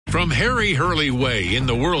From Harry Hurley Way in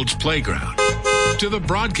the world's playground to the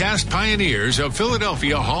broadcast pioneers of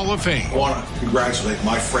Philadelphia Hall of Fame. I want to congratulate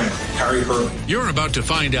my friend, Harry Hurley. You're about to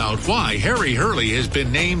find out why Harry Hurley has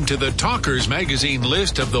been named to the Talkers Magazine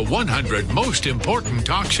list of the 100 most important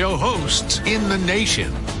talk show hosts in the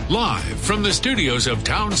nation. Live from the studios of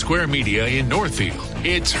Town Square Media in Northfield,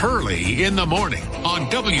 it's Hurley in the Morning on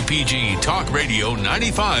WPG Talk Radio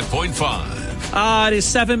 95.5. It is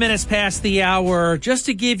 7 minutes past the hour. Just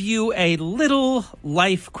to give you a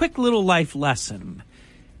quick little life lesson.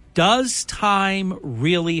 Does time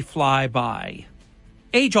really fly by?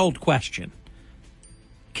 Age-old question.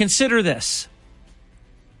 Consider this.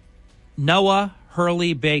 Noah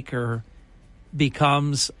Hurley Baker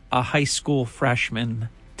becomes a high school freshman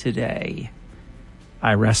today.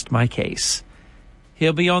 I rest my case.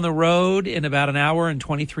 He'll be on the road in about an hour and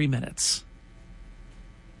 23 minutes.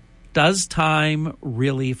 Does time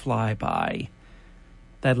really fly by?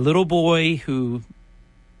 That little boy who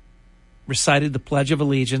recited the Pledge of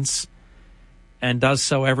Allegiance and does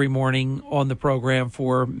so every morning on the program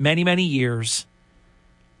for many, many years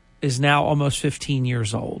is now almost 15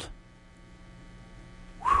 years old.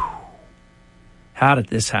 Whew. How did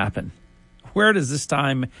this happen? Where does this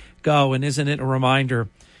time go? And isn't it a reminder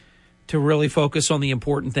to really focus on the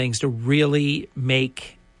important things, to really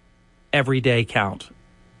make every day count?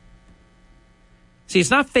 See, it's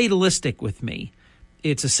not fatalistic with me.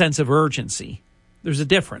 It's a sense of urgency. There's a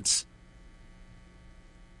difference.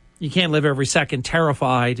 You can't live every second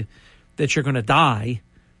terrified that you're going to die,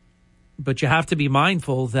 but you have to be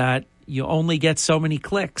mindful that you only get so many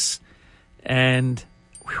clicks, and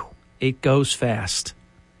it goes fast.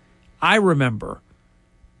 I remember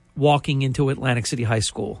walking into Atlantic City High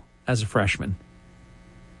School as a freshman.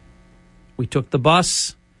 We took the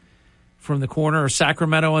bus from the corner of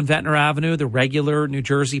Sacramento and Ventnor Avenue, the regular New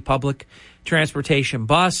Jersey public transportation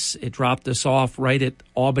bus. It dropped us off right at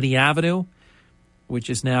Albany Avenue,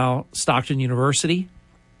 which is now Stockton University.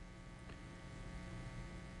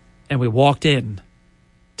 And we walked in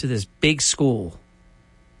to this big school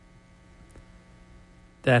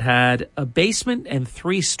that had a basement and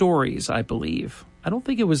 3 stories, I believe. I don't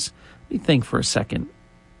think it was, let me think for a second.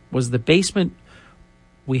 Was the basement,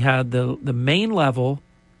 we had the main level,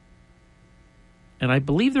 and I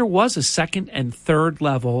believe there was a second and third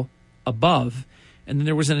level above, and then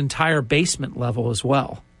there was an entire basement level as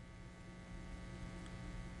well.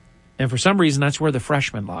 And for some reason, that's where the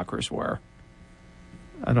freshman lockers were.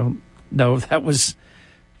 I don't know if that was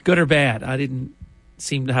good or bad. I didn't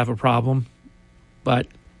seem to have a problem, but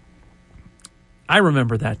I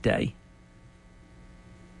remember that day.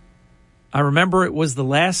 I remember it was the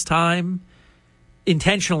last time,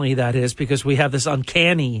 intentionally that is, because we have this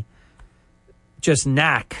uncanny just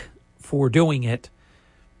knack for doing it.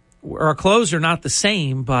 Our clothes are not the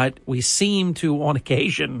same, but we seem to, on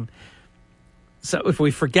occasion, so if we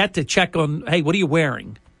forget to check on, hey, what are you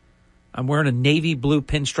wearing? I'm wearing a navy blue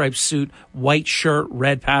pinstripe suit, white shirt,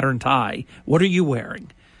 red pattern tie. What are you wearing?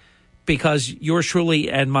 Because yours truly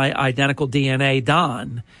and my identical DNA,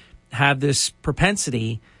 Don, have this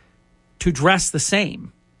propensity to dress the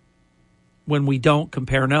same when we don't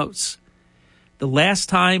compare notes. The last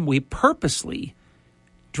time we purposely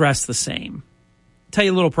dressed the same. I'll tell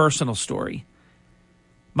you a little personal story.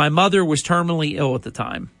 My mother was terminally ill at the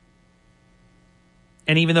time.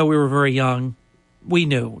 And even though we were very young, we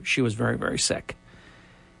knew she was very, very sick.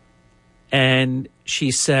 And she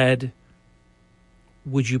said,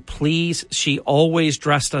 would you please, she always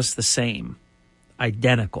dressed us the same,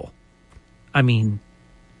 identical. I mean,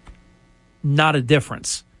 not a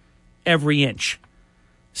difference. Every inch.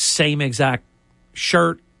 Same exact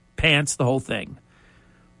shirt, pants, the whole thing.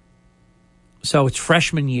 So it's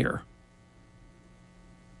freshman year.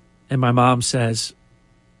 And my mom says,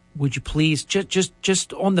 would you please,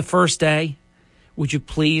 just on the first day, would you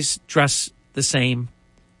please dress the same?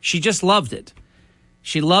 She just loved it.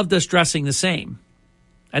 She loved us dressing the same.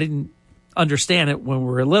 I didn't understand it when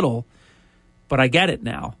we were little, but I get it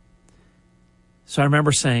now. So I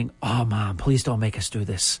remember saying, oh, Mom, please don't make us do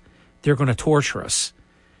this. They're going to torture us.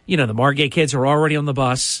 You know, the Margate kids are already on the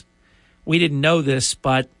bus. We didn't know this,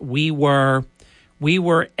 but we were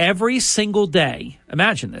every single day.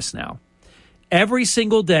 Imagine this now. Every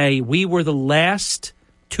single day, we were the last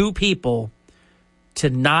 2 people to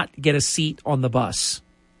not get a seat on the bus.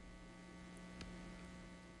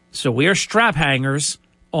 So we are strap hangers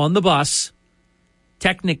on the bus.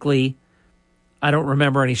 Technically, I don't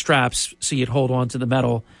remember any straps, so you'd hold on to the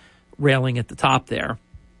metal railing at the top there.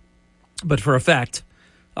 But for effect,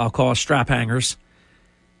 I'll call us strap hangers.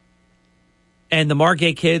 And the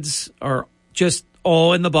Margate kids are just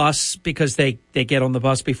all in the bus because they get on the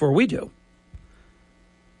bus before we do.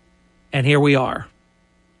 And here we are,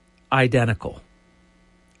 identical.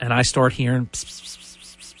 And I start hearing,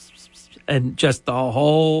 and just the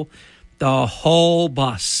whole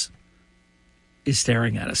bus is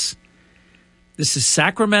staring at us. This is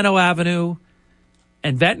Sacramento Avenue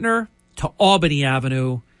and Ventnor to Albany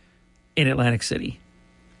Avenue in Atlantic City.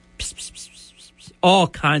 All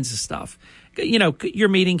kinds of stuff. You know, you're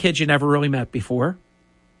meeting kids you never really met before.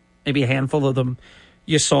 Maybe a handful of them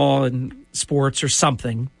you saw in sports or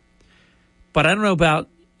something. But I don't know about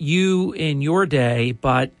you in your day,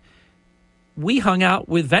 but we hung out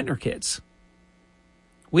with Ventnor kids.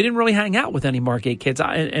 We didn't really hang out with any Margate kids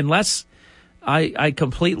unless I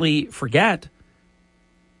completely forget.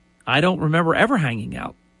 I don't remember ever hanging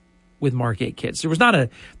out with Margate kids. There was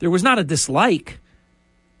not a dislike,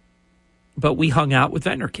 but we hung out with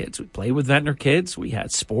Ventnor kids. We played with Ventnor kids. We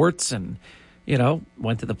had sports and, you know,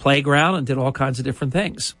 went to the playground and did all kinds of different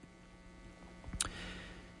things.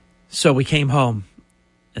 So we came home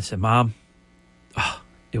and said, Mom,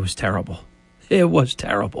 it was terrible. It was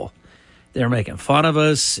terrible. They were making fun of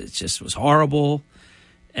us. It just was horrible.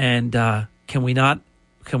 And can we not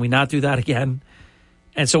do that again?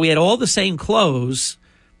 And so we had all the same clothes,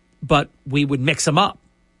 but we would mix them up.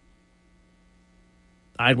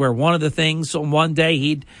 I'd wear one of the things on one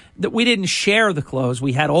day. We didn't share the clothes.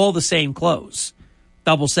 We had all the same clothes,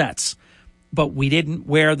 double sets, but we didn't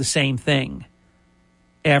wear the same thing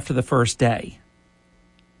after the first day.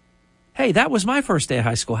 Hey, that was my first day of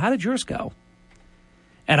high school. How did yours go?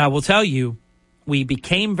 And I will tell you, we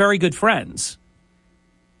became very good friends.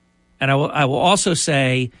 And I will also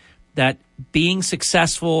say that being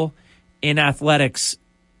successful in athletics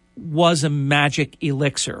was a magic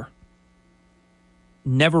elixir.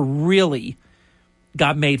 Never really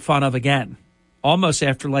got made fun of again. Almost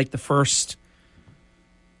after like the first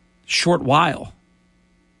short while.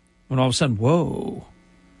 When all of a sudden, whoa,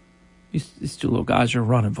 these two little guys are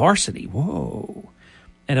running varsity. Whoa.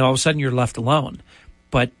 And all of a sudden you're left alone.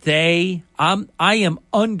 But I am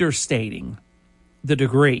understating the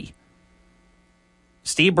degree.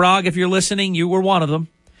 Steve Brogg, if you're listening, you were one of them.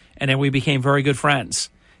 And then we became very good friends.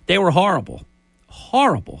 They were horrible.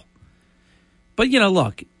 Horrible. But, you know,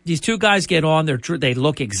 look, these two guys get on. They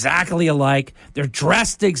look exactly alike. They're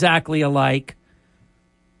dressed exactly alike.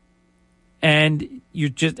 And you're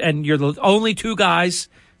the only two guys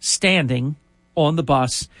standing on the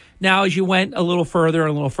bus. Now, as you went a little further and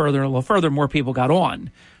a little further and a little further, more people got on.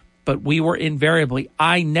 But we were invariably,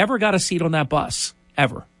 I never got a seat on that bus,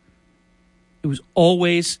 ever. It was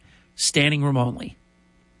always standing room only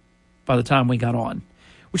by the time we got on,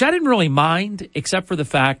 which I didn't really mind, except for the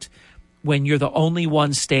fact when you're the only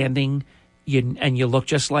one standing and you look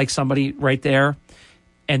just like somebody right there,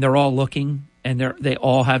 and they're all looking, and they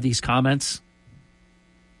all have these comments.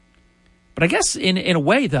 But I guess in a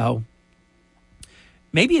way, though,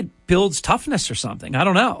 maybe it builds toughness or something. I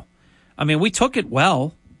don't know. I mean, we took it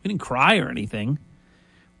well. We didn't cry or anything.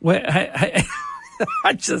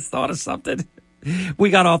 I just thought of something.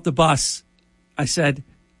 We got off the bus. I said,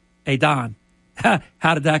 hey, Don,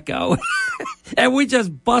 how did that go? And we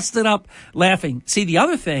just busted up laughing. See, the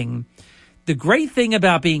other thing, the great thing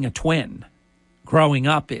about being a twin growing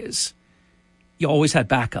up is you always had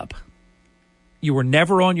backup. You were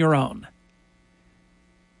never on your own.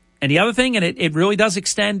 And the other thing, and it really does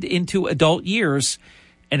extend into adult years,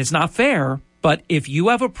 and it's not fair, but if you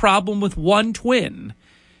have a problem with one twin,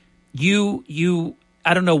 you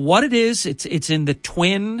I don't know what it is. It's in the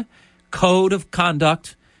twin code of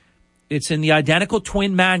conduct. It's in the identical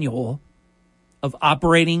twin manual of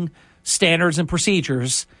operating standards and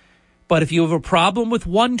procedures. But if you have a problem with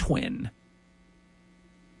one twin,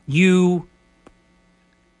 you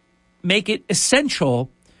make it essential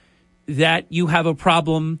that you have a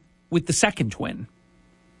problem with the second twin.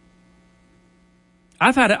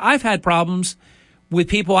 I've had problems with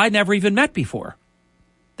people I never even met before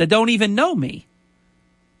that don't even know me,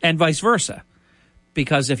 and vice versa.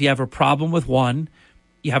 Because if you have a problem with one,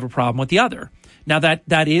 you have a problem with the other. Now,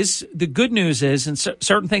 that is, the good news is, in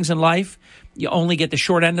certain things in life, you only get the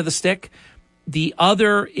short end of the stick. The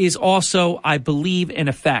other is also, I believe, in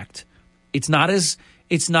effect. It's not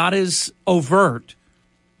as overt,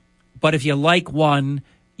 but if you like one,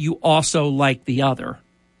 you also like the other.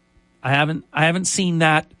 I haven't seen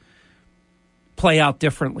that play out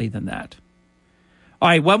differently than that. All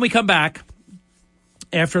right, when we come back,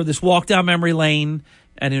 after this walk down memory lane,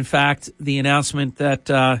 and in fact, the announcement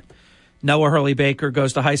that Noah Hurley Baker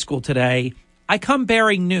goes to high school today, I come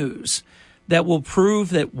bearing news that will prove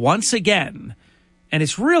that once again, and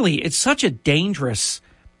it's such a dangerous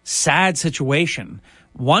sad situation.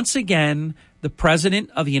 Once again, the president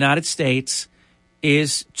of the United States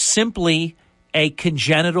is simply a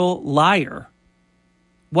congenital liar.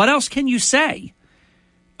 What else can you say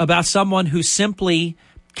about someone who simply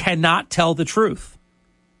cannot tell the truth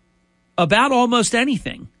about almost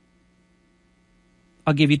anything?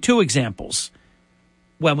 I'll give you two examples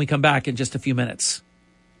when we come back in just a few minutes.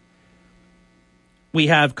 We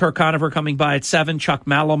have Kirk Conover coming by at 7, Chuck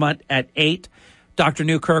Malamut at 8. Dr.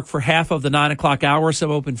 Newkirk for half of the 9 o'clock hour,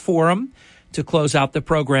 some open forum to close out the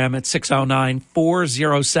program at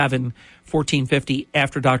 609-407-1450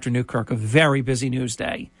 after Dr. Newkirk. A very busy news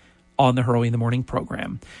day on the Hurley in the Morning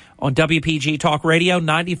program. On WPG Talk Radio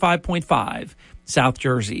 95.5, South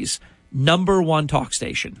Jersey's #1 talk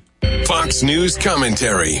station. Fox News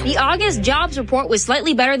commentary. The August jobs report was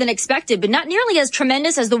slightly better than expected, but not nearly as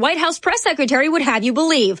tremendous as the White House press secretary would have you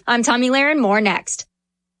believe. I'm Tommy Lahren. More next.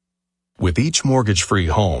 With each mortgage-free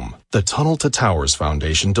home, the Tunnel to Towers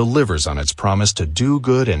Foundation delivers on its promise to do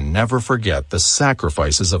good and never forget the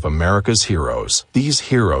sacrifices of America's heroes. These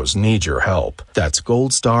heroes need your help. That's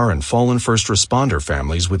Gold Star and fallen first responder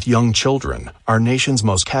families with young children, our nation's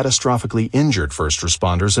most catastrophically injured first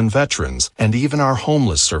responders and veterans, and even our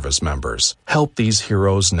homeless service members. Help these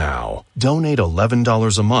heroes now. Donate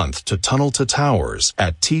 $11 a month to Tunnel to Towers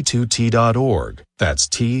at T2T.org. That's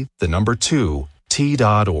T2T.org.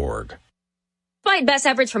 Despite best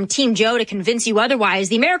efforts from Team Joe to convince you otherwise,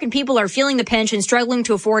 the American people are feeling the pinch and struggling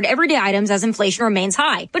to afford everyday items as inflation remains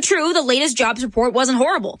high. But true, the latest jobs report wasn't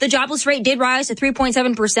horrible. The jobless rate did rise to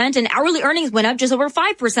 3.7% and hourly earnings went up just over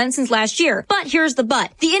 5% since last year. But here's the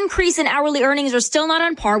but. The increase in hourly earnings are still not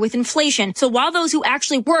on par with inflation. So while those who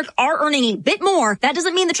actually work are earning a bit more, that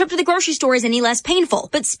doesn't mean the trip to the grocery store is any less painful.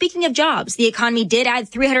 But speaking of jobs, the economy did add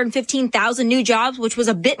 315,000 new jobs, which was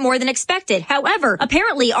a bit more than expected. However,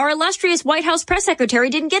 apparently our illustrious White House press secretary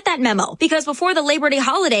didn't get that memo because before the Labor Day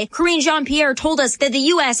holiday, Karine Jean-Pierre told us that the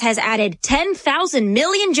U.S. has added 10,000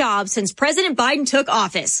 million jobs since President Biden took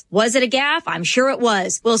office. Was it a gaffe? I'm sure it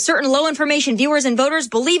was. Will certain low information viewers and voters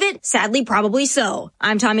believe it? Sadly, probably so.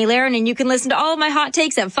 I'm Tommy Lahren, and you can listen to all of my hot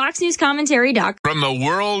takes at foxnewscommentary.com. From the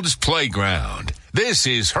world's playground, this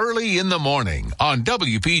is Hurley in the Morning on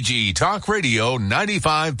WPG Talk Radio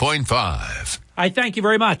 95.5. I thank you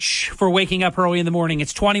very much for waking up early in the morning.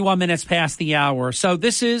 It's 21 minutes past the hour. So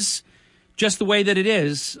this is just the way that it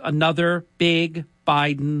is. Another big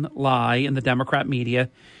Biden lie, and the Democrat media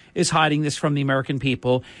is hiding this from the American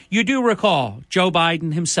people. You do recall Joe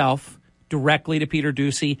Biden himself directly to Peter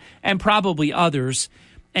Doocy and probably others,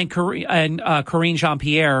 and Karine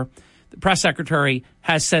Jean-Pierre, the press secretary,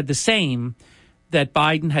 has said the same, that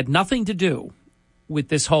Biden had nothing to do with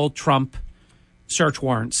this whole Trump search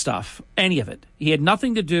warrant stuff, any of it. He had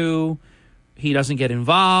nothing to do. He doesn't get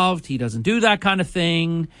involved. He doesn't do that kind of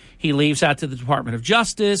thing. He leaves that to the Department of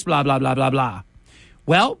Justice, blah, blah, blah, blah, blah.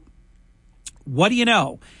 Well, what do you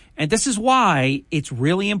know? And this is why it's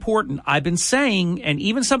really important. I've been saying, and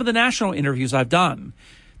even some of the national interviews I've done,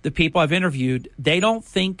 the people I've interviewed, they don't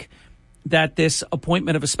think that this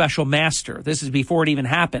appointment of a special master, this is before it even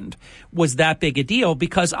happened, was that big a deal,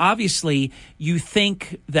 because obviously you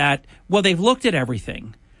think that, well, they've looked at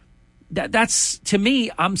everything. That's, to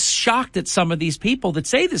me, I'm shocked at some of these people that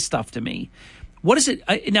say this stuff to me. What is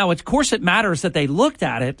it? Now, of course, it matters that they looked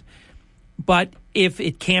at it, but if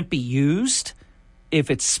it can't be used,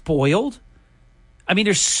 if it's spoiled, I mean,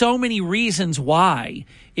 there's so many reasons why,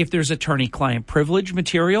 if there's attorney-client privilege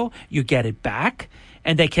material, you get it back.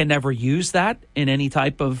 And they can never use that in any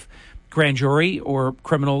type of grand jury or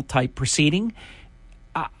criminal type proceeding.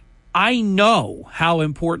 I know how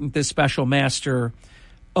important this special master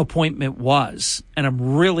appointment was, and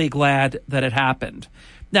I'm really glad that it happened.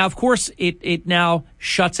 Now, of course, it now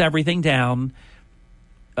shuts everything down.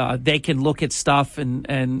 They can look at stuff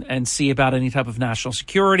and see about any type of national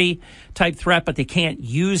security type threat, but they can't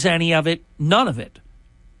use any of it, none of it.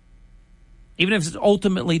 Even if it's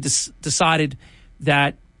ultimately decided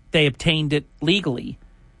that they obtained it legally,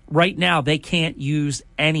 right now they can't use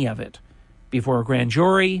any of it before a grand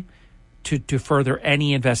jury to further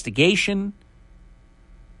any investigation.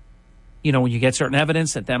 You know, when you get certain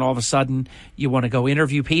evidence and then all of a sudden you want to go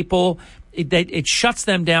interview people, it shuts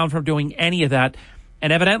them down from doing any of that.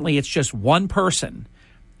 And evidently it's just one person,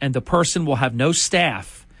 and the person will have no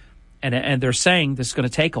staff. And they're saying this is going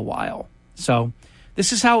to take a while. So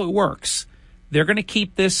this is how it works. They're going to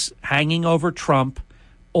keep this hanging over Trump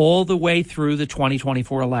all the way through the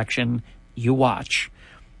 2024 election. You watch.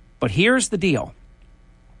 But here's the deal.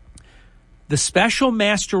 The special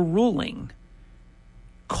master ruling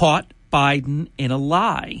caught Biden in a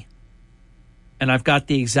lie. And I've got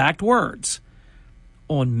the exact words.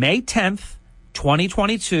 On May 10th,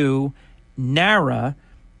 2022, NARA,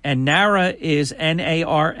 and NARA is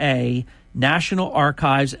NARA, National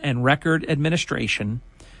Archives and Record Administration.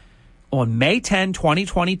 On May 10,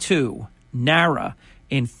 2022, NARA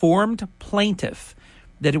informed plaintiff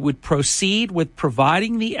that it would proceed with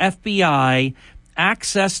providing the FBI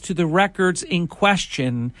access to the records in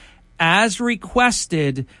question as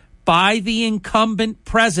requested by the incumbent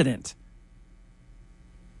president.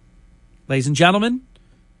 Ladies and gentlemen,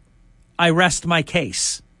 I rest my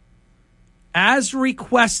case. As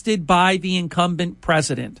requested by the incumbent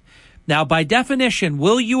president. Now, by definition,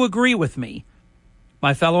 will you agree with me,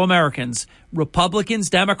 my fellow Americans,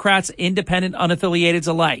 Republicans, Democrats, independent, unaffiliateds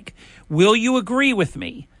alike, will you agree with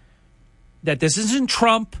me that this isn't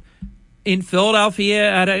Trump in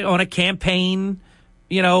Philadelphia on a campaign,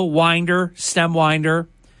 stem winder?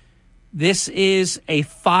 This is a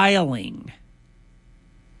filing.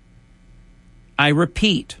 I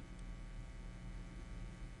repeat.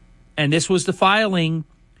 And this was the filing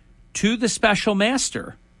to the special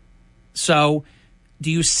master. So do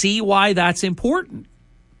you see why that's important?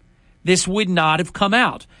 This would not have come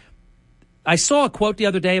out. I saw a quote the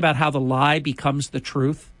other day about how the lie becomes the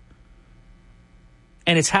truth.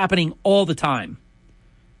 And it's happening all the time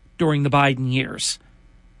during the Biden years.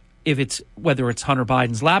 Whether it's Hunter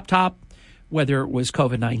Biden's laptop, whether it was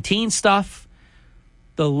COVID-19 stuff,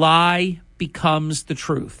 the lie becomes the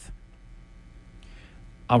truth.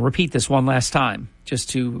 I'll repeat this one last time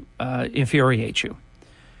just to infuriate you.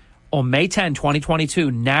 On May 10, 2022,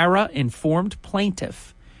 NARA informed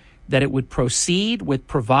plaintiff that it would proceed with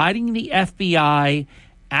providing the FBI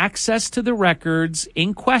access to the records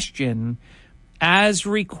in question as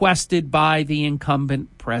requested by the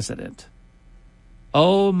incumbent president.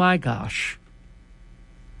 Oh my gosh.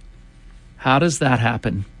 How does that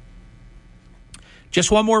happen? Just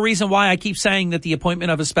one more reason why I keep saying that the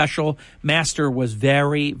appointment of a special master was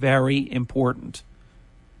very, very important.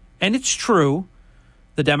 And it's true.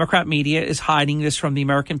 The Democrat media is hiding this from the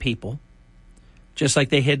American people, just like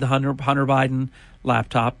they hid the Hunter Biden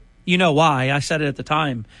laptop. You know why? I said it at the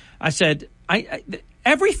time. I said,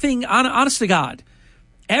 everything, honest to God,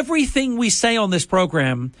 everything we say on this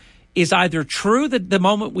program is either true the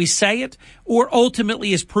moment we say it or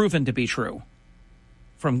ultimately is proven to be true.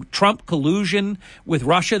 From Trump collusion with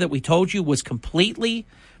Russia that we told you was completely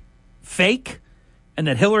fake, and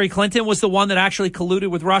that Hillary Clinton was the one that actually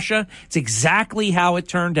colluded with Russia. It's exactly how it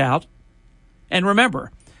turned out. And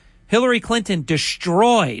remember, Hillary Clinton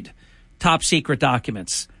destroyed top secret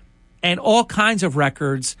documents and all kinds of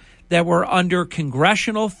records that were under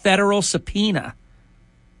congressional federal subpoena.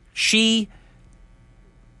 She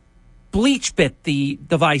bleach bit the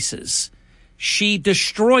devices. She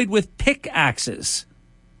destroyed with pickaxes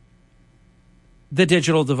the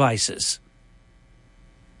digital devices.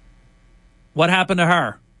 What happened to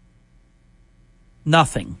her?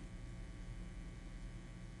 Nothing.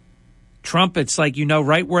 Trump, it's like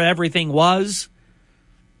right where everything was,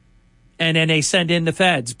 and then they send in the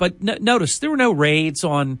feds. But notice, there were no raids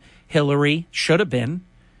on Hillary. Should have been.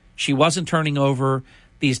 She wasn't turning over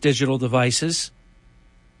these digital devices.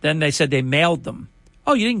 Then they said they mailed them.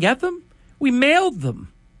 Oh, you didn't get them? We mailed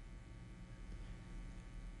them.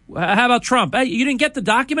 How about Trump? Hey, you didn't get the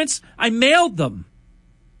documents? I mailed them.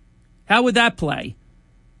 How would that play?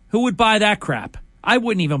 Who would buy that crap? I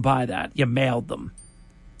wouldn't even buy that. You mailed them.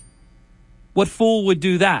 What fool would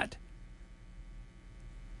do that?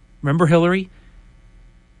 Remember Hillary?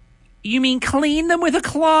 You mean clean them with a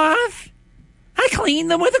cloth? I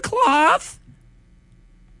cleaned them with a cloth.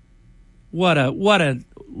 What a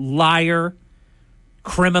liar,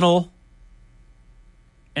 criminal.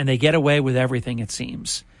 And they get away with everything, it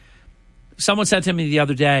seems. Someone said to me the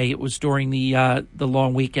other day, it was during the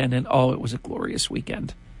long weekend, and it was a glorious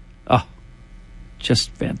weekend. Oh, just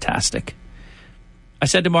fantastic. I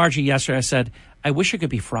said to Margie yesterday, I said, I wish it could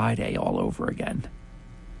be Friday all over again.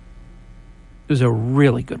 It was a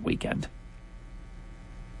really good weekend.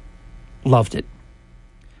 Loved it.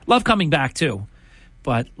 Loved coming back too,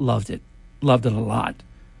 but loved it. Loved it a lot.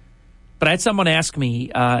 But I had someone ask me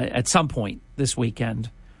at some point this weekend,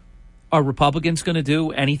 are Republicans going to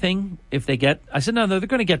do anything if they get... I said, no, they're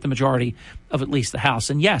going to get the majority of at least the House.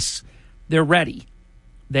 And yes, they're ready.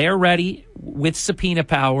 They are ready with subpoena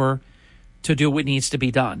power to do what needs to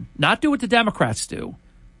be done. Not do what the Democrats do.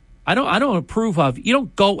 I don't approve of... You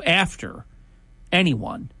don't go after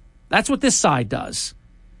anyone. That's what this side does.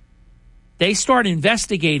 They start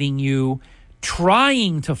investigating you,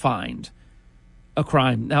 trying to find a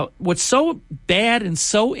crime. Now, what's so bad and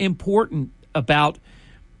so important about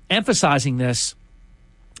emphasizing this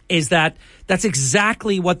is that that's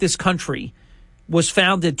exactly what this country was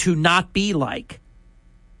founded to not be like.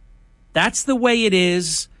 That's the way it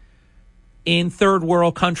is in third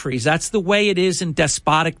world countries. That's the way it is in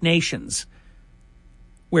despotic nations,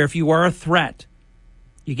 where if you are a threat,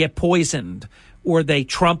 you get poisoned, or they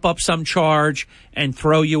trump up some charge and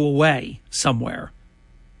throw you away somewhere,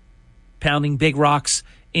 pounding big rocks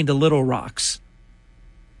into little rocks.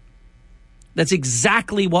 That's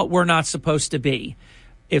exactly what we're not supposed to be.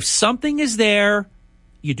 If something is there,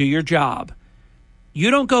 you do your job. You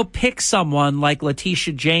don't go pick someone like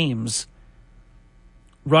Letitia James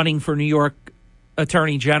running for New York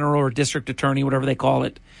Attorney General or District Attorney, whatever they call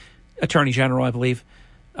it. Attorney General, I believe.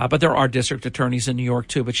 But there are district attorneys in New York,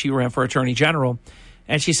 too. But she ran for Attorney General.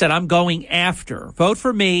 And she said, I'm going after. Vote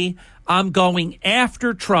for me. I'm going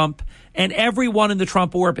after Trump and everyone in the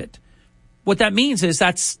Trump orbit. What that means is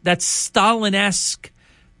that's Stalin-esque.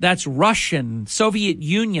 That's Russian, Soviet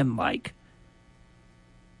Union-like.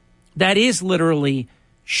 That is literally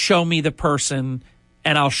show me the person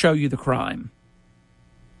and I'll show you the crime.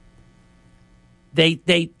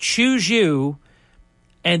 They choose you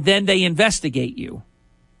and then they investigate you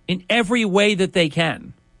in every way that they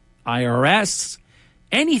can. IRS,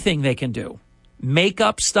 anything they can do. Make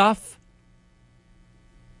up stuff.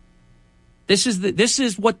 This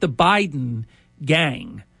is what the Biden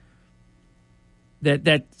gang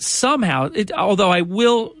that somehow, although I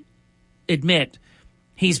will admit,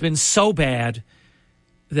 he's been so bad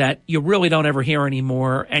that you really don't ever hear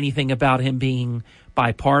anymore anything about him being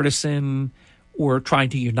bipartisan or trying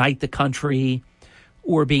to unite the country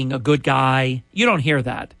or being a good guy. You don't hear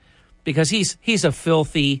that because he's a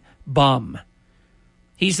filthy bum.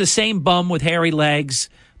 He's the same bum with hairy legs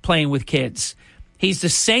playing with kids. He's the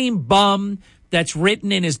same bum that's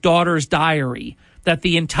written in his daughter's diary that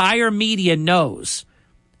the entire media knows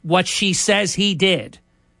what she says he did,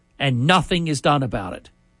 and nothing is done about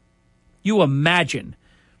it. You imagine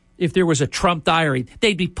if there was a Trump diary,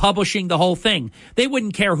 they'd be publishing the whole thing. They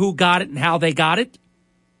wouldn't care who got it and how they got it.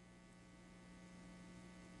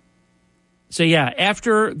 So, yeah,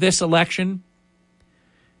 after this election,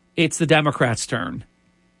 it's the Democrats' turn.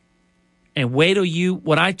 And wait till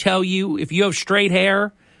when I tell you, if you have straight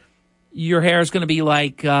hair, your hair is going to be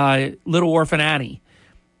like Little Orphan Annie.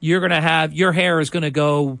 You're going to have, your hair is going to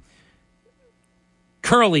go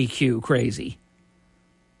curly Q crazy.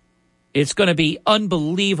 It's going to be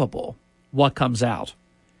unbelievable what comes out.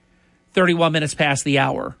 31 minutes past the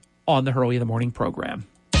hour on the Hurley in the Morning program.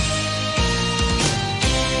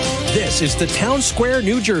 This is the Town Square,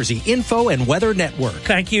 New Jersey Info and Weather Network.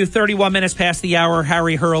 Thank you. 31 minutes past the hour.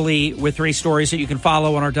 Harry Hurley with 3 stories that you can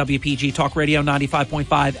follow on our WPG Talk Radio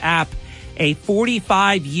 95.5 app. A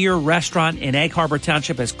 45-year restaurant in Egg Harbor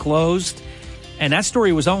Township has closed, and that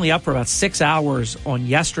story was only up for about 6 hours on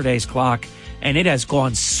yesterday's clock, and it has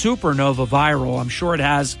gone supernova viral. I'm sure it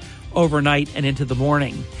has overnight and into the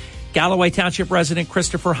morning. Galloway Township resident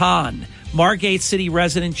Christopher Hahn, Margate City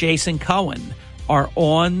resident Jason Cohen are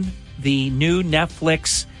on the new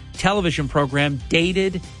Netflix television program,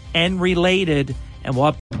 Dated and Related, and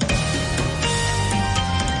we'll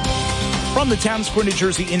From the Town Square, New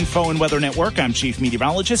Jersey Info and Weather Network, I'm Chief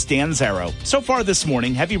Meteorologist Dan Zarrow. So far this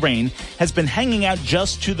morning, heavy rain has been hanging out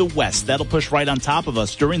just to the west. That'll push right on top of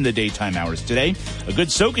us during the daytime hours today. A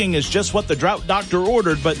good soaking is just what the drought doctor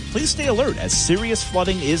ordered, but please stay alert as serious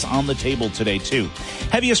flooding is on the table today, too.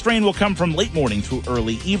 Heaviest rain will come from late morning through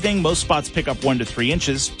early evening. Most spots pick up 1 to 3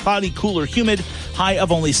 inches. Cloudy, cooler, humid, high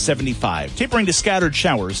of only 75. Tapering to scattered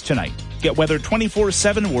showers tonight. Get weather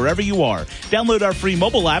 24/7 wherever you are. Download our free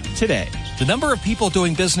mobile app today. The number of people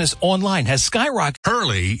doing business online has skyrocketed.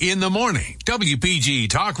 Hurley in the morning. WPG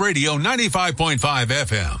Talk Radio 95.5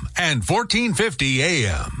 FM and 1450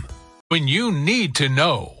 AM. When you need to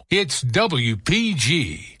know, it's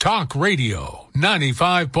WPG Talk Radio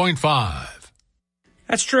 95.5.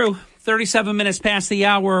 That's true. 37 minutes past the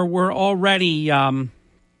hour. We're already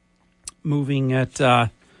moving at,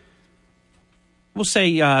 we'll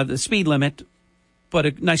say the speed limit, but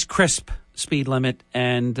a nice crisp speed limit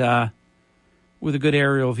and with a good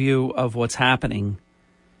aerial view of what's happening.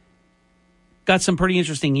 Got some pretty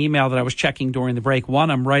interesting email that I was checking during the break. One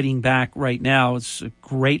I'm writing back right now. It's a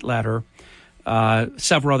great letter.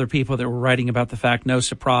 Several other people that were writing about the fact, no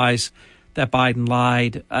surprise that Biden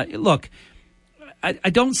lied. Look, I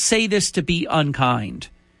don't say this to be unkind.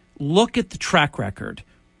 Look at the track record.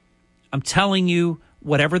 I'm telling you,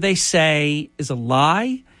 whatever they say is a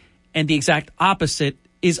lie, and the exact opposite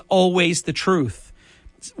is always the truth.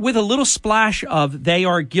 With a little splash of they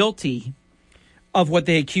are guilty of what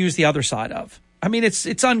they accuse the other side of. I mean,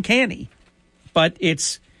 it's uncanny, but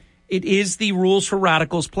it is the Rules for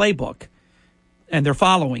Radicals playbook, and they're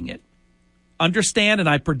following it. understand, and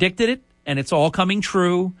I predicted it, and it's all coming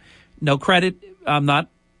true. No credit. I'm not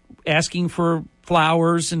asking for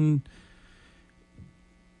flowers and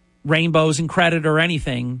rainbows and credit or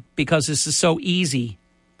anything, because this is so easy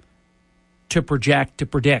to project, to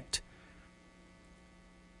predict.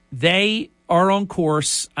 They are on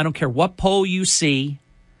course. I don't care what poll you see.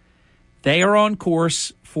 They are on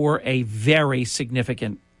course for a very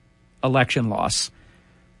significant election loss.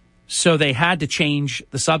 So they had to change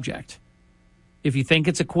the subject. If you think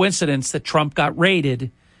it's a coincidence that Trump got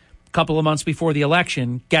raided a couple of months before the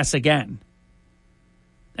election, guess again.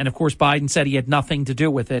 And, of course, Biden said he had nothing to do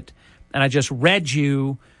with it. And I just read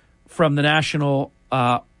you from the National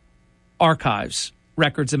Archives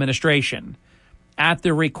Records Administration at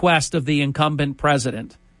the request of the incumbent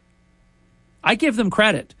president. I give them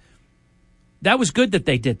credit. That was good that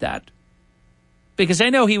they did that, because they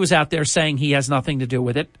know he was out there saying he has nothing to do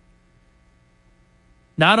with it.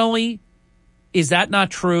 Not only is that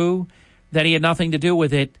not true, that he had nothing to do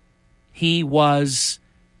with it, he was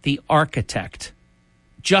the architect.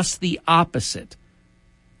 Just the opposite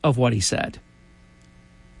of what he said.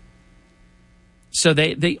 So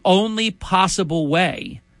the only possible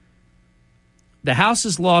way, the House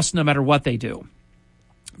is lost no matter what they do.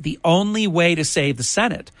 The only way to save the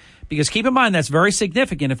Senate, because keep in mind that's very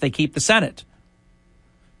significant if they keep the Senate,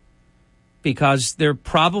 because they're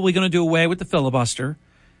probably going to do away with the filibuster,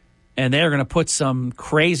 and they're going to put some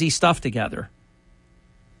crazy stuff together.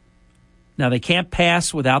 Now, they can't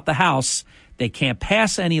pass without the House. They can't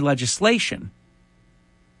pass any legislation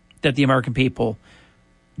that the American people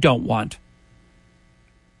don't want.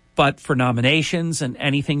 But for nominations and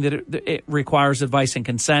anything that it requires advice and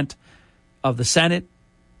consent of the Senate,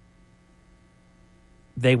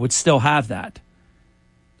 they would still have that.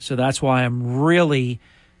 So that's why I'm really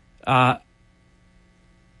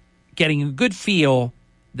getting a good feel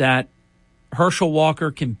that Herschel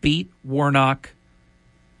Walker can beat Warnock.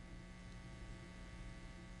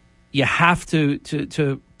 You have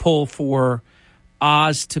to pull for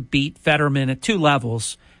Oz to beat Fetterman at two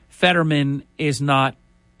levels. Fetterman he's not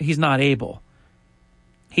able.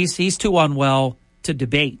 He's too unwell to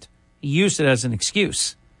debate. He used it as an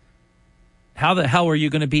excuse. How the hell are you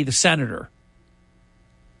going to be the senator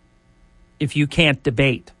if you can't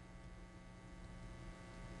debate?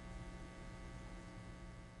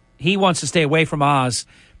 He wants to stay away from Oz.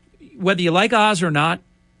 Whether you like Oz or not,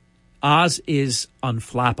 Oz is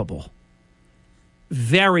unflappable.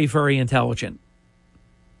 Very, very intelligent.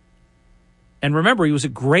 And remember, he was a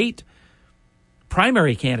great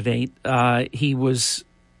primary candidate. He was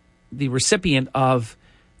the recipient of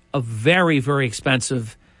a very, very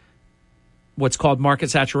expensive, what's called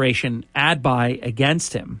market saturation ad buy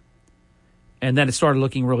against him. And then it started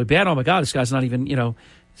looking really bad. Oh, my God, this guy's not even,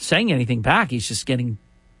 saying anything back. He's just getting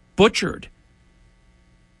butchered.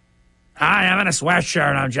 Hi, I'm in a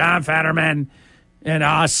sweatshirt. I'm John Fetterman, and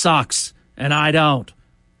Oz sucks, and I don't.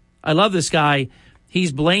 I love this guy.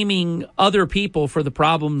 He's blaming other people for the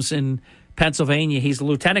problems in Pennsylvania. He's the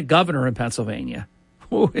lieutenant governor in Pennsylvania.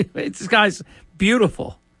 This guy's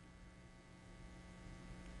beautiful.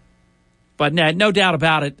 But no doubt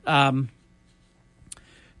about it,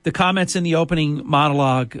 the comments in the opening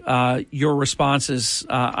monologue, your responses,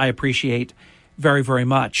 I appreciate very, very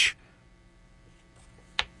much.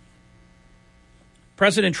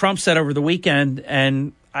 President Trump said over the weekend,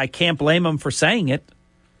 and I can't blame him for saying it,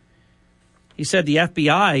 he said the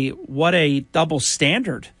FBI, what a double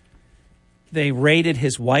standard. They raided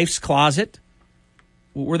his wife's closet.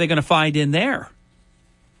 What were they going to find in there?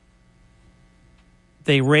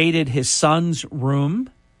 They raided his son's room.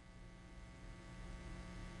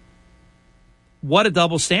 What a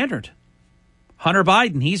double standard. Hunter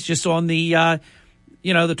Biden, he's just on the,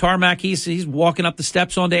 the tarmac. He's walking up the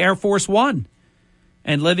steps onto Air Force One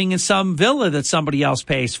and living in some villa that somebody else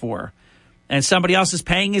pays for. And somebody else is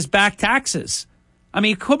paying his back taxes. I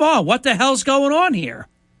mean, come on, what the hell's going on here?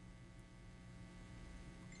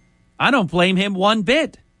 I don't blame him one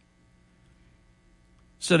bit.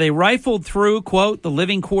 So they rifled through, quote, the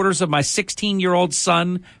living quarters of my 16-year-old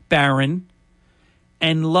son, Barron,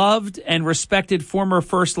 and loved and respected former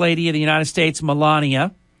First Lady of the United States,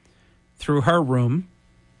 Melania, through her room.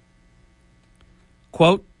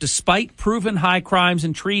 Quote, despite proven high crimes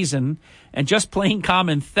and treason and just plain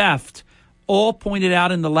common theft, all pointed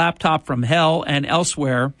out in the laptop from hell and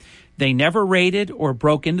elsewhere, they never raided or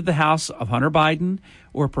broke into the house of Hunter Biden,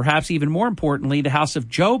 or perhaps even more importantly, the house of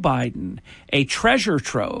Joe Biden, a treasure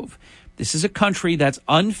trove. This is a country that's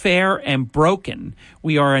unfair and broken.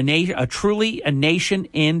 We are truly a nation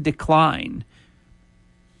in decline.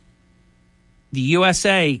 The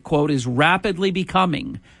USA, quote, is rapidly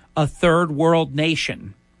becoming a third world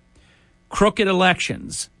nation, crooked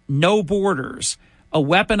elections, no borders, a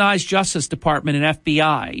weaponized Justice Department and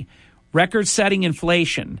FBI, record-setting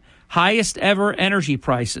inflation, highest ever energy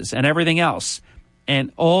prices, and everything else,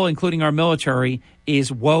 and all, including our military,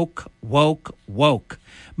 is woke, woke, woke.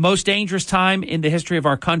 Most dangerous time in the history of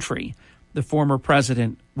our country, the former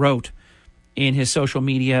president wrote in his social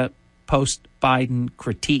media post-Biden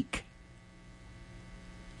critique.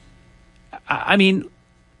 I mean,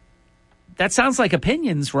 that sounds like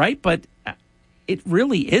opinions, right? But it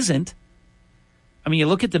really isn't. I mean, you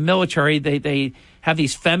look at the military, they have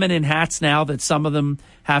these feminine hats now that some of them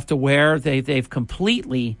have to wear. They've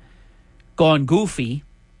completely gone goofy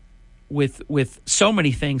with so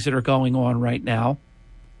many things that are going on right now.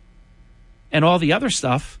 And all the other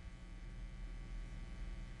stuff,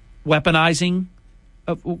 weaponizing,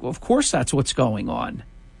 of course that's what's going on.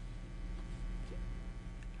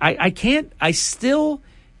 I still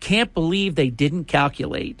can't believe they didn't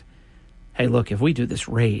calculate, hey, look, if we do this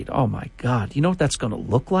raid, oh my God, you know what that's going to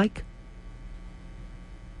look like?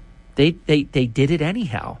 They did it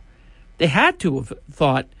anyhow. They had to have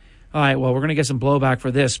thought, all right, well, we're going to get some blowback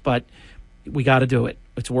for this, but we got to do it.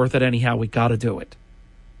 It's worth it anyhow. We got to do it.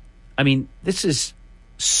 I mean, this is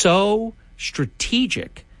so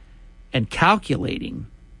strategic and calculating,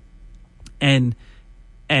 and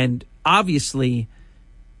obviously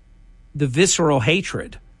the visceral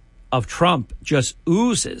hatred of Trump just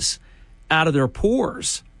oozes out of their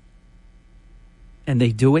pores, and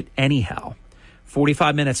they do it anyhow.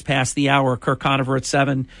 45 minutes past the hour. Kirk Conover at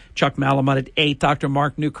 7, Chuck Malamud at 8, Dr.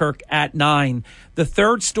 Mark Newkirk at 9. The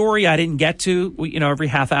third story I didn't get to. Every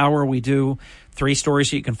half hour we do 3 stories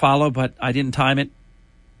so you can follow, but I didn't time it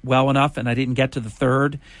well enough, and I didn't get to the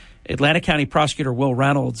third. Atlanta County Prosecutor Will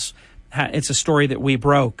Reynolds, it's a story that we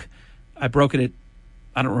broke. I broke it at,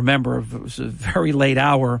 I don't remember, it was a very late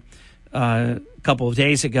hour a couple of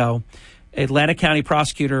days ago. Atlanta County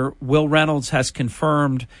Prosecutor Will Reynolds has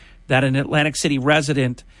confirmed that an Atlantic City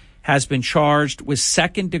resident has been charged with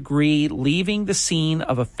second-degree leaving the scene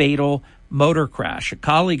of a fatal motor crash. A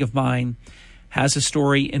colleague of mine has a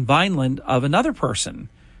story in Vineland of another person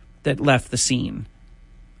that left the scene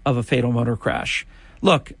of a fatal motor crash.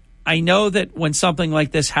 Look, I know that when something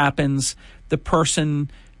like this happens, the person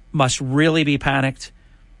must really be panicked.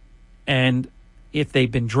 And if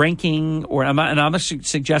they've been drinking, I'm not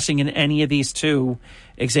suggesting in any of these 2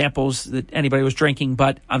 examples that anybody was drinking,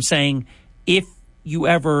 but I'm saying if you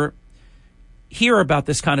ever hear about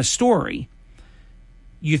this kind of story,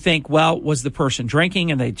 you think, well, was the person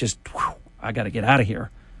drinking and they just, I got to get out of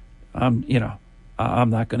here. I'm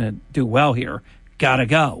not going to do well here. Got to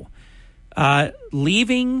go.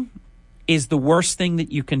 Leaving is the worst thing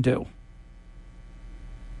that you can do.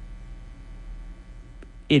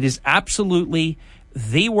 It is absolutely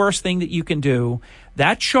the worst thing that you can do.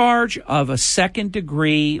 That charge of a second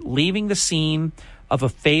degree leaving the scene of a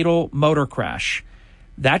fatal motor crash,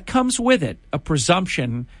 that comes with it a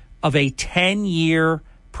presumption of a 10-year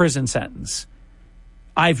prison sentence.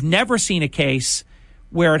 I've never seen a case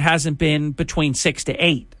where it hasn't been between 6 to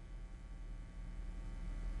 8.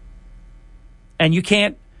 And you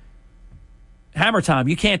can't, hammer time,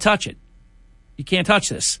 you can't touch it. You can't touch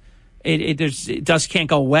this. It can't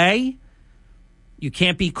go away. You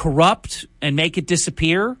can't be corrupt and make it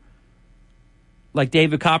disappear like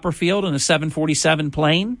David Copperfield in a 747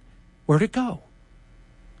 plane. Where'd it go?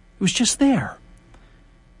 It was just there.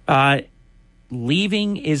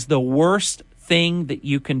 Leaving is the worst thing that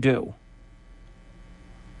you can do.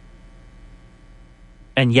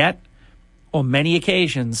 And yet, on many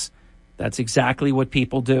occasions, that's exactly what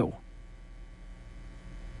people do.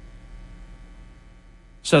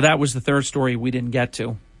 So that was the third story we didn't get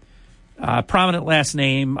to. Prominent last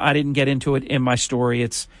name. I didn't get into it in my story.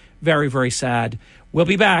 It's very, very sad. We'll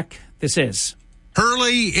be back. This is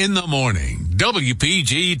Hurley in the Morning.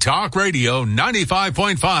 WPG Talk Radio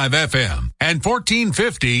 95.5 FM and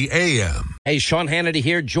 1450 AM. Hey, Sean Hannity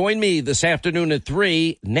here. Join me this afternoon at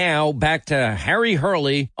 3. Now back to Harry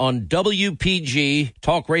Hurley on WPG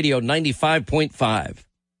Talk Radio 95.5.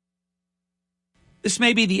 This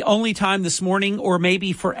may be the only time this morning or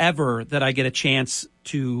maybe forever that I get a chance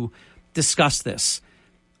to discuss this.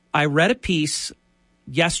 I read a piece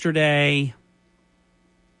yesterday.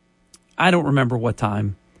 I don't remember what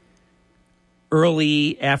time.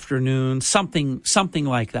 Early afternoon, something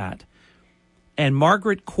like that. And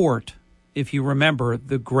Margaret Court, if you remember,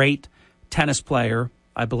 the great tennis player,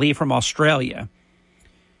 I believe from Australia,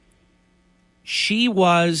 she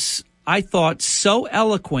was, I thought, so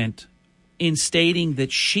eloquent in stating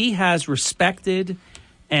that she has respected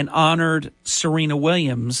and honored Serena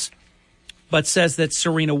Williams but says that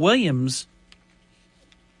Serena Williams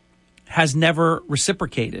has never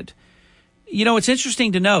reciprocated. You know, it's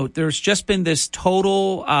interesting to note there's just been this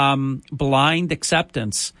total blind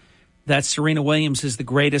acceptance that Serena Williams is the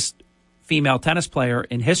greatest female tennis player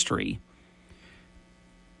in history.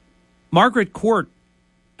 Margaret Court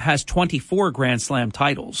has 24 Grand Slam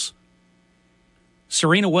titles.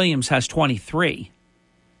 Serena Williams has 23.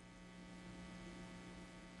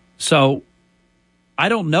 So I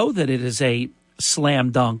don't know that it is a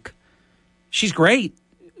slam dunk. She's great.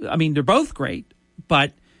 I mean, they're both great.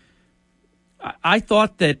 But I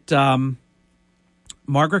thought that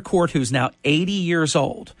Margaret Court, who's now 80 years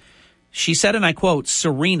old, she said, and I quote,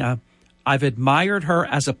 "Serena, I've admired her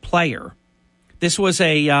as a player." This was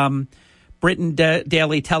a Britain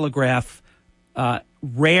Daily Telegraph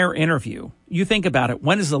rare interview. You think about it.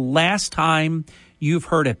 When is the last time you've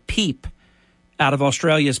heard a peep out of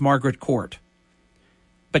Australia's Margaret Court?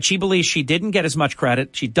 But she believes she didn't get as much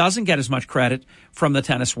credit. She doesn't get as much credit from the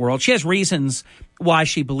tennis world. She has reasons why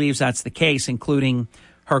she believes that's the case, including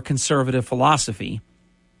her conservative philosophy,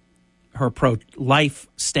 her pro-life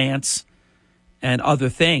stance, and other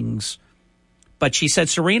things. But she said,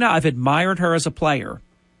 "Serena, I've admired her as a player,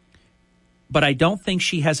 but I don't think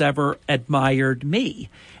she has ever admired me."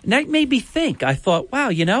 And that made me think. I thought, wow,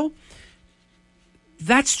 you know,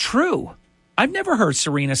 that's true. I've never heard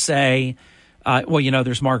Serena say, well, you know,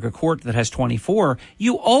 there's Margaret Court that has 24.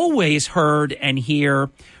 You always heard and hear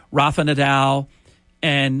Rafa Nadal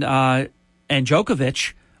and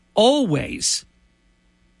Djokovic always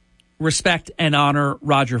respect and honor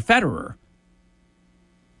Roger Federer.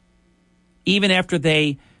 Even after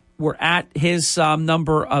they were at his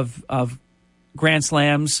number of Grand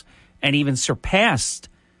Slams and even surpassed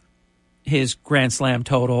his Grand Slam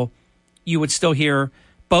total, you would still hear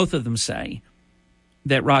both of them say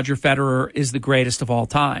that Roger Federer is the greatest of all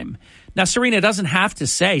time. Now, Serena doesn't have to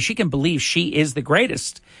say. She can believe she is the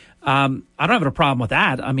greatest. I don't have a problem with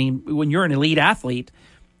that. I mean, when you're an elite athlete,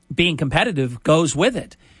 being competitive goes with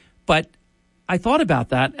it. But I thought about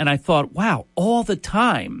that, and I thought, wow, all the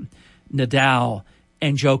time Nadal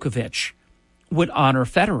and Djokovic would honor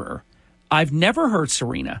Federer. I've never heard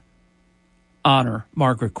Serena honor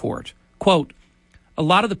Margaret Court. Quote, "A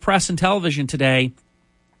lot of the press and television today,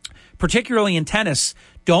 particularly in tennis,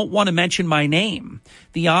 don't want to mention my name.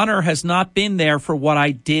 The honor has not been there for what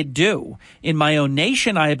I did do. In my own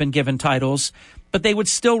nation, I have been given titles, but they would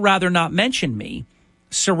still rather not mention me.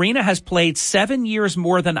 Serena has played 7 years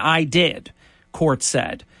more than I did," Court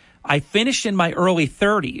said. "I finished in my early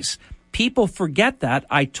 30s. People forget that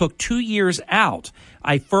I took 2 years out.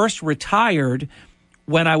 I first retired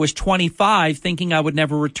when I was 25, thinking I would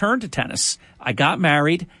never return to tennis. I got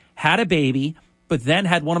married, had a baby, but then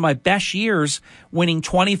had one of my best years, winning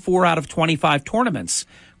 24 out of 25 tournaments."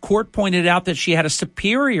 Court pointed out that she had a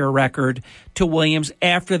superior record to Williams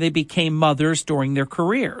after they became mothers during their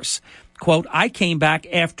careers. Quote, "I came back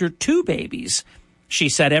after 2 babies. She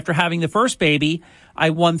said, after having the first baby, I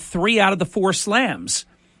won 3 out of the 4 slams.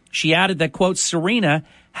 She added that, quote, "Serena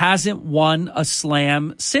hasn't won a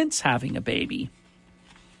slam since having a baby."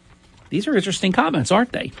 These are interesting comments,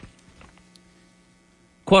 aren't they?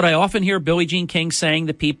 Quote, "I often hear Billie Jean King saying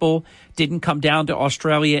that people didn't come down to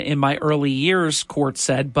Australia in my early years," Court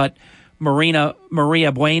said, but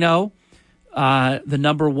Maria Bueno, the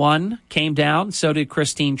number 1, came down. So did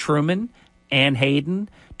Christine Truman, Ann Hayden,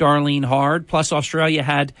 Darlene Hard. Plus, Australia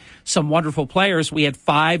had some wonderful players. We had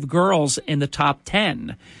 5 girls in the top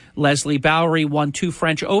 10. Leslie Bowery won 2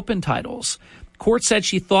 French Open titles. Court said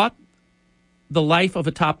she thought the life of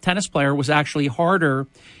a top tennis player was actually harder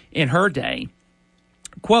in her day.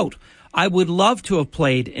 Quote, "I would love to have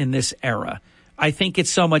played in this era. I think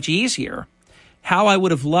it's so much easier. How I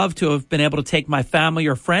would have loved to have been able to take my family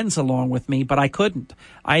or friends along with me, but I couldn't.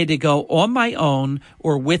 I had to go on my own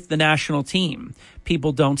or with the national team.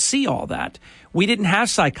 People don't see all that. We didn't have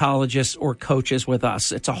psychologists or coaches with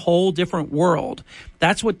us. It's a whole different world.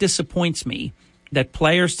 That's what disappoints me, that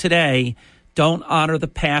players today don't honor the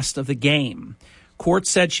past of the game." Court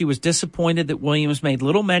said she was disappointed that Williams made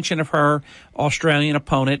little mention of her Australian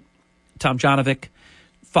opponent, Tomljanovic,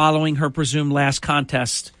 following her presumed last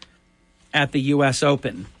contest at the U.S.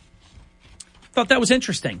 Open. Thought that was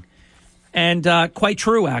interesting and quite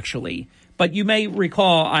true, actually. But you may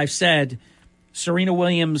recall I've said Serena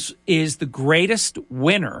Williams is the greatest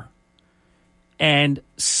winner and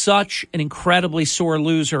such an incredibly sore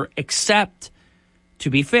loser, except,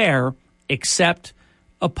 to be fair, except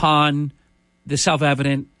upon the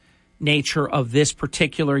self-evident nature of this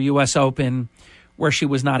particular U.S. Open, where she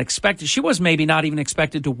was not expected. She was maybe not even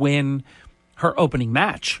expected to win her opening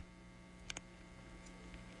match.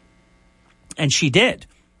 And she did.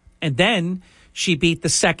 And then she beat the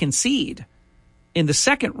second seed in the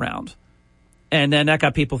second round. And then that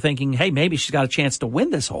got people thinking, hey, maybe she's got a chance to win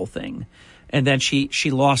this whole thing. And then she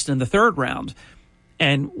lost in the third round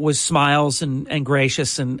and was smiles and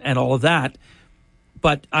gracious and all of that.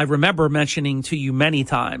 But I remember mentioning to you many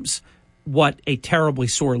times what a terribly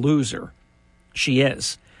sore loser she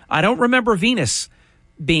is. I don't remember Venus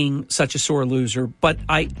being such a sore loser, but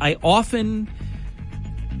I didn't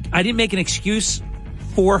make an excuse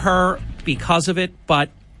for her because of it, but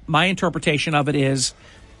my interpretation of it is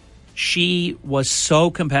she was so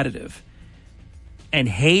competitive and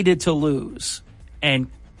hated to lose and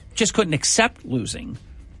just couldn't accept losing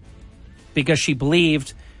because she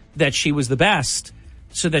believed that she was the best,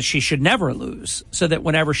 so that she should never lose, so that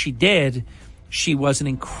whenever she did, she was an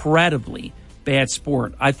incredibly bad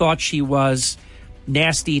sport. I thought she was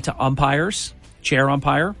nasty to umpires, chair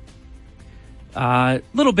umpire, a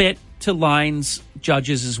little bit to lines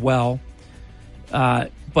judges as well,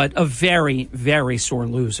 but a very, very sore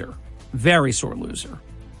loser. Very sore loser.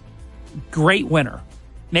 Great winner.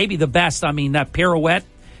 Maybe the best. I mean, that pirouette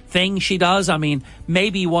thing she does, I mean,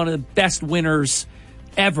 maybe one of the best winners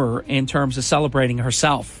ever in terms of celebrating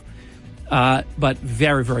herself. But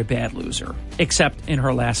very, very bad loser, except in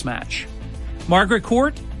her last match. Margaret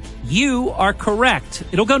Court, you are correct.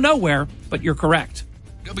 It'll go nowhere, but you're correct.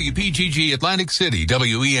 WPGG Atlantic City,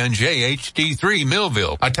 WENJ HD3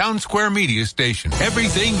 Millville, a Town Square media station.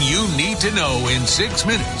 Everything you need to know in 6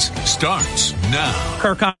 minutes starts now.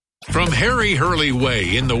 Kirk, from Harry Hurley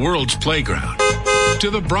Way in the world's playground to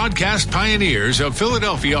the broadcast pioneers of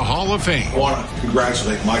Philadelphia Hall of Fame. I want to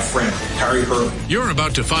congratulate my friend, Harry Hurley. You're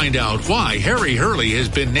about to find out why Harry Hurley has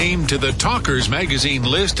been named to the Talkers Magazine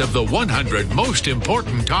list of the 100 most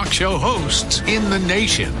important talk show hosts in the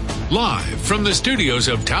nation. Live from the studios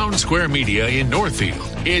of Town Square Media in Northfield,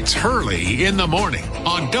 it's Hurley in the Morning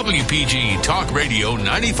on WPG Talk Radio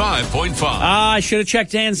 95.5. I should have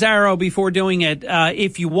checked Dan Zarrow before doing it.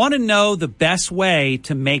 If you want to know the best way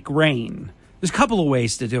to make rain, there's a couple of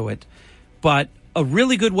ways to do it, but a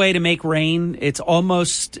really good way to make rain, it's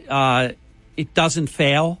almost, it doesn't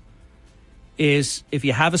fail, is if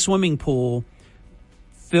you have a swimming pool,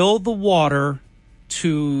 fill the water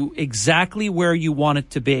to exactly where you want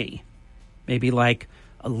it to be, maybe like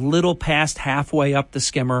a little past halfway up the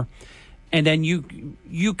skimmer, and then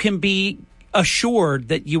you can be assured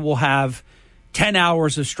that you will have 10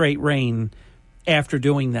 hours of straight rain after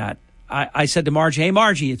doing that. I said to Margie, hey,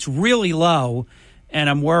 Margie, it's really low, and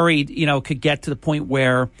I'm worried, could get to the point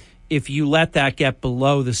where if you let that get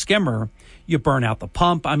below the skimmer, you burn out the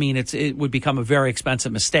pump. I mean, it would become a very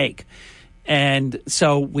expensive mistake. And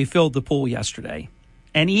so we filled the pool yesterday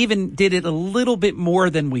and even did it a little bit more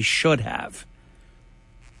than we should have.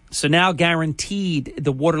 So now guaranteed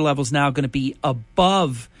the water level is now going to be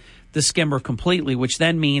above the skimmer completely, which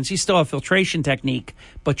then means you still have filtration technique,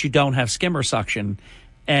 but you don't have skimmer suction.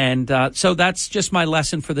 And so that's just my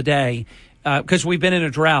lesson for the day, because we've been in a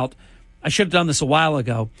drought. I should have done this a while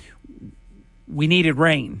ago. We needed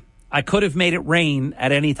rain. I could have made it rain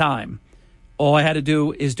at any time. All I had to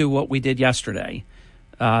do is do what we did yesterday.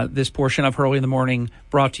 This portion of Hurley in the Morning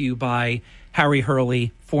brought to you by Harry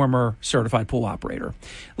Hurley, former certified pool operator.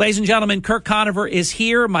 Ladies and gentlemen, Kirk Conover is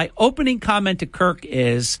here. My opening comment to Kirk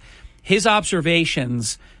is his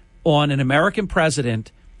observations on an American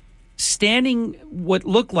president standing what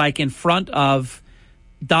looked like in front of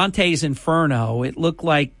Dante's Inferno. It looked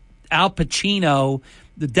like Al Pacino,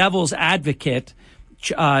 the devil's advocate,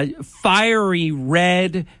 fiery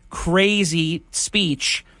red, crazy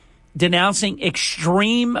speech denouncing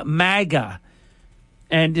extreme MAGA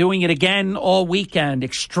and doing it again all weekend.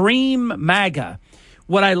 Extreme MAGA.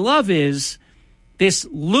 What I love is this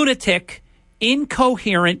lunatic,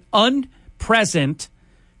 incoherent, unpresent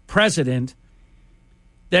president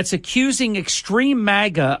that's accusing extreme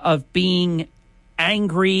MAGA of being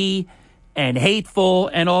angry and hateful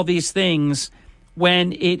and all these things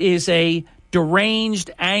when it is a deranged,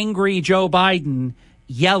 angry Joe Biden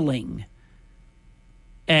yelling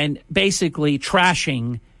and basically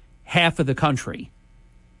trashing half of the country.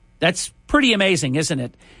 That's pretty amazing, isn't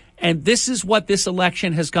it? And this is what this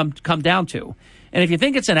election has come down to. And if you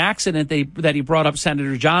think it's an accident that he brought up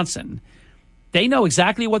Senator Johnson, they know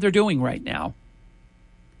exactly what they're doing right now.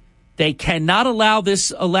 They cannot allow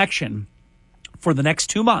this election for the next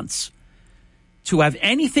 2 months to have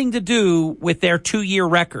anything to do with their 2-year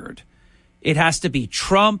record. It has to be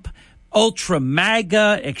Trump, ultra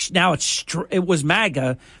MAGA. Now it was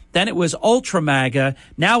MAGA. Then it was ultra MAGA.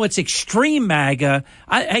 Now it's extreme MAGA.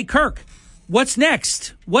 Hey, Kirk, what's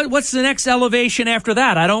next? What's the next elevation after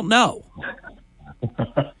that? I don't know.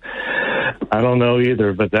 I don't know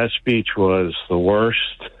either, but that speech was the worst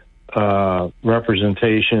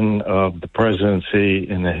representation of the presidency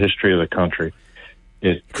in the history of the country.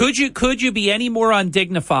 Could you be any more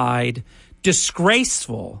undignified,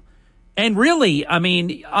 disgraceful, and really, I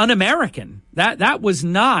mean, un-American? That was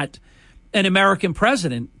not an American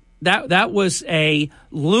president. That was a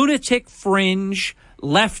lunatic fringe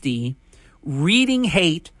lefty reading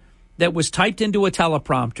hate that was typed into a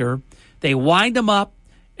teleprompter. They wind him up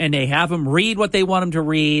and they have him read what they want him to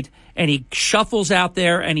read, and he shuffles out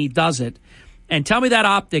there and he does it. And tell me that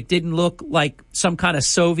optic didn't look like some kind of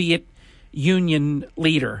Soviet Union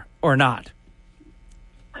leader or not.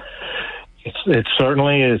 It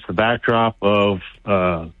certainly is the backdrop of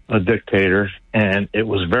a dictator, and it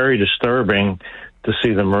was very disturbing to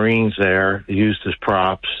see the Marines there used as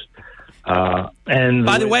props. And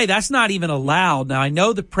by the way, that's not even allowed. Now, I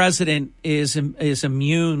know the president is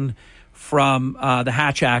immune from the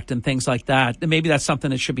Hatch Act and things like that. And maybe that's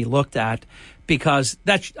something that should be looked at, because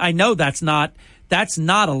I know that's not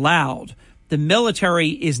allowed. The military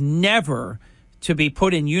is never to be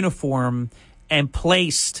put in uniform and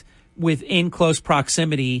placed within close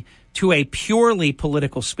proximity to a purely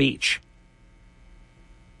political speech.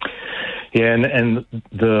 Yeah, and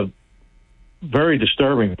the very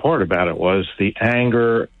disturbing part about it was the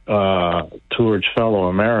anger towards fellow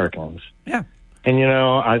Americans. Yeah. And, you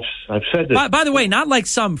know, I've said this. By the way, not like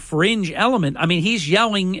some fringe element. I mean, he's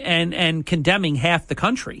yelling and condemning half the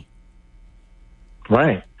country.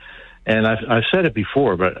 Right. And I've said it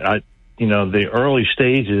before, but the early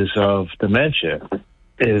stages of dementia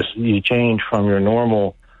is you change from your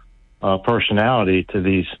normal personality to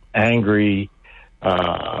these angry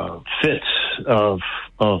fits of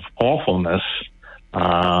awfulness.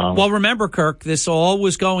 Well, remember, Kirk, this all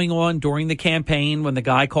was going on during the campaign when the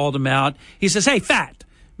guy called him out. He says, "Hey, fat."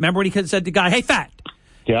 Remember when he said to the guy, "Hey, fat."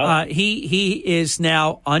 Yeah. He is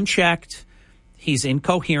now unchecked. He's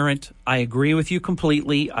incoherent. I agree with you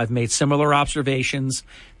completely. I've made similar observations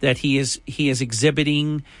that he is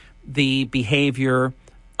exhibiting the behavior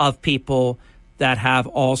of people that have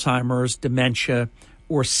Alzheimer's, dementia,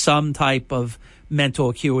 or some type of mental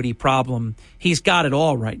acuity problem. He's got it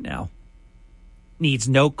all right now. Needs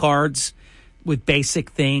note cards with basic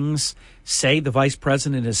things. Say the vice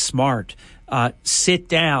president is smart. Sit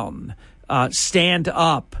down. Stand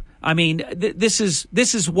up. I mean, this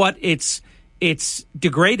is what it's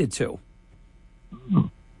degraded to.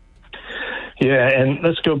 Yeah, and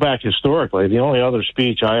let's go back historically. The only other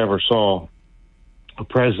speech I ever saw a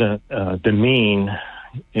president demean,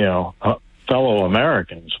 fellow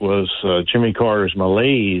Americans was Jimmy Carter's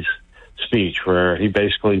malaise speech, where he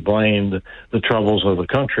basically blamed the troubles of the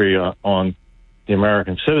country on the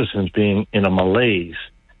American citizens being in a malaise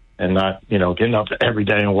and not, getting up every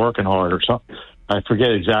day and working hard or something. I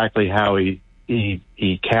forget exactly how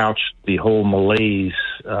he couched the whole malaise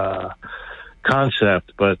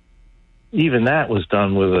concept, but even that was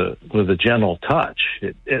done with a gentle touch.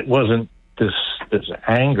 It wasn't this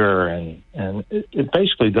anger, and it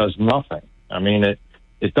basically does nothing. I mean,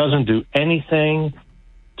 it doesn't do anything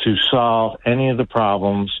to solve any of the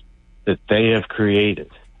problems that they have created.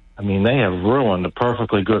 I mean, they have ruined a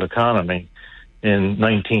perfectly good economy in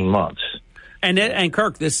 19 months. And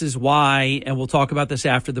Kirk, this is why, and we'll talk about this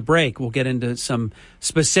after the break. We'll get into some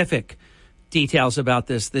specific details about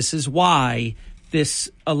this. This is why this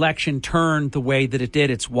election turned the way that it did.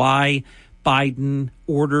 It's why Biden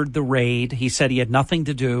ordered the raid. He said he had nothing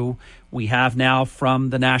to do. We have now from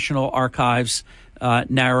the National Archives,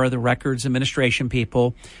 NARA, the Records Administration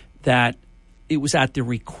people, that it was at the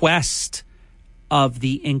request of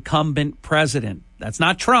the incumbent president. That's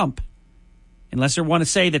not Trump. Unless they want to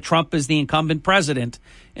say that Trump is the incumbent president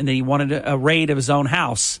and that he wanted a raid of his own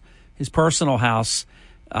house, his personal house,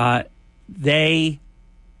 they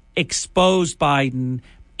exposed Biden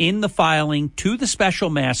in the filing to the special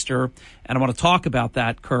master. And I want to talk about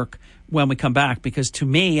that, Kirk, when we come back, because to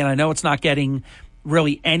me, and I know it's not getting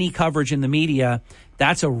really any coverage in the media,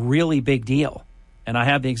 that's a really big deal. And I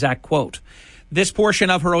have the exact quote. This portion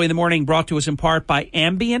of Early in the Morning brought to us in part by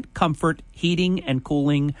Ambient Comfort Heating and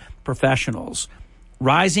Cooling Professionals.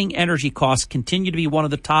 Rising energy costs continue to be one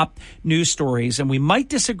of the top news stories, and we might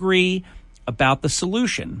disagree about the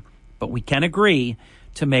solution, but we can agree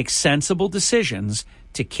to make sensible decisions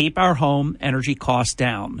to keep our home energy costs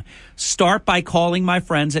down. Start by calling my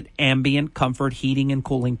friends at Ambient Comfort Heating and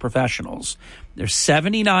Cooling Professionals. Their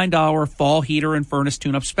 $79 fall heater and furnace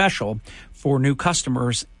tune-up special for new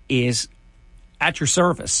customers is at your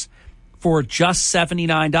service for just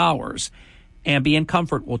 $79. Ambient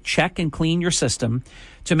Comfort will check and clean your system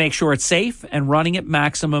to make sure it's safe and running at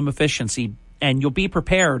maximum efficiency. and you'll be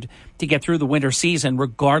prepared to get through the winter season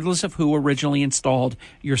regardless of who originally installed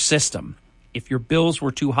your system. If your bills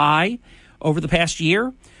were too high over the past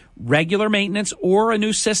year, regular maintenance or a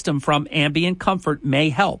new system from Ambient Comfort may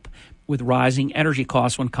help with rising energy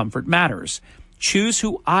costs when comfort matters. Choose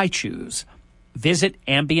who I choose. Visit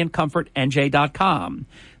AmbientComfortNJ.com.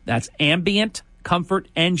 That's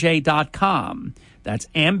AmbientComfortNJ.com. That's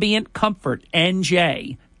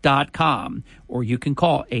AmbientComfortNJ.com. Or you can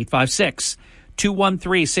call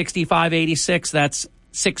 856-213-6586. That's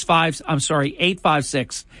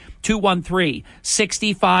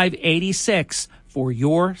 856-213-6586 for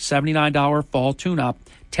your $79 fall tune-up.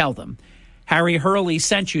 Tell them Harry Hurley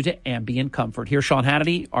sent you to Ambient Comfort. Here's Sean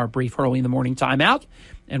Hannity, our brief Hurley in the Morning timeout,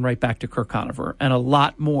 and right back to Kirk Conover and a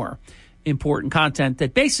lot more important content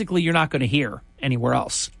that basically you're not going to hear anywhere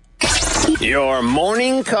else. Your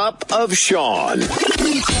morning cup of Sean.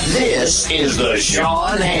 This is the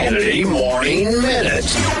Sean Hannity Morning Minute.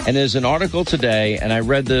 And there's an article today, and I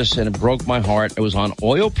read this, and it broke my heart. It was on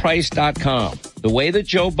oilprice.com. The way that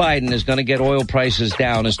Joe Biden is going to get oil prices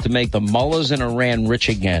down is to make the mullahs in Iran rich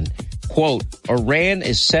again. Quote, Iran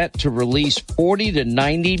is set to release 40 to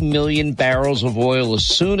 90 million barrels of oil as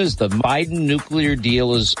soon as the Biden nuclear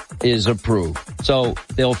deal is approved. So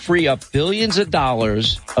they'll free up billions of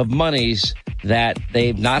dollars of monies that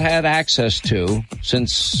they've not had access to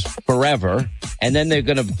since forever. And then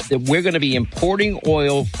we're going to be importing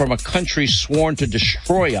oil from a country sworn to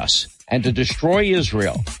destroy us and to destroy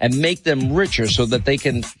Israel and make them richer so that they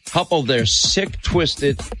can couple their sick,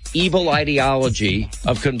 twisted, evil ideology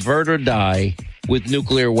of convert or die with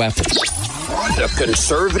nuclear weapons. The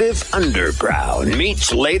conservative underground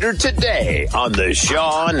meets later today on the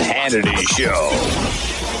Sean Hannity Show.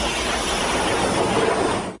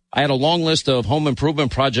 I had a long list of home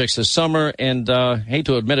improvement projects this summer, and hate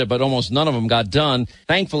to admit it, but almost none of them got done.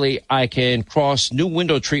 Thankfully, I can cross new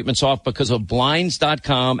window treatments off because of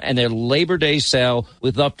Blinds.com and their Labor Day sale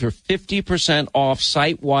with up to 50% off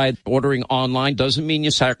site-wide. Ordering online doesn't mean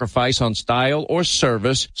you sacrifice on style or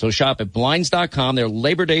service, so shop at Blinds.com. Their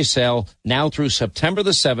Labor Day sale now through September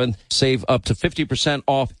the 7th. Save up to 50%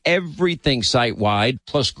 off everything site-wide,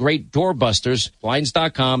 plus great doorbusters.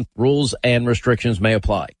 Blinds.com. Rules and restrictions may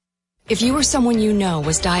apply. If you or someone you know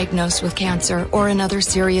was diagnosed with cancer or another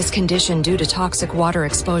serious condition due to toxic water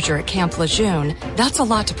exposure at Camp Lejeune, that's a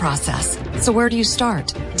lot to process. So where do you start?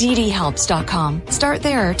 ddhelps.com. Start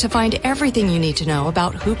there to find everything you need to know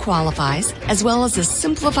about who qualifies, as well as a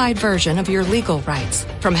simplified version of your legal rights.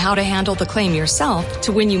 From how to handle the claim yourself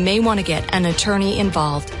to when you may want to get an attorney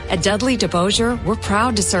involved. At Dudley DeBosier, we're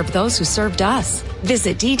proud to serve those who served us.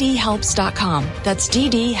 Visit ddhelps.com. That's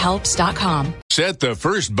ddhelps.com. Set the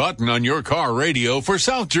first button on your car radio for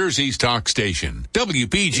South Jersey's talk station.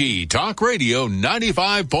 WPG Talk Radio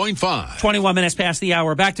 95.5. 21 minutes past the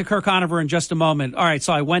hour. Back to Kirk Conover in just a moment. All right,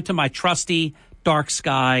 so I went to my trusty Dark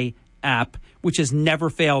Sky app, which has never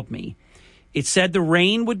failed me. It said the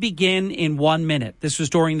rain would begin in 1 minute. This was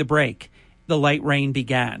during the break. The light rain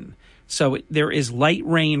began. So there is light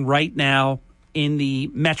rain right now in the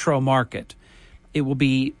metro market. It will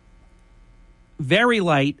be very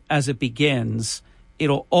light as it begins.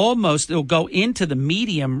 It'll go into the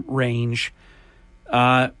medium range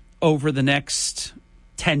over the next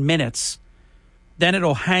 10 minutes. Then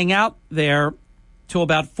it'll hang out there till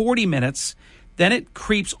about 40 minutes. Then it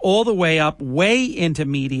creeps all the way up, way into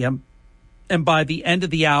medium. And by the end of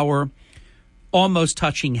the hour, almost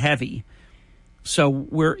touching heavy. So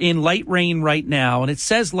we're in light rain right now, and it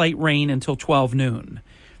says light rain until 12 noon.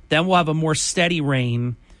 Then we'll have a more steady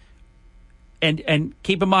rain. And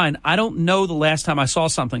keep in mind, I don't know the last time I saw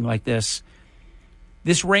something like this.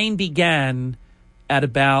 This rain began at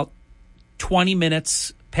about 20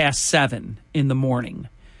 minutes past 7 in the morning.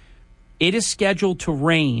 It is scheduled to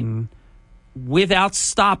rain without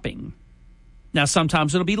stopping. Now,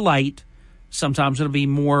 sometimes it'll be light. Sometimes it'll be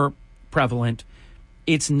more prevalent.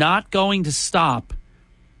 It's not going to stop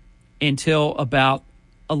until about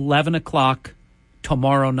 11 o'clock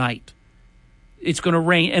tomorrow night. It's going to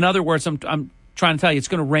rain. In other words, I'm trying to tell you, it's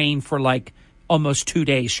going to rain for like almost 2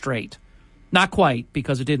 days straight. Not quite,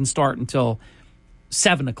 because it didn't start until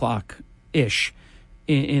 7 o'clock-ish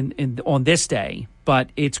on this day. But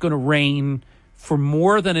it's going to rain for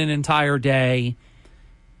more than an entire day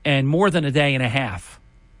and more than a day and a half.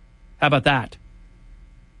 How about that?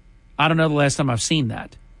 I don't know the last time I've seen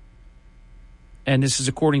that. And this is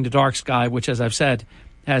according to Dark Sky, which, as I've said,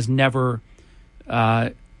 has never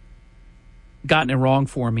gotten it wrong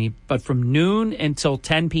for me. But from noon until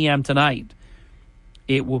 10 p.m. tonight,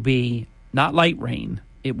 it will be not light rain.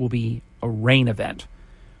 It will be a rain event.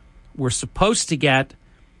 We're supposed to get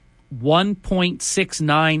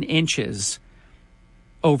 1.69 inches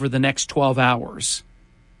over the next 12 hours.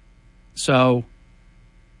 So,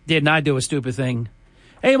 didn't I do a stupid thing?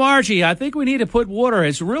 Hey, Margie, I think we need to put water.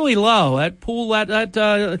 It's really low. That pool,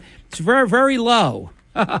 it's very, very low.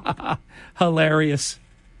 Hilarious.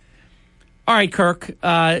 All right, Kirk.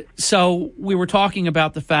 So we were talking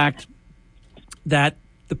about the fact that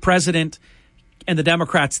the president and the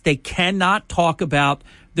Democrats, they cannot talk about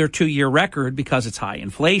their 2-year record because it's high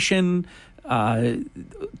inflation,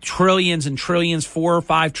 trillions and trillions, 4 or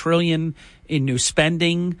 5 trillion in new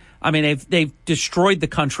spending. I mean, they've destroyed the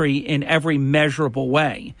country in every measurable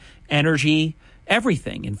way. Energy,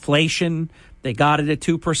 everything. Inflation, they got it at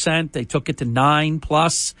 2%. They took it to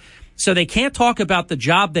 9+. So they can't talk about the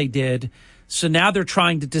job they did. So now they're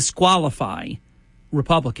trying to disqualify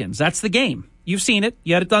Republicans. That's the game. You've seen it.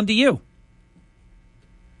 You had it done to you.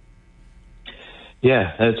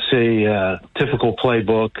 Yeah, it's a typical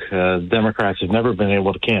playbook. Democrats have never been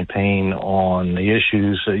able to campaign on the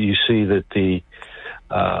issues. You see that the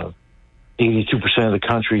 82% of the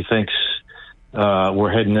country thinks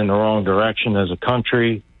we're heading in the wrong direction as a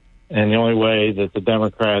country, and the only way that the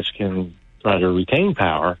Democrats can try to retain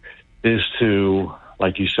power is to,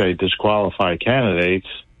 like you say, disqualify candidates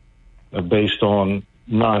based on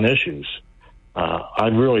non-issues. I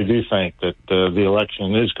really do think that the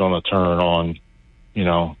election is going to turn on,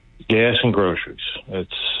 gas and groceries.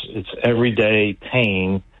 It's everyday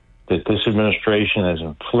pain that this administration has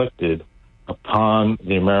inflicted upon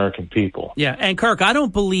the American people. Yeah, and Kirk, I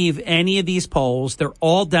don't believe any of these polls. They're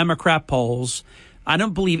all Democrat polls. I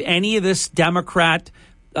don't believe any of this Democrat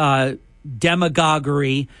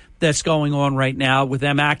demagoguery that's going on right now with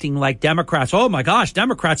them acting like Democrats. Oh, my gosh,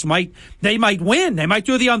 Democrats might win. They might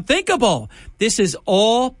do the unthinkable. This is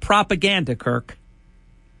all propaganda, Kirk.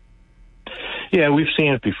 Yeah, we've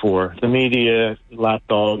seen it before. The media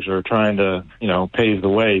lapdogs are trying to, pave the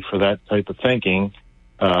way for that type of thinking.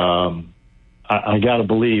 I got to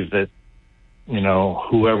believe that,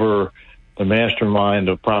 whoever the mastermind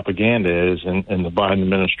of propaganda is in the Biden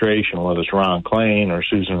administration, whether it's Ron Klain or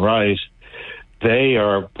Susan Rice, they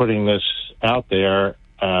are putting this out there,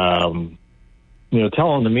 telling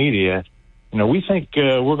the media, we think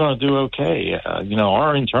we're going to do okay.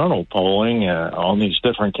 Our internal polling on these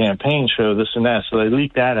different campaigns show this and that. So they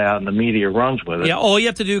leak that out and the media runs with it. Yeah, all you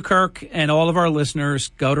have to do, Kirk, and all of our listeners,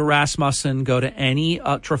 go to Rasmussen, go to any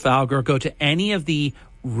Trafalgar, go to any of the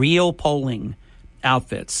real polling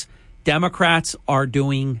outfits. Democrats are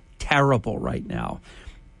doing terrible right now.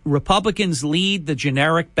 Republicans lead the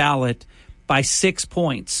generic ballot by 6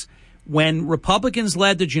 points. When Republicans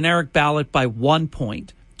led the generic ballot by 1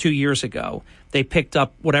 point 2 years ago, they picked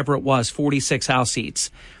up whatever it was, 46 House seats.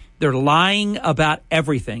 They're lying about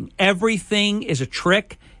everything. Everything is a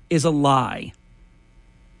trick, is a lie.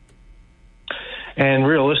 And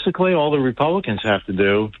realistically, all the Republicans have to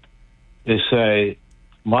do is say,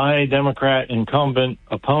 my Democrat incumbent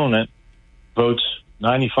opponent votes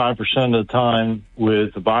 95% of the time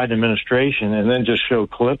with the Biden administration, and then just show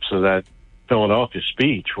clips of that Philadelphia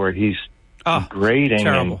speech where he's degrading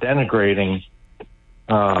and denigrating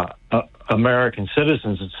American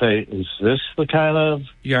citizens and say, is this the kind of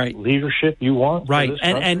leadership you want? Right.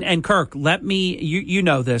 And Kirk, let me, you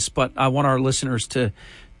know this, but I want our listeners to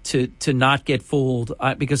not get fooled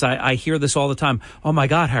because I hear this all the time. Oh, my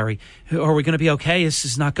God, Harry, are we going to be okay? This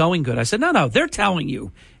is not going good. I said, no, they're telling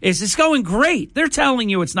you it's going great. They're telling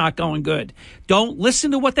you it's not going good. Don't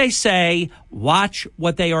listen to what they say. Watch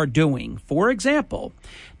what they are doing. For example,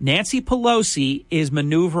 Nancy Pelosi is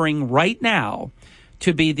maneuvering right now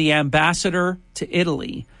to be the ambassador to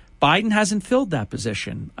Italy. Biden hasn't filled that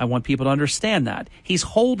position. I want people to understand that. He's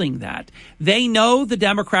holding that. They know the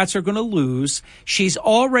Democrats are going to lose. She's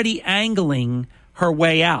already angling her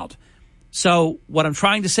way out. So what I'm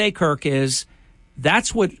trying to say, Kirk, is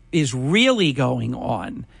that's what is really going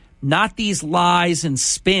on, not these lies and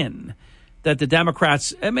spin that the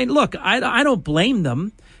Democrats. I mean, look, I don't blame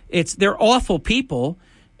them. They're awful people,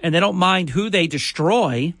 and they don't mind who they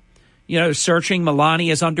destroy. Searching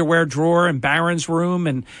Melania's underwear drawer and Barron's room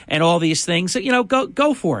and all these things.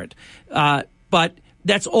 Go for it. But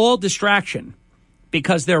that's all distraction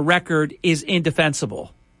because their record is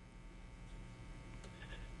indefensible.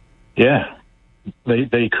 Yeah.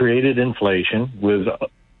 They created inflation with,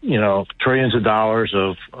 trillions of dollars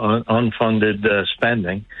of unfunded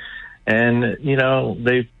spending. And,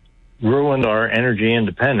 they've ruined our energy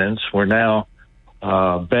independence. We're now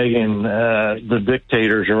begging the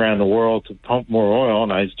dictators around the world to pump more oil.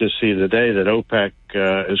 And I just see today that OPEC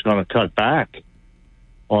is going to cut back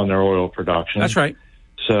on their oil production. That's right.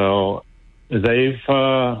 So they've,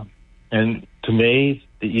 and to me,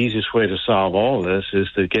 the easiest way to solve all this is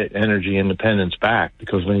to get energy independence back,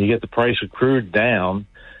 because when you get the price of crude down,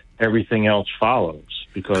 everything else follows.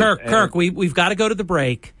 Because Kirk, we've got to go to the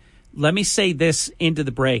break. Let me say this into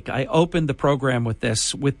the break. I opened the program with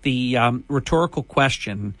this, with the rhetorical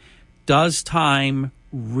question: does time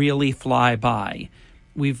really fly by?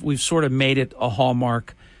 We've sort of made it a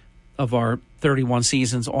hallmark of our 31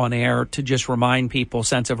 seasons on air to just remind people,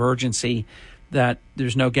 sense of urgency, that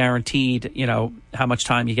there's no guaranteed, how much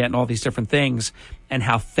time you get and all these different things and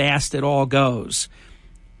how fast it all goes.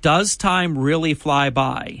 Does time really fly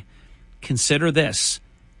by? Consider this.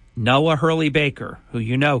 Noah Hurley Baker, who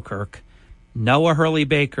you know, Kirk, Noah Hurley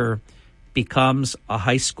Baker becomes a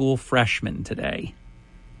high school freshman today.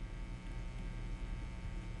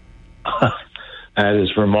 That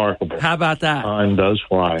is remarkable. How about that? Time does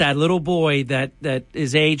fly. That little boy that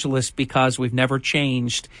is ageless because we've never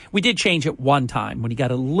changed. We did change it one time when he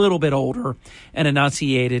got a little bit older and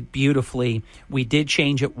enunciated beautifully. We did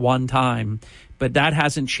change it one time, but that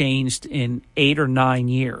hasn't changed in 8 or 9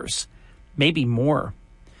 years, maybe more.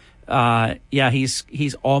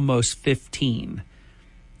 He's almost 15.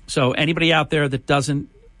 So anybody out there that doesn't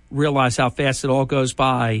realize how fast it all goes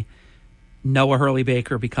by, Noah Hurley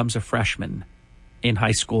Baker becomes a freshman in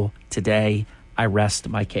high school today. I rest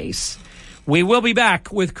my case. We will be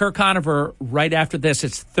back with Kirk Conover right after this.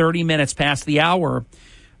 It's 30 minutes past the hour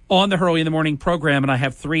on the Hurley in the Morning program, and I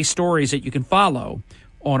have 3 stories that you can follow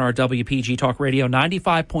on our WPG Talk Radio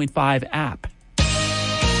 95.5 app.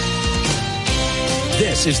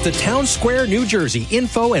 This is the Town Square, New Jersey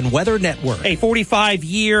Info and Weather Network. A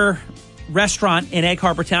 45-year restaurant in Egg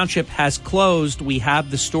Harbor Township has closed. We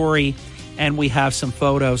have the story and we have some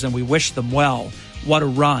photos, and we wish them well. What a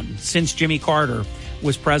run. Since Jimmy Carter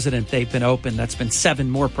was president, they've been open. That's been 7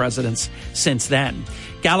 more presidents since then.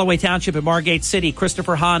 Galloway Township in Margate City,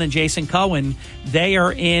 Christopher Hahn and Jason Cohen, they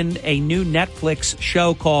are in a new Netflix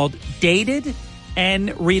show called Dated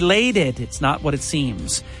and Related. It's not what it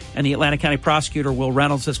seems. And the Atlantic County prosecutor, Will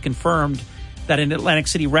Reynolds, has confirmed that an Atlantic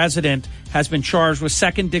City resident has been charged with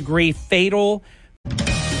second-degree fatal.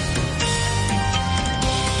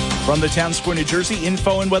 From the Town Square, New Jersey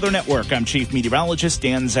Info and Weather Network, I'm Chief Meteorologist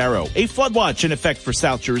Dan Zarrow. A flood watch in effect for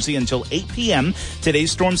South Jersey until 8 p.m.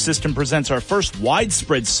 Today's storm system presents our first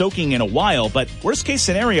widespread soaking in a while, but worst case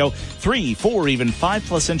scenario, 3, 4, even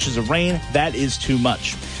 5+ inches of rain. That is too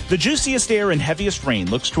much. The juiciest air and heaviest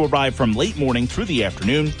rain looks to arrive from late morning through the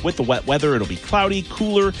afternoon. With the wet weather, it'll be cloudy,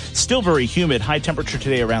 cooler, still very humid. High temperature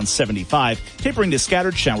today around 75, tapering to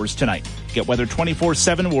scattered showers tonight. Get weather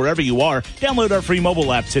 24/7 wherever you are. Download our free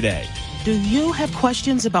mobile app today. Do you have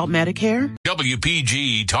questions about Medicare?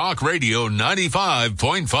 WPG Talk Radio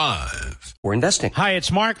 95.5. We're investing. Hi,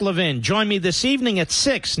 it's Mark Levin. Join me this evening at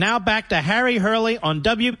 6. Now back to Harry Hurley on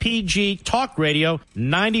WPG Talk Radio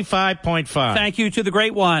 95.5. Thank you to the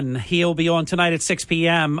great one. He'll be on tonight at 6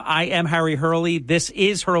 p.m. I am Harry Hurley. This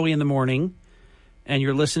is Hurley in the Morning. And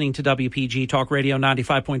you're listening to WPG Talk Radio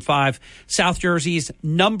 95.5, South Jersey's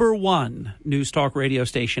 #1 news talk radio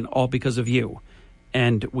station, all because of you.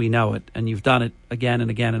 And we know it. And you've done it again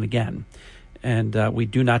and again and again. And we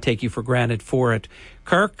do not take you for granted for it.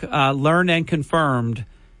 Kirk, learned and confirmed,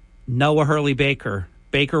 Noah Hurley Baker,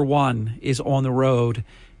 Baker 1, is on the road.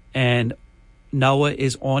 And Noah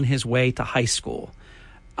is on his way to high school.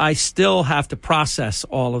 I still have to process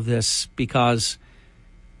all of this because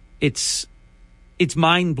it's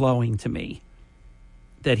mind-blowing to me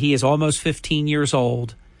that he is almost 15 years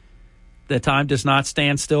old, that time does not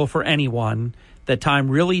stand still for anyone, that time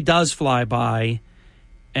really does fly by,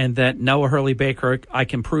 and that Noah Hurley Baker, I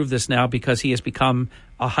can prove this now because he has become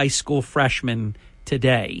a high school freshman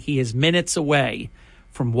today. He is minutes away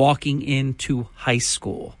from walking into high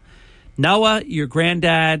school. Noah, your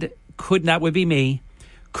granddad would be me,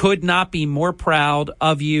 could not be more proud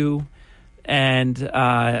of you, and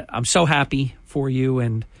I'm so happy for you,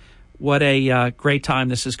 and what a great time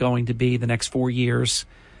this is going to be the next 4 years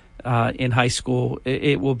in high school.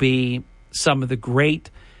 It will be some of the great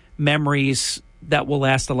memories that will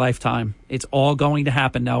last a lifetime. It's all going to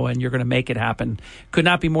happen, Noah, and you're going to make it happen. Could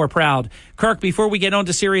not be more proud. Kirk, before we get on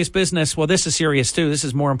to serious business, well, this is serious too. This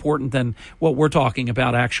is more important than what we're talking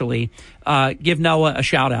about, actually. Give Noah a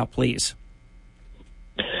shout-out, please.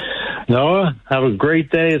 Noah, have a great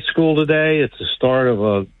day at school today. It's the start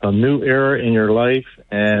of a new era in your life.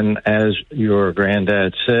 And as your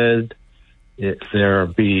granddad said, there'll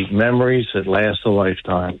be memories that last a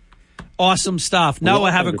lifetime. Awesome stuff.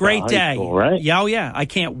 Noah, have a great day. School, right? Yeah. I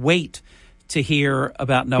can't wait to hear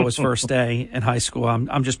about Noah's first day in high school.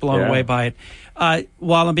 I'm just blown away by it.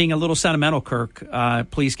 While I'm being a little sentimental, Kirk,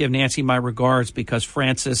 please give Nancy my regards because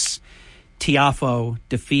Francis Tiafoe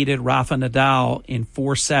defeated Rafa Nadal in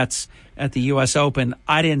 4 sets at the U.S. Open.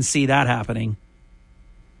 I didn't see that happening.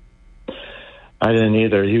 I didn't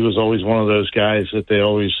either. He was always one of those guys that they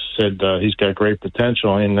always said he's got great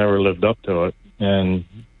potential, and he never lived up to it. And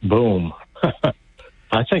boom.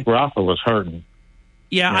 I think Rafa was hurting.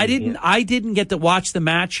 Yeah, I didn't get to watch the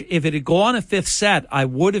match. If it had gone a 5th set, I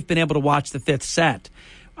would have been able to watch the 5th set.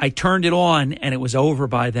 I turned it on, and it was over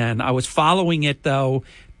by then. I was following it, though,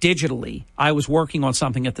 digitally. I was working on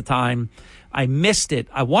something at the time. I missed it.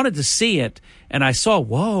 I wanted to see it, and I saw,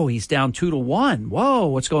 whoa, he's down 2-1. Whoa,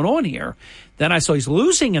 what's going on here? Then I saw he's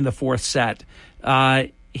losing in the 4th set.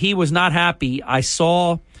 He was not happy. I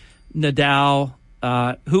saw Nadal,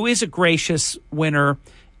 who is a gracious winner,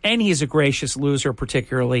 and he's a gracious loser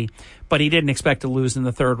particularly, but he didn't expect to lose in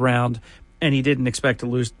the 3rd round, and he didn't expect to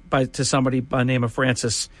lose to somebody by the name of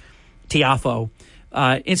Frances Tiafoe.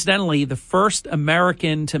 Incidentally, the first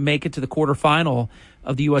American to make it to the quarterfinal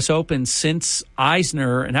of the U.S. Open since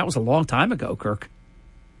Eisner, and that was a long time ago, Kirk.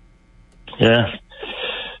 Yeah.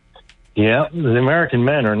 Yeah, the American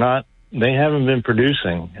men they haven't been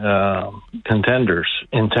producing contenders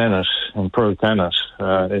in tennis and pro tennis.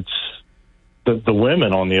 It's the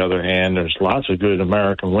women, on the other hand, there's lots of good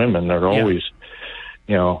American women that are always,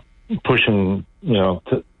 pushing,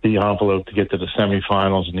 the envelope to get to the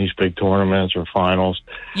semifinals in these big tournaments or finals.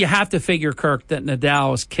 You have to figure, Kirk, that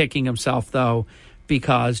Nadal is kicking himself, though,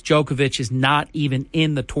 because Djokovic is not even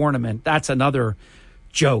in the tournament. That's another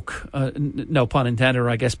joke. No pun intended, or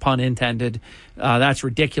I guess pun intended. That's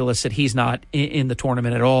ridiculous that he's not in the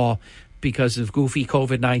tournament at all because of goofy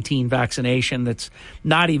COVID-19 vaccination that's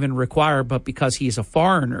not even required, but because he's a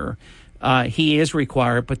foreigner, he is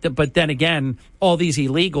required. But then again, all these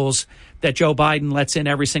illegals that Joe Biden lets in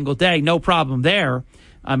every single day, no problem there.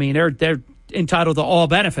 I mean, they're entitled to all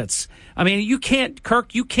benefits. I mean, you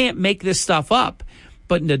can't make this stuff up.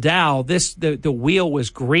 But Nadal, the wheel was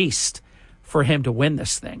greased for him to win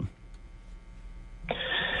this thing.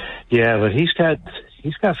 Yeah, but he's got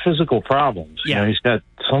physical problems. Yeah. He's got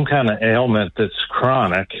some kind of ailment that's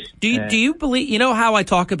chronic. Do you believe, how I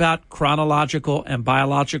talk about chronological and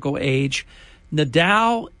biological age?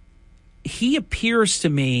 Nadal, he appears to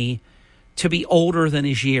me to be older than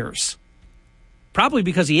his years. Probably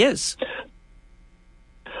because he is.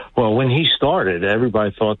 Well, when he started,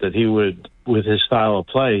 everybody thought that he would, with his style of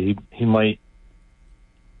play, he might,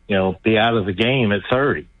 be out of the game at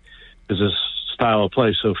 30 because his style of play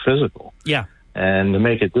is so physical. Yeah. And to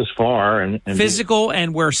make it this far and physical,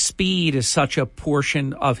 and where speed is such a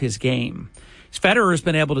portion of his game. Federer has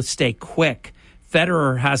been able to stay quick.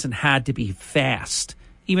 Federer hasn't had to be fast,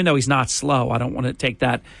 even though he's not slow. I don't want to take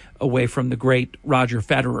that away from the great Roger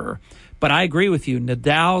Federer. But I agree with you.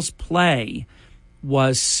 Nadal's play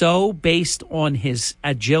was so based on his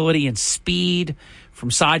agility and speed from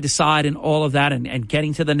side to side and all of that, and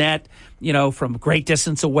getting to the net, from great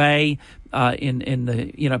distance away, in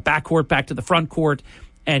the backcourt back to the front court,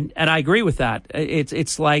 and I agree with that.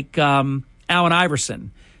 It's like Allen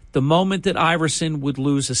Iverson. The moment that Iverson would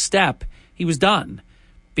lose a step, he was done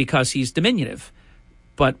because he's diminutive.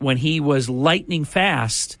 But when he was lightning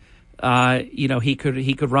fast, he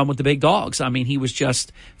could run with the big dogs. I mean, he was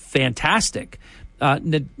just fantastic.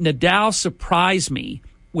 Nadal surprised me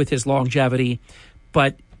with his longevity,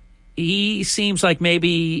 but he seems like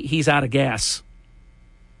maybe he's out of gas.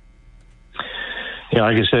 Yeah,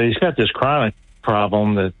 like I said, he's got this chronic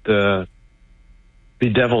problem that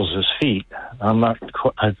bedevils his feet. I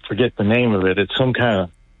forget the name of it. It's some kind of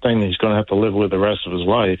thing that he's going to have to live with the rest of his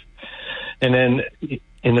life. And then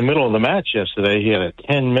in the middle of the match yesterday, he had a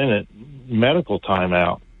 10-minute medical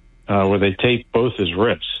timeout where they taped both his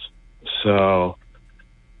wrists. So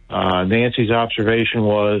Nancy's observation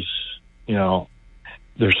was,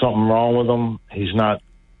 there's something wrong with him. He's not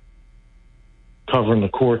covering the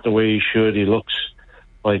court the way he should. He looks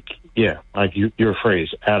like your phrase,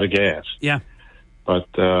 out of gas. Yeah. But,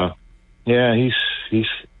 he's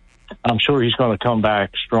I'm sure he's going to come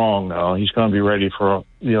back strong, though. He's going to be ready for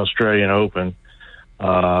the Australian Open.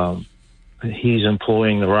 He's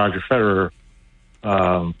employing the Roger Federer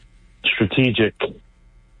strategically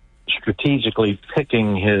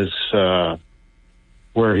picking his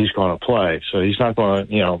where he's going to play. So he's not going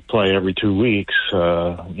to play every 2 weeks,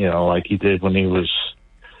 like he did when he was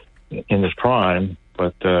in his prime.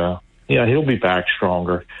 But he'll be back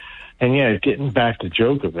stronger. And getting back to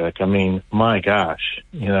Djokovic, I mean, my gosh,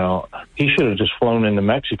 he should have just flown into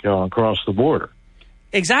Mexico and crossed the border.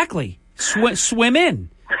 Exactly, swim in,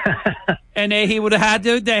 and they would have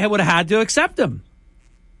had to accept him.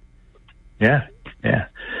 Yeah.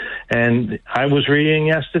 And I was reading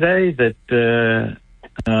yesterday that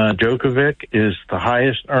Djokovic is the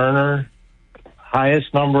highest earner,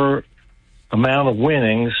 amount of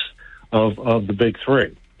winnings of the big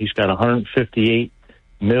three. He's got $158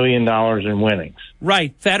 million in winnings.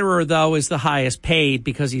 Right. Federer, though, is the highest paid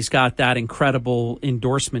because he's got that incredible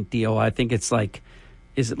endorsement deal. I think it's like,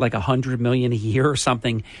 is it like $100 million a year or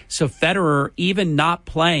something? So Federer, even not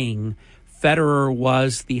playing, Federer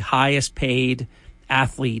was the highest paid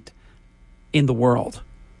athlete in the world.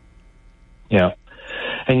 Yeah.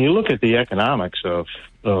 And you look at the economics of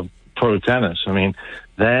pro tennis. I mean,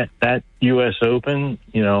 that U.S. Open,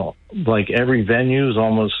 like every venue is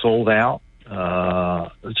almost sold out.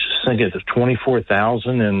 Let's just think it's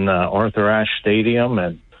 24,000 in Arthur Ashe Stadium,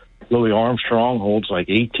 and Louis Armstrong holds like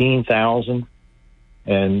 18,000.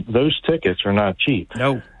 And those tickets are not cheap.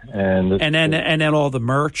 No. And then all the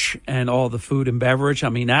merch and all the food and beverage. I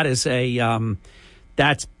mean, that is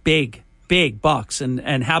that's big bucks.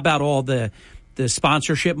 And how about all the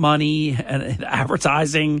sponsorship money and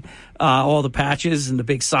advertising, all the patches and the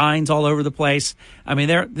big signs all over the place. I mean,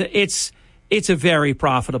 it's a very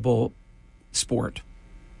profitable sport.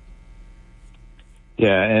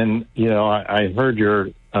 Yeah, and I heard your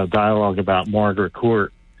dialogue about Margaret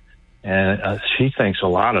Court, and she thinks a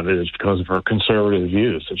lot of it is because of her conservative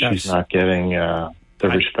views that she's not getting the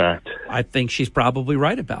respect. I think she's probably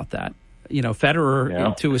right about that.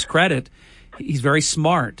 Federer, to his credit, he's very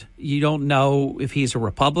smart. You don't know if he's a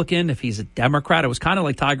Republican, if he's a Democrat. It was kind of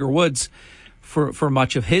like Tiger Woods for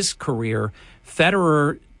much of his career.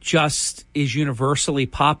 Federer just is universally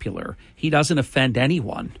popular. He doesn't offend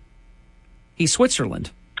anyone. He's Switzerland.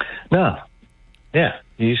 No. Yeah,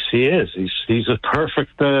 he is. He's a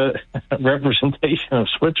perfect representation of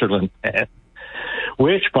Switzerland,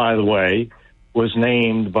 which, by the way, was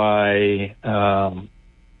named by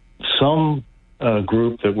some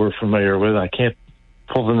group that we're familiar with. I can't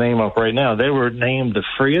pull the name up right now. They were named the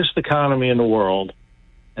freest economy in the world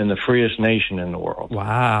and the freest nation in the world.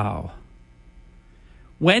 Wow.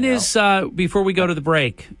 When is, before we go to the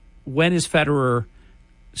break, when is Federer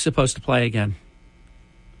supposed to play again?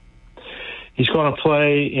 He's going to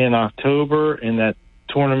play in October in that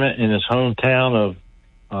tournament in his hometown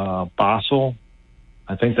of Basel.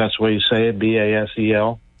 I think that's the way you say it,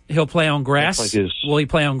 Basel. He'll play on grass? Will he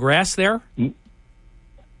play on grass there? No,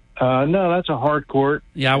 that's a hard court.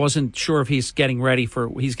 Yeah, I wasn't sure if he's getting ready for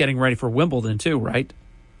Wimbledon too, right?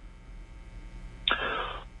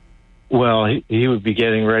 Well, he would be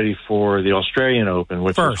getting ready for the Australian Open,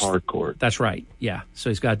 which is hard court. That's right. Yeah, so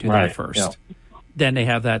he's got to do that first. Yeah. Then they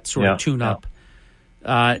have that sort of tune-up.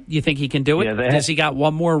 Yeah. You think he can do it? Yeah, Has he got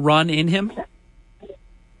one more run in him?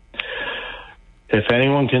 If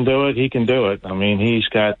anyone can do it, he can do it. I mean, he's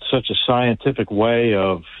got such a scientific way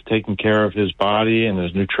of taking care of his body and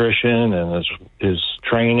his nutrition and his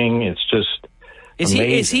training. It's just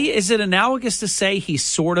amazing. Is it analogous to say he's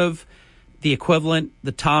sort of the equivalent,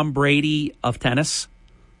 the Tom Brady of tennis?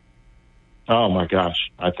 Oh my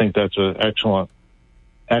gosh, I think that's an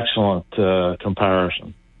excellent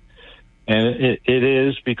comparison. And it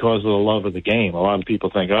is because of the love of the game. A lot of people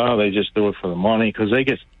think, they just do it for the money because they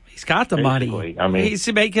get. He's got the money. I mean,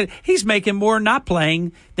 he's making more not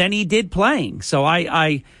playing than he did playing. So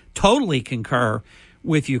I totally concur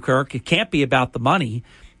with you, Kirk. It can't be about the money.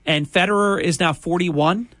 And Federer is now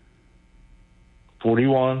 41.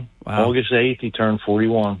 41. Wow. August 8th, he turned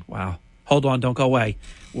 41. Wow. Hold on, don't go away.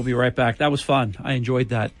 We'll be right back. That was fun. I enjoyed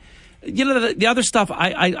that. The other stuff,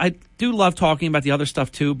 I do love talking about the other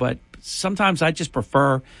stuff too, but sometimes I just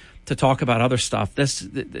prefer to talk about other stuff.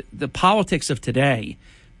 The politics of today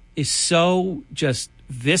is so just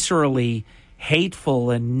viscerally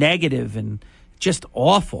hateful and negative and just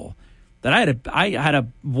awful that I had a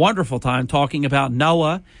wonderful time talking about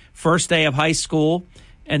Noah, first day of high school,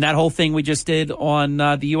 and that whole thing we just did on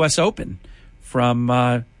the U.S. Open, from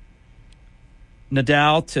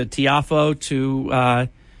Nadal to Tiafoe to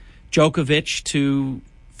Djokovic to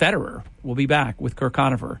Federer. We'll be back with Kirk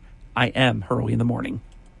Conover. I am Hurley in the Morning.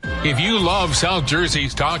 If you love South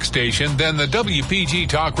Jersey's talk station, then the WPG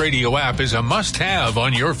Talk Radio app is a must-have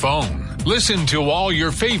on your phone. Listen to all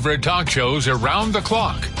your favorite talk shows around the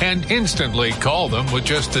clock and instantly call them with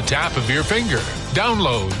just the tap of your finger.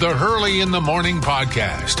 Download the Hurley in the Morning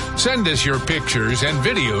podcast. Send us your pictures and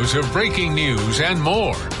videos of breaking news and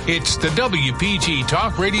more. It's the WPG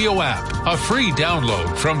Talk Radio app, a free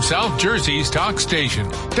download from South Jersey's talk station,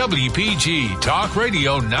 WPG Talk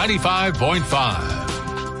Radio 95.5.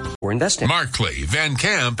 We're investing. Markley, Van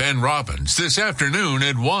Camp, and Robbins this afternoon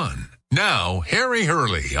at 1. Now, Harry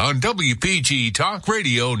Hurley on WPG Talk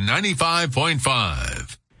Radio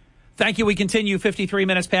 95.5. Thank you. We continue 53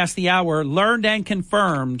 minutes past the hour. Learned and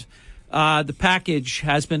confirmed The package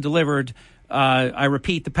has been delivered. I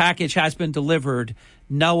repeat, the package has been delivered.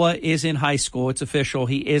 Noah is in high school. It's official.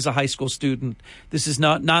 He is a high school student. This is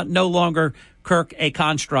no longer, Kirk, a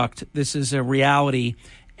construct. This is a reality.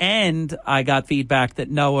 And I got feedback that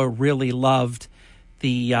Noah really loved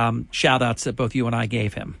the shout-outs that both you and I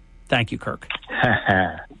gave him. Thank you, Kirk.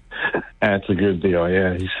 That's a good deal.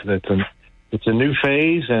 Yeah, it's a new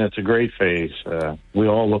phase, and it's a great phase. We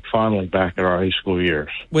all look fondly back at our high school years.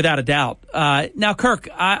 Without a doubt. Now, Kirk,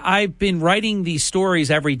 I've been writing these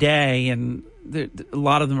stories every day, and a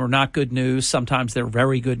lot of them are not good news. Sometimes they're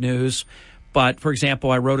very good news. But, for example,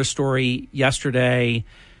 I wrote a story yesterday.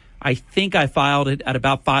 I think I filed it at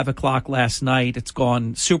about 5 o'clock last night. It's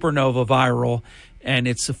gone supernova viral, and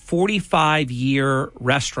it's a 45-year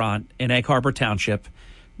restaurant in Egg Harbor Township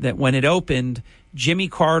that when it opened, Jimmy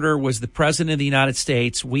Carter was the president of the United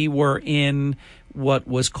States. We were in what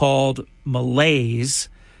was called malaise.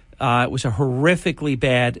 It was a horrifically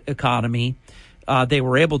bad economy. They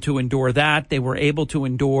were able to endure that. They were able to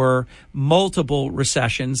endure multiple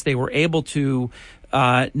recessions. They were able to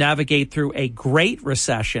navigate through a great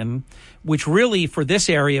recession, which really for this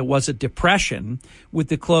area was a depression, with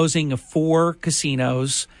the closing of 4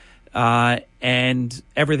 casinos and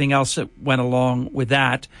everything else that went along with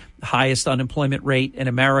that. Highest unemployment rate in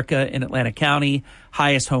America in Atlantic County,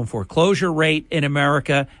 highest home foreclosure rate in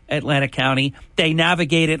America, Atlantic County. They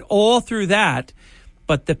navigated all through that,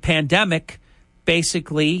 but the pandemic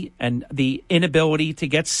basically, and the inability to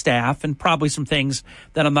get staff, and probably some things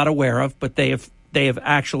that I'm not aware of, but they have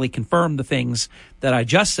actually confirmed the things that I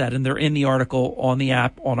just said, and they're in the article on the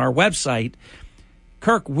app on our website.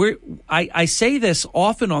 Kirk, I say this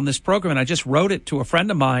often on this program, and I just wrote it to a friend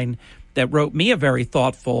of mine that wrote me a very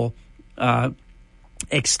thoughtful,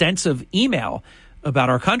 extensive email about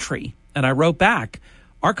our country. And I wrote back,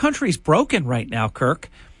 our country's broken right now, Kirk.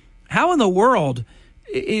 How in the world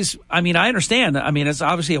is, I understand. It's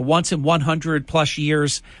obviously a once in 100 plus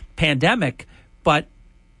years pandemic, but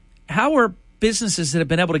how are businesses that have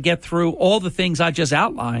been able to get through all the things I just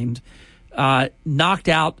outlined knocked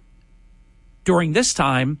out during this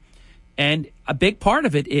time? And a big part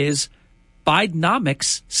of it is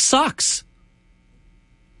Bidenomics sucks.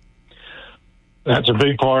 That's a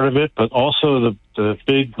big part of it, but also the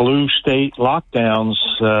big blue state lockdowns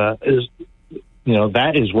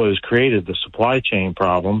that is what has created the supply chain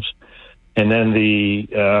problems. And then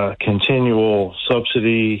the continual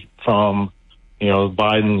subsidy from,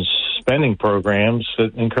 Biden's spending programs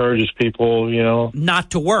that encourages people, not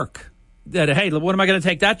to work. That, hey, what am I going to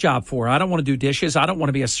take that job for? I don't want to do dishes. I don't want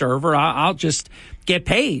to be a server. I'll just get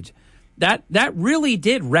paid. That really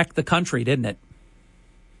did wreck the country, didn't it?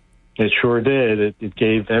 It sure did. It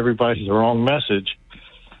gave everybody the wrong message.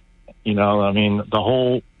 The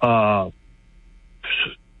whole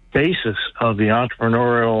basis of the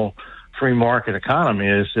entrepreneurial free market economy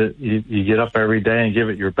is that you get up every day and give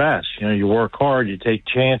it your best. You work hard, you take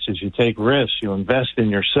chances, you take risks, you invest in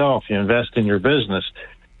yourself, you invest in your business.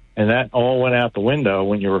 And that all went out the window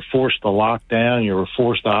when you were forced to lock down, you were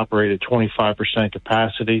forced to operate at 25%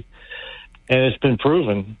 capacity. And it's been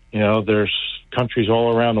proven, there's countries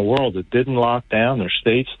all around the world that didn't lock down. There's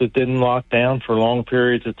states that didn't lock down for long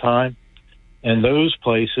periods of time. And those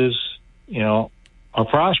places, are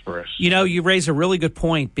prosperous. You raise a really good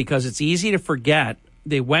point, because it's easy to forget.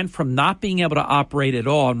 They went from not being able to operate at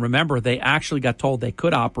all. And remember, they actually got told they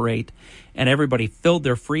could operate, and everybody filled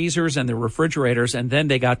their freezers and their refrigerators. And then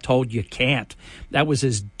they got told you can't. That was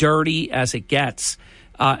as dirty as it gets.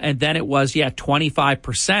 And then it was,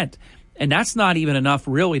 25%. And that's not even enough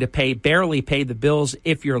really to barely pay the bills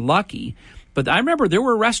if you're lucky. But I remember there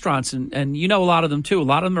were restaurants, and a lot of them too. A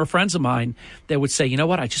lot of them are friends of mine that would say, you know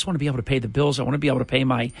what, I just want to be able to pay the bills. I want to be able to pay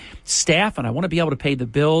my staff, and I want to be able to pay the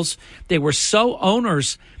bills.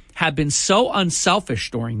 Owners have been so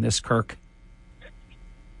unselfish during this, Kirk.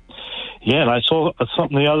 Yeah, and I saw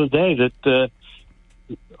something the other day that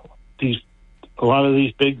a lot of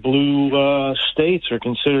these big blue states are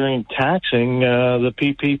considering taxing the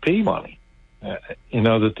PPP money,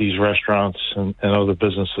 that these restaurants and other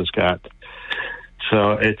businesses got.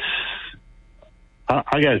 So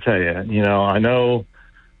I got to tell you, I know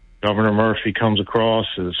Governor Murphy comes across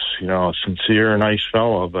as, a sincere, nice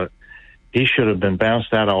fellow, but he should have been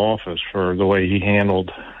bounced out of office for the way he handled,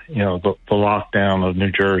 the lockdown of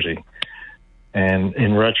New Jersey. And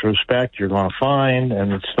in retrospect, you're going to find,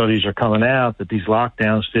 and the studies are coming out, that these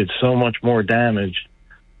lockdowns did so much more damage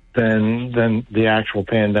than the actual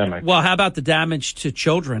pandemic. Well, how about the damage to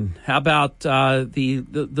children? How about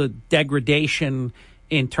the degradation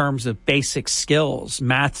in terms of basic skills,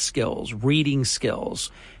 math skills, reading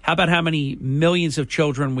skills? How about how many millions of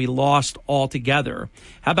children we lost altogether?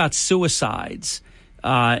 How about suicides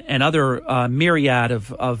and other myriad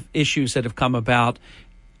of issues that have come about?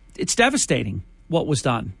 It's devastating what was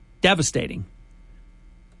done. Devastating.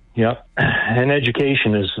 Yep. And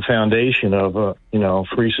education is the foundation of a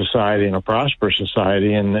free society and a prosperous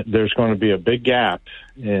society. And there's going to be a big gap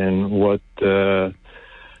in what the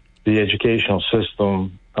educational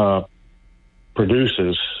system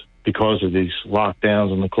produces because of these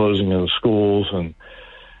lockdowns and the closing of the schools. And,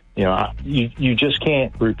 you just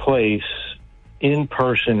can't replace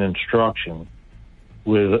in-person instruction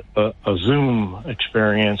with a Zoom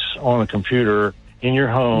experience on a computer in your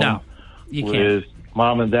home. No, you with can't.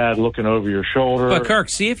 Mom and Dad looking over your shoulder. But, Kirk,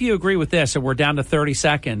 see if you agree with this, and we're down to 30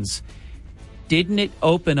 seconds. Didn't it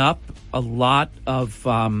open up a lot of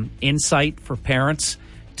insight for parents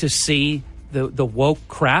to see the woke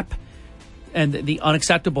crap and the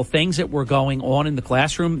unacceptable things that were going on in the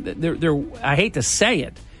classroom? There, I hate to say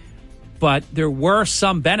it, but there were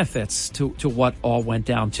some benefits to what all went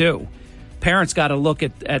down, too. Parents got to look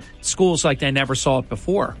at schools like they never saw it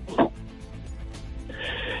before.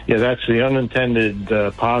 Yeah, that's the unintended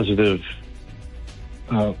positive,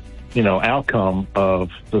 outcome of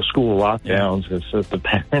the school lockdowns is that the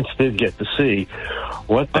parents did get to see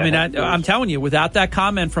what. I'm telling you, without that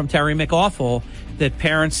comment from Terry McAwful that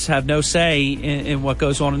parents have no say in what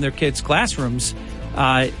goes on in their kids' classrooms,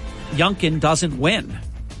 Youngkin doesn't win.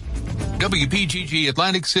 WPGG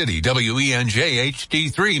Atlantic City, WENJ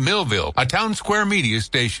HD3 Millville, a Town Square media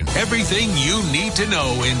station. Everything you need to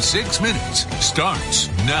know in 6 minutes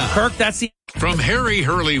starts now. Kirk, that's the... From Harry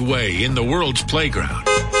Hurley Way in the world's playground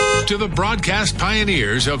to the broadcast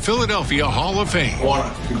pioneers of Philadelphia Hall of Fame. I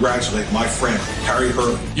want to congratulate my friend, Harry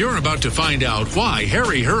Hurley. You're about to find out why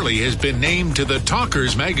Harry Hurley has been named to the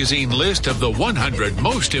Talkers Magazine list of the 100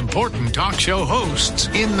 most important talk show hosts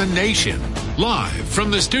in the nation. Live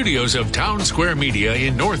from the studios of Town Square Media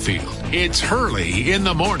in Northfield, it's Hurley in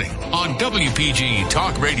the Morning on WPG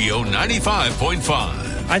Talk Radio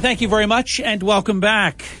 95.5. I thank you very much and welcome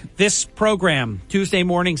back. This program, Tuesday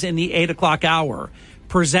mornings in the 8 o'clock hour,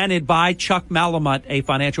 presented by Chuck Malamut, a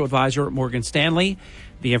financial advisor at Morgan Stanley.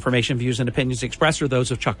 The information, views, and opinions expressed are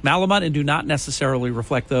those of Chuck Malamut and do not necessarily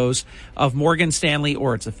reflect those of Morgan Stanley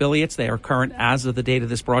or its affiliates. They are current as of the date of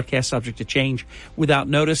this broadcast, subject to change without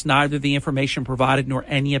notice. Neither the information provided nor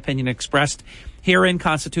any opinion expressed herein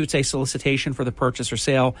constitutes a solicitation for the purchase or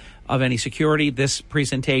sale of any security. This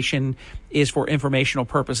presentation is for informational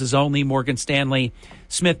purposes only. Morgan Stanley,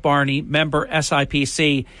 Smith Barney, member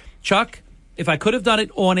SIPC. Chuck, if I could have done it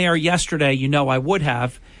on air yesterday, I would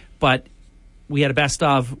have, but we had a best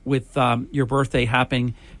of with your birthday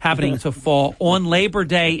happening to fall on Labor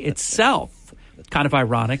Day itself. Kind of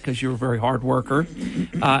ironic because you're a very hard worker.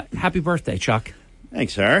 Happy birthday, Chuck.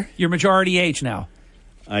 Thanks, sir. You're majority age now.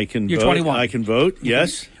 You're vote. 21. I can vote,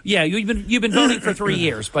 yes. Yeah, you've been voting for 3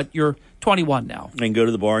 years, but you're 21 now. And go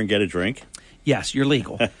to the bar and get a drink. Yes, you're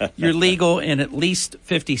legal. You're legal in at least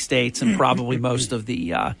 50 states and probably most of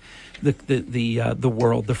the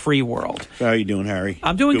world, the free world. How are you doing, Harry?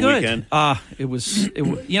 I'm doing good.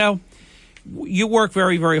 Weekend? You work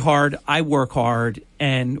very, very hard. I work hard,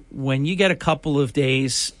 and when you get a couple of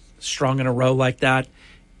days strung in a row like that,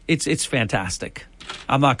 it's fantastic.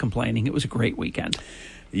 I'm not complaining. It was a great weekend.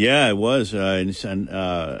 Yeah, it was. And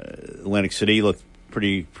Atlantic City looked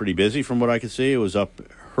pretty busy from what I could see. It was up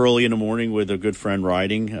early in the morning with a good friend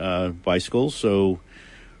riding bicycles. So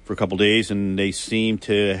for a couple days, and they seemed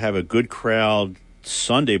to have a good crowd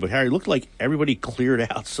Sunday. But Harry, it looked like everybody cleared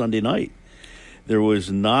out Sunday night. There was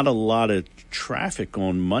not a lot of traffic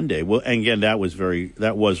on Monday. Well, and again, that was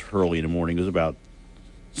early in the morning. It was about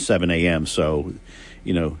 7 a.m. So,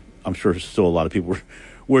 I'm sure still a lot of people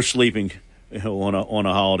were sleeping on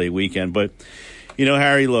a holiday weekend. But,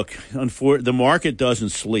 Harry, look, the market doesn't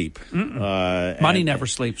sleep. Money never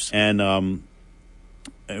sleeps. And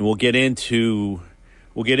we'll get into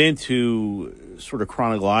sort of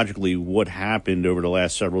chronologically what happened over the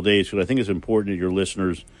last several days, because I think it's important that your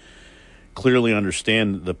listeners clearly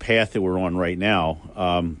understand the path that we're on right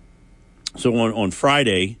now. So on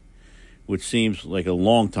Friday, which seems like a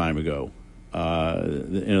long time ago,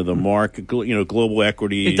 the market, global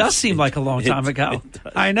equities. It does seem like a long time ago.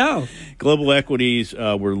 I know. Global equities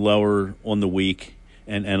were lower on the week,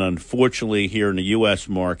 and unfortunately here in the U.S.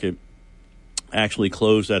 market actually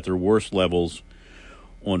closed at their worst levels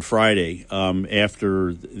on Friday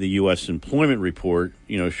after the U.S. employment report,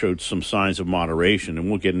 showed some signs of moderation, and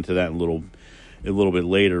we'll get into that a little bit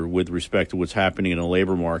later with respect to what's happening in the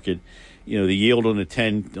labor market. the yield on the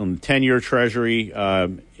 10-year Treasury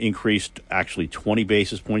increased actually 20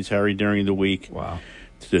 basis points, Harry, during the week. Wow.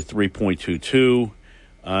 To 3.22.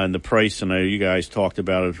 And the price, and you guys talked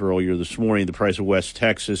about it earlier this morning, the price of West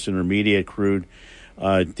Texas Intermediate crude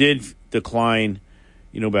did decline,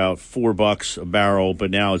 about $4 a barrel,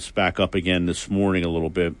 but now it's back up again this morning a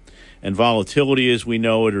little bit. And volatility, as we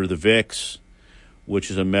know it, or the VIX,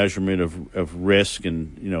 which is a measurement of risk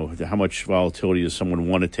and, how much volatility does someone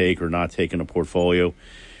want to take or not take in a portfolio,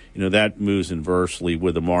 that moves inversely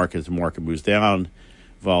with the market. As the market moves down,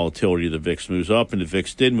 volatility of the VIX moves up, and the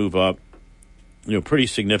VIX did move up, pretty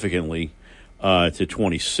significantly to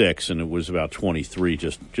 26, and it was about 23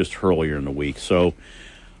 just earlier in the week. So,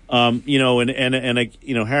 Harry,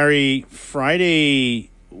 Friday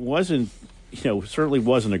wasn't, certainly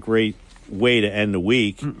wasn't a great way to end the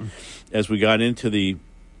week as we got into the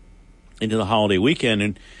holiday weekend.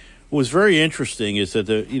 And what was very interesting is that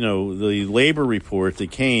the labor report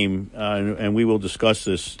that came, and we will discuss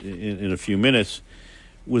this in a few minutes,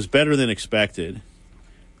 was better than expected.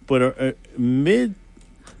 But midday,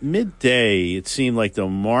 it seemed like the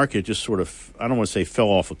market just sort of, I don't want to say fell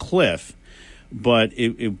off a cliff, but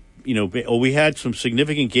we had some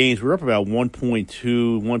significant gains. We were up about 1.2,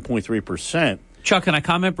 1.3%. Chuck, can I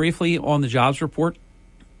comment briefly on the jobs report?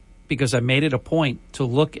 Because I made it a point to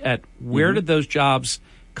look at where did those jobs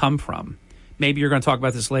come from. Maybe you're going to talk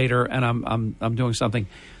about this later, and I'm doing something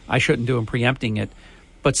I shouldn't do and preempting it.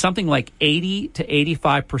 But something like 80 to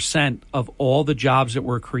 85% of all the jobs that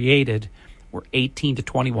were created were 18 to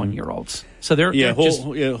 21-year-olds. So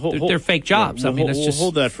they're fake jobs. I mean, it's just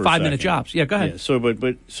hold that for 5-minute jobs. Yeah, go ahead.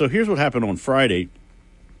 Yeah, so here's what happened on Friday,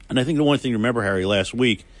 and I think the one thing to remember, Harry, last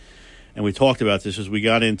week, and we talked about this as we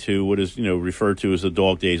got into what is referred to as the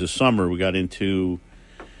dog days of summer. We got into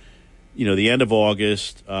the end of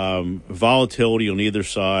August. Volatility on either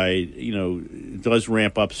side, does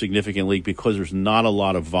ramp up significantly because there's not a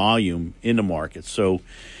lot of volume in the market. So,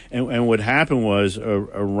 and what happened was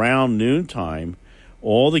around noontime,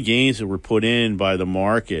 all the gains that were put in by the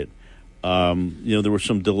market, there were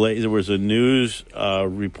some delay. There was a news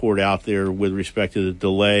report out there with respect to the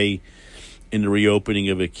delay in the reopening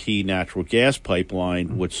of a key natural gas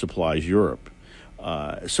pipeline which supplies Europe.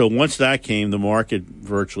 So once that came, the market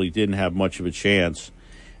virtually didn't have much of a chance.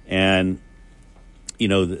 And,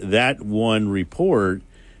 that one report,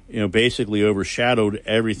 basically overshadowed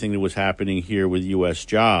everything that was happening here with U.S.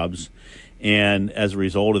 jobs. And as a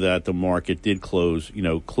result of that, the market did close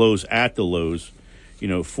at the lows,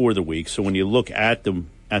 for the week. So when you look at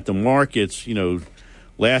the markets,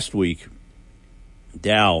 last week,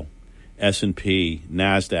 Dow, S&P,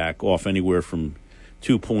 NASDAQ off anywhere from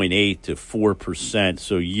 2.8 to 4%.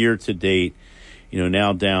 So year to date,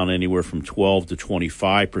 now down anywhere from 12 to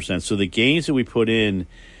 25%. So the gains that we put in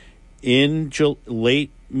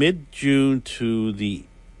late mid-June to the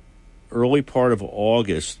early part of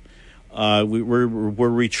August, we're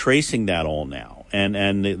retracing that all now.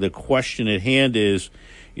 And the question at hand is,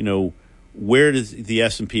 where does the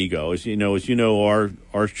S&P go? As you know,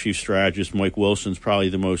 our chief strategist, Mike Wilson's probably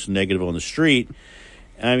the most negative on the street.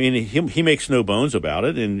 I mean, he makes no bones about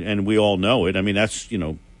it, and we all know it. I mean, that's,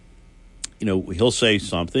 he'll say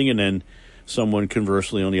something, and then someone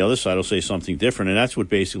conversely on the other side will say something different, and that's what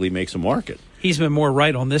basically makes a market. He's been more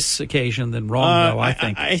right on this occasion than wrong, though, I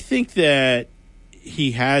think. I think that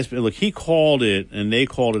he has been. Look, he called it, and they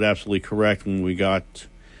called it absolutely correct when we got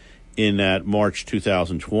in that March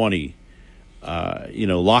 2020,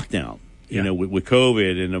 lockdown, with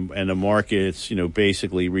COVID, and the markets,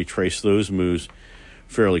 basically retraced those moves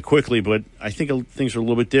fairly quickly. But I think things are a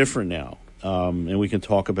little bit different now, and we can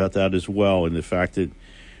talk about that as well, and the fact that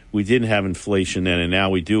we didn't have inflation then, and now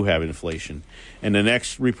we do have inflation. And the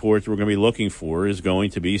next report that we're going to be looking for is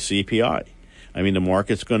going to be CPI. I mean, the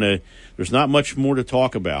market's going to – there's not much more to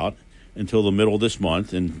talk about until the middle of this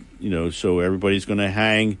month, and, so everybody's going to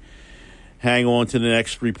hang on to the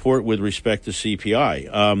next report with respect to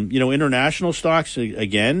CPI. International stocks,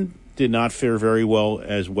 again, did not fare very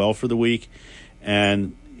well for the week.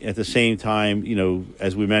 And at the same time,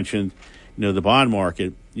 as we mentioned, the bond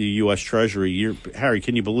market, the U.S. Treasury, Harry,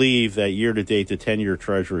 can you believe that year-to-date the 10-year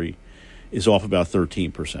Treasury is off about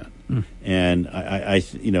 13%? And,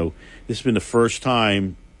 this has been the first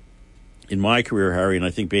time in my career, Harry, and I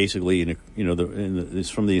think basically, it's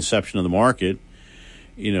from the inception of the market,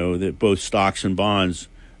 that both stocks and bonds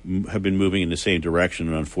have been moving in the same direction,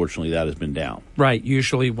 and unfortunately that has been down. Right.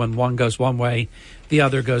 Usually when one goes one way, the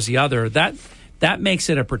other goes the other. That makes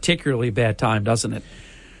it a particularly bad time, doesn't it?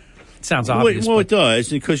 It sounds obvious. Well, it does,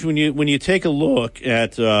 because when you take a look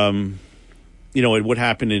at, at what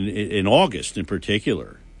happened in August in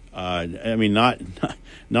particular, I mean, not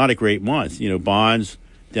a great month. Bonds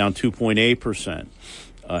down 2.8%.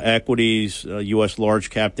 Equities, U.S. large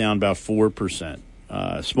cap down about 4%.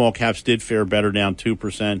 Small caps did fare better, down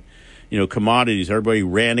 2%. Commodities, everybody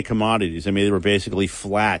ran to commodities. I mean, they were basically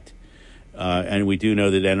flat. And we do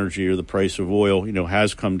know that energy, or the price of oil,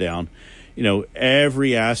 has come down.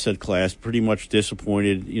 Every asset class pretty much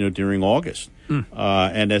disappointed, during August.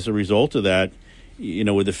 And as a result of that,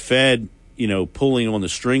 with the Fed, pulling on the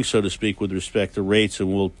string, so to speak, with respect to rates,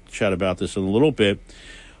 and we'll chat about this in a little bit,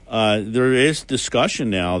 there is discussion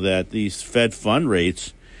now that these Fed fund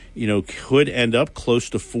rates, could end up close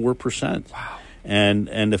to 4%. Wow.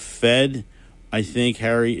 And the Fed, I think,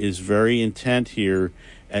 Harry, is very intent here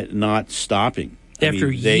at not stopping. After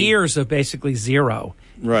years of basically zero.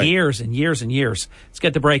 Right. Years and years and years. Let's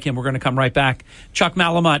get the break in. We're going to come right back. Chuck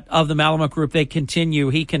Malamut of the Malamut Group. He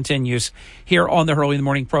continues here on the Hurley in the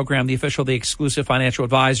Morning program, the exclusive financial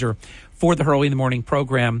advisor for the Hurley in the Morning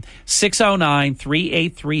program.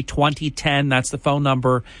 609-383-2010. That's the phone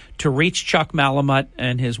number to reach Chuck Malamut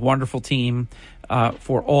and his wonderful team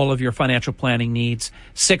for all of your financial planning needs.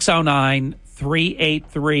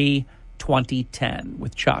 609-383-2010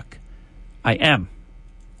 with Chuck. I am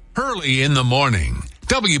Hurley in the Morning.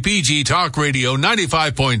 WPG Talk Radio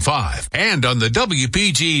 95.5 and on the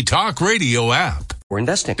WPG Talk Radio app. We're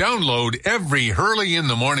investing. Download every Hurley in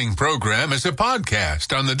the Morning program as a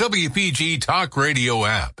podcast on the WPG Talk Radio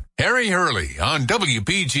app. Harry Hurley on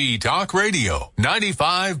WPG Talk Radio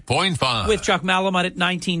 95.5. With Chuck Malamut at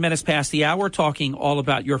 19 minutes past the hour, talking all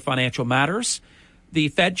about your financial matters. The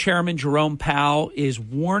Fed Chairman Jerome Powell is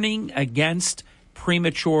warning against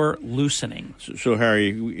premature loosening. So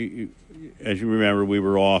Harry, as you remember, we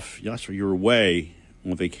were off. Yes, you were away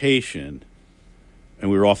on vacation,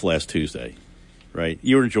 and we were off last Tuesday, right?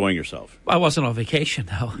 You were enjoying yourself. I wasn't on vacation,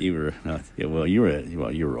 though. You were.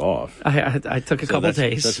 You were off. I took a couple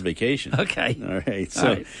days. That's a vacation. Okay. All right. All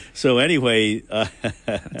right. So anyway,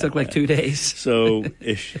 it took like 2 days. So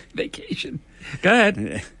vacation. Go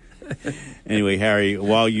ahead. Anyway, Harry,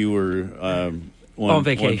 while you were on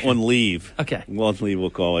vacation, on leave, okay, on leave,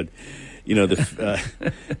 we'll call it.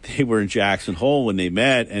 They were in Jackson Hole when they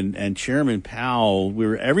met, and Chairman Powell,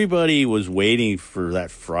 everybody was waiting for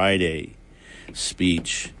that Friday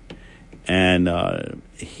speech, and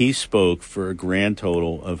he spoke for a grand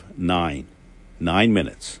total of 9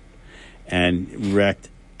 minutes, and wreaked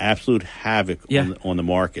absolute havoc on the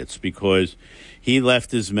markets, because he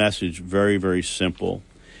left his message very, very simple,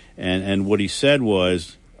 and what he said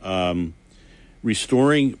was,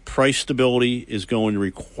 restoring price stability is going to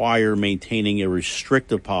require maintaining a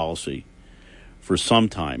restrictive policy for some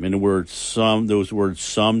time. In the words, those words,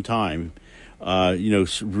 some time,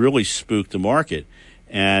 really spooked the market.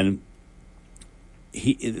 And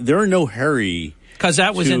there are no hurry. Because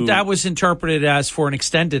that was interpreted as for an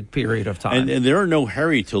extended period of time. And there are no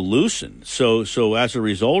hurry to loosen. So as a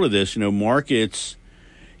result of this, markets,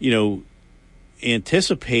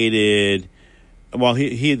 anticipated. Well,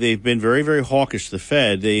 they've been very, very hawkish, the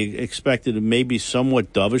Fed. They expected maybe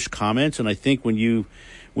somewhat dovish comments, and I think when you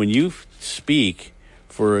speak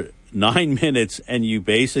for 9 minutes and you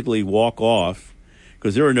basically walk off,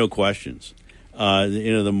 because there are no questions,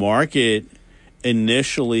 the market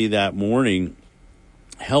initially that morning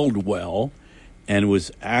held well and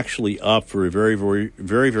was actually up for a very, very,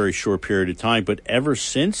 very, very short period of time. But ever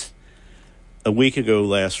since a week ago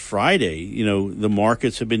last Friday, the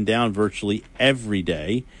markets have been down virtually every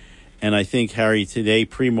day. And I think, Harry, today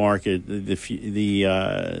pre-market, the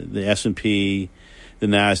S&P, the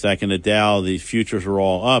NASDAQ, and the Dow, the futures are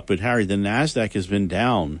all up. But, Harry, the NASDAQ has been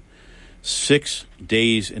down 6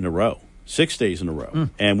 days in a row. 6 days in a row.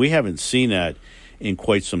 And we haven't seen that in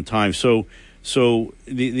quite some time. So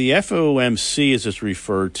the FOMC, as it's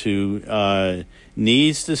referred to,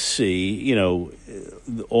 needs to see,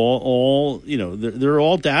 they're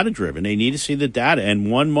all data driven. They need to see the data.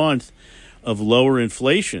 And 1 month of lower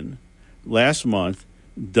inflation last month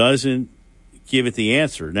doesn't give it the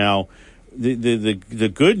answer. Now,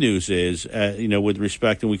 the good news is, with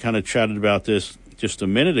respect, and we kind of chatted about this just a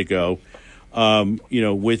minute ago,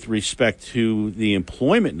 with respect to the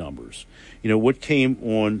employment numbers, what came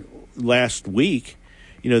on last week,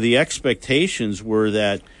 the expectations were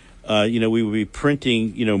that, we would be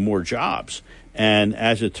printing, more jobs. And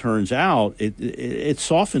as it turns out, it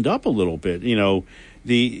softened up a little bit.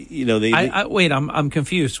 Wait, I'm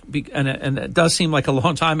confused, and it does seem like a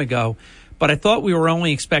long time ago, but I thought we were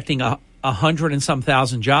only expecting 100 and some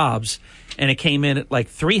thousand jobs, and it came in at like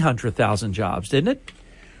 300,000 jobs, didn't it?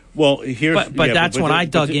 Well, here's but that's when I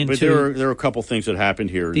dug into. But there are a couple things that happened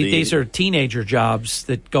here. These are teenager jobs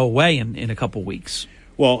that go away in a couple weeks.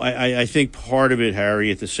 Well, I think part of it,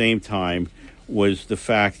 Harry, at the same time, was the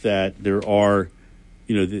fact that there are,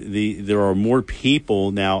 there are more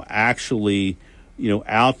people now actually,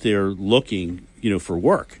 out there looking, for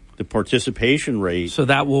work. The participation rate. So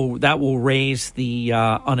that will raise the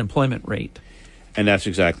unemployment rate. And that's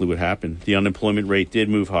exactly what happened. The unemployment rate did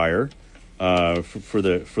move higher for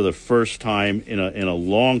the first time in a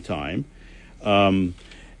long time.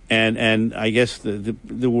 And I guess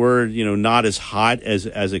the word, not as hot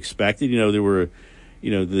as expected. There were,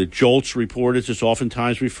 the JOLTS report is just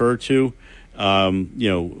oftentimes referred to.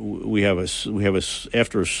 We have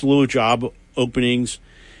after a slew of job openings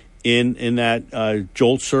in that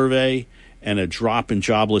JOLTS survey and a drop in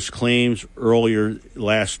jobless claims earlier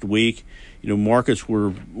last week. Markets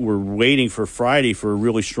were waiting for Friday for a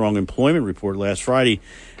really strong employment report last Friday,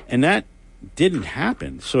 and that didn't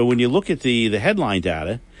happen. So when you look at the headline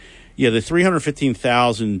data, the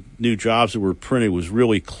 315,000 new jobs that were printed was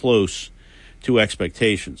really close to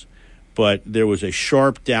expectations, but there was a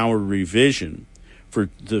sharp downward revision for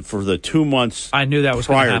the 2 months. I knew that was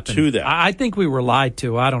prior to that. I think we were lied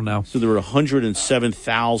to. I don't know. So there were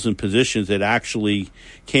 107,000 positions that actually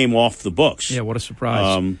came off the books. Yeah, what a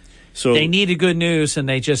surprise. So they needed good news, and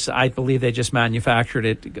I believe they just manufactured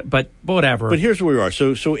it. But whatever. But here's where we are.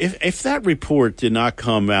 So if that report did not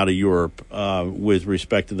come out of Europe with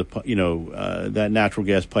respect to the that natural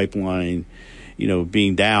gas pipeline,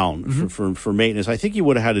 being down for maintenance, I think you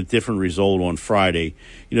would have had a different result on Friday.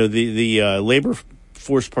 The labor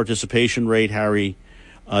force participation rate, Harry,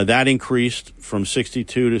 that increased from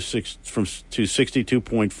 62 to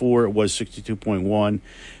 62.4. It was 62.1.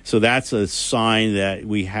 So that's a sign that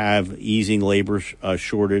we have easing labor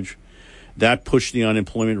shortage. That pushed the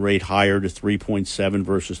unemployment rate higher to 3.7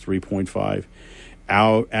 versus 3.5.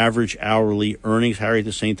 Our average hourly earnings, Harry, at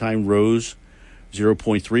the same time rose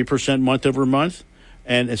 0.3% month over month.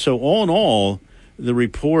 And so all in all, the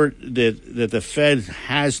report that the Fed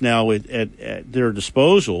has now at their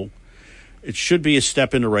disposal, it should be a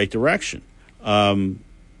step in the right direction. But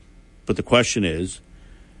the question is,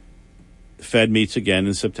 the Fed meets again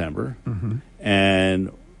in September.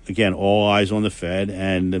 And again, all eyes on the Fed,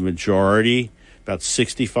 and the majority, about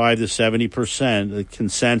 65 to 70%, the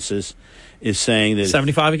consensus is saying that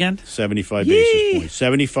 75 again? 75 basis points.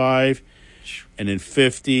 75, and then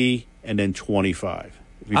 50, and then 25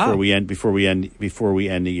 before we end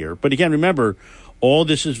the year. But again, remember, all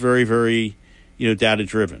this is very, very data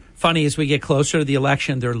driven. Funny, as we get closer to the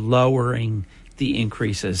election, they're lowering the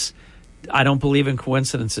increases. I don't believe in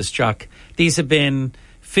coincidences, Chuck. These have been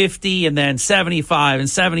 50 and then 75 and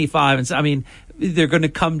 75. And I mean, they're going to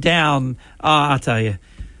come down. I'll tell you.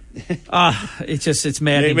 It's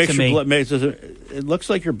maddening to me. It looks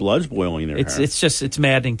like your blood's boiling there. It's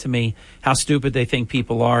maddening to me how stupid they think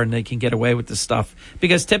people are, and they can get away with this stuff,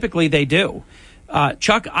 because typically they do.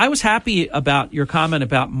 Chuck, I was happy about your comment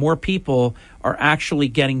about more people are actually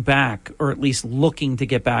getting back, or at least looking to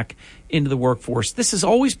get back into the workforce. This has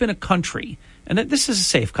always been a country, and this is a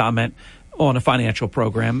safe comment on a financial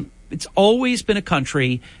program. It's always been a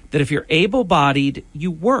country that if you're able-bodied,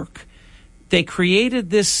 you work. They created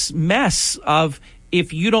this mess of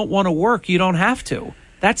if you don't want to work, you don't have to.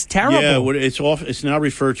 That's terrible. Yeah, it's now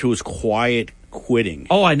referred to as quiet quitting.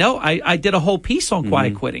 Oh, I know. I did a whole piece on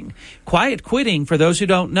quiet quitting. Quiet quitting, for those who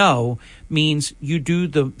don't know, means you do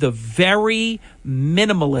the very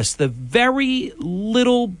minimalist, the very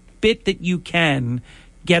little bit that you can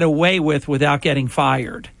get away with without getting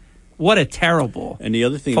fired. What a terrible philosophy. And the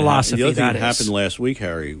other thing that happened last week,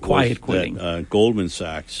 Harry, quiet quitting. That Goldman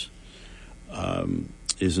Sachs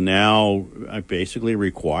is now basically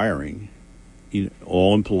requiring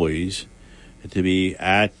all employees to be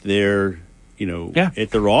at their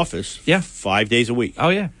at their office 5 days a week. Oh,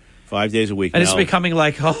 yeah. 5 days a week. And it's becoming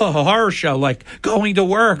like a horror show, like going to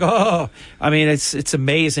work. Oh, I mean, it's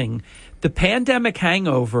amazing. The pandemic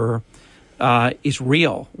hangover is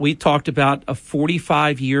real. We talked about a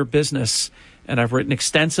 45-year business, and I've written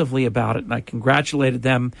extensively about it, and I congratulated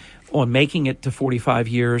them on making it to 45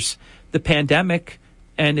 years. The pandemic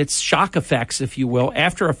and its shock effects, if you will,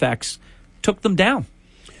 after effects, took them down.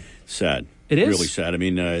 Sad. It is. Really sad. I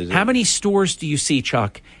mean, how many stores do you see,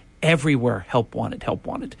 Chuck? Everywhere, help wanted, help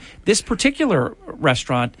wanted. This particular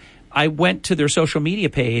restaurant, I went to their social media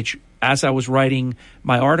page as I was writing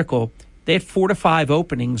my article. They had 4 to 5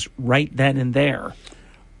 openings right then and there.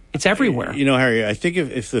 It's everywhere. Harry, I think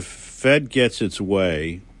if the Fed gets its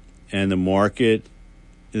way and the market,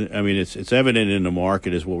 I mean, it's evident in the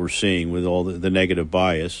market is what we're seeing with all the negative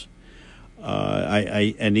bias.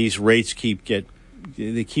 And these rates keep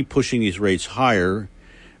pushing these rates higher.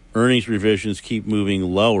 Earnings revisions keep moving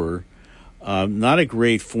lower. Not a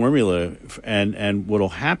great formula, and what will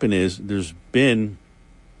happen is there's been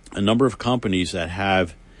a number of companies that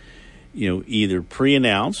have, either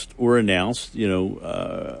pre-announced or announced,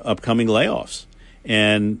 upcoming layoffs,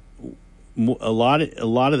 and a lot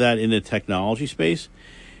of that in the technology space.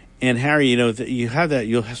 And Harry, you have that.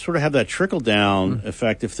 You'll sort of have that trickle down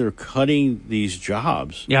effect if they're cutting these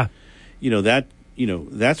jobs. Yeah,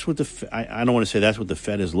 that's what I don't want to say that's what the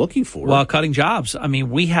Fed is looking for. Well, cutting jobs. I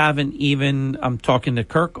mean, we haven't even. I'm talking to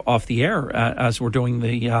Kirk off the air as we're doing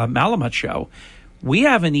the Malamut show. We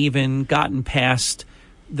haven't even gotten past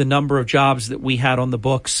the number of jobs that we had on the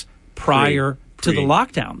books prior to the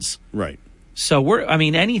lockdowns. Right. So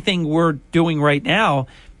anything we're doing right now,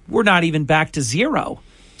 we're not even back to zero.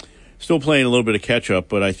 Still playing a little bit of catch up,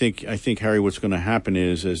 but I think Harry, what's going to happen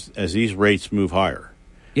is as these rates move higher.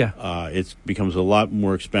 Yeah, it becomes a lot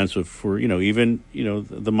more expensive for even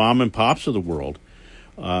the mom and pops of the world,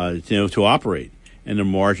 to operate, and the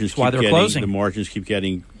margins closing. The margins keep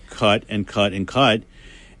getting cut and cut and cut,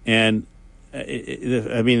 and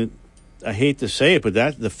I hate to say it, but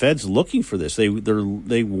the Fed's looking for this. They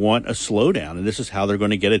want a slowdown, and this is how they're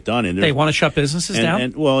going to get it done. And they want to shut businesses down.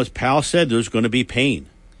 And well, as Powell said, there's going to be pain.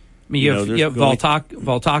 I mean, you have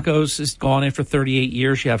Voltacos is gone after 38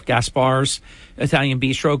 years. You have Gaspar's Italian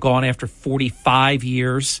Bistro gone after 45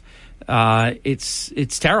 years.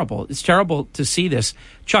 It's terrible. It's terrible to see this.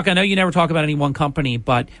 Chuck, I know you never talk about any one company,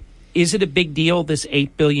 but is it a big deal, this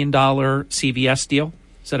 $8 billion CVS deal?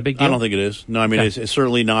 Is that a big deal? I don't think it is. No, I mean, okay. It's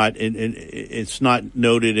certainly not. It's not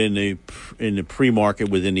noted in the pre-market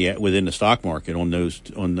within the stock market on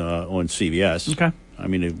CVS. Okay. I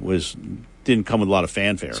mean, didn't come with a lot of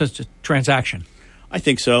fanfare. So it's just a transaction. I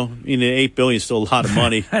think so. I mean, $8 billion is still a lot of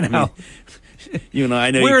money. I know.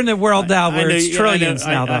 I know. We're in the world now where it's trillions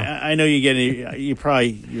now, though. I know you probably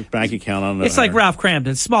your bank account on. It's like Ralph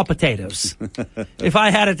Cramden, small potatoes. If I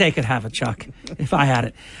had it, they could have it, Chuck. If I had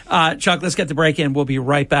it, Chuck. Let's get the break in. We'll be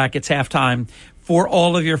right back. It's halftime. For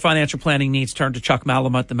all of your financial planning needs, turn to Chuck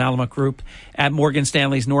Malamut, the Malamut Group at Morgan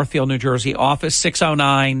Stanley's Northfield, New Jersey office,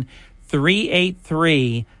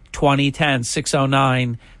 609-383-2010,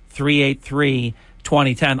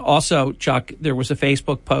 609-383-2010. Also, Chuck, there was a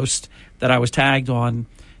Facebook post that I was tagged on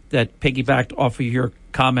that piggybacked off of your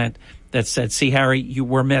comment that said, "See, Harry, you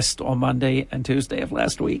were missed on Monday and Tuesday of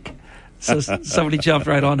last week." So somebody jumped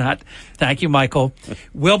right on that. Thank you, Michael.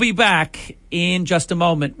 We'll be back in just a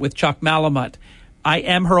moment with Chuck Malamut. I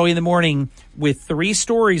am Hurley in the Morning with 3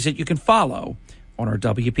 stories that you can follow on our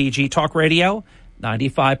WPG Talk Radio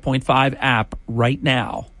 95.5 app right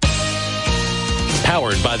now.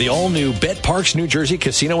 Powered by the all-new BetParks New Jersey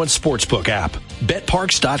Casino and Sportsbook app.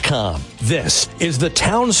 BetParks.com. This is the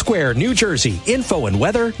Town Square New Jersey Info and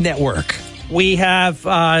Weather Network. We have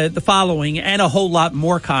the following and a whole lot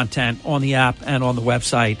more content on the app and on the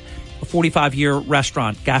website. A 45-year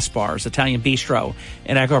restaurant, Gaspar's Italian Bistro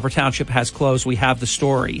in Egg Harbor Township has closed. We have the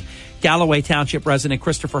story. Galloway Township resident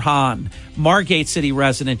Christopher Hahn, Margate City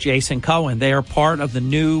resident Jason Cohen. They are part of the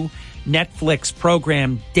new Netflix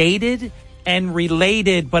program, Dated and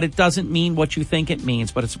Related, but it doesn't mean what you think it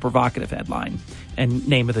means, but it's a provocative headline and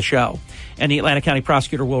name of the show. And the Atlantic County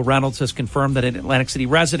prosecutor Will Reynolds has confirmed that an Atlantic City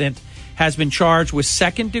resident has been charged with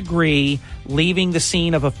second-degree leaving the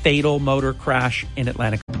scene of a fatal motor crash in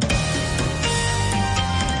Atlantic.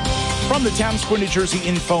 From the Town Square, New Jersey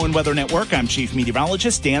Info and Weather Network, I'm Chief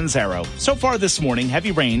Meteorologist Dan Zarrow. So far this morning,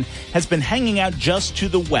 heavy rain has been hanging out just to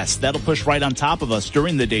the west. That'll push right on top of us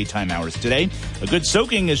during the daytime hours today. A good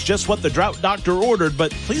soaking is just what the drought doctor ordered,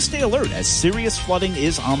 but please stay alert as serious flooding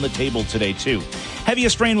is on the table today, too.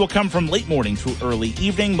 Heaviest rain will come from late morning through early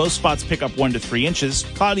evening. Most spots pick up 1 to 3 inches.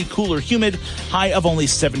 Cloudy, cooler, humid, high of only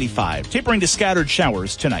 75. Tapering to scattered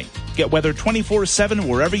showers tonight. Get weather 24/7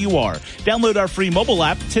 wherever you are. Download our free mobile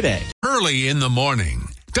app today. Early in the morning,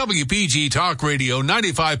 WPG Talk Radio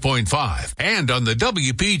 95.5 and on the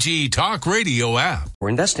WPG Talk Radio app. We're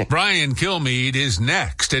investing. Brian Kilmeade is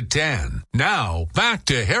next at 10. Now, back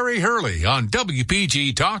to Harry Hurley on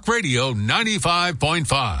WPG Talk Radio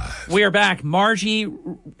 95.5. We are back. Margie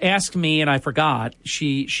asked me, and I forgot.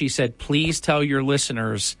 She said, please tell your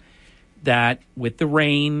listeners that with the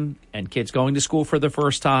rain and kids going to school for the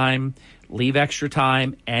first time, leave extra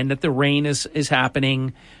time, and that the rain is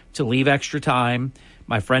happening to leave extra time.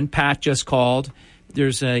 My friend Pat just called.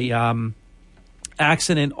 There's a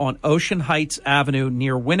accident on Ocean Heights Avenue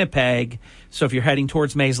near Winnipeg. So if you're heading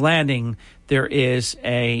towards Mays Landing, there is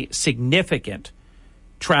a significant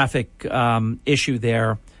traffic issue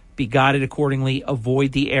there. Be guided accordingly.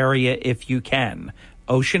 Avoid the area if you can.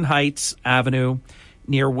 Ocean Heights Avenue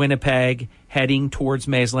near Winnipeg, heading towards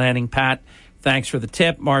Mays Landing. Pat, thanks for the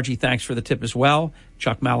tip. Margie, thanks for the tip as well.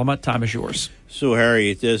 Chuck Malamut, time is yours. So,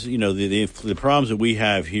 Harry, it does. The problems that we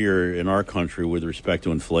have here in our country with respect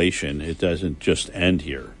to inflation, it doesn't just end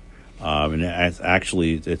here, and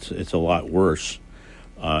actually, it's a lot worse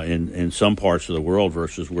in some parts of the world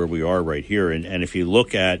versus where we are right here. And if you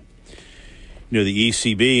look at the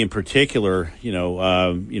ECB in particular,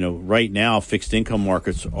 right now fixed income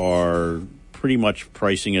markets are pretty much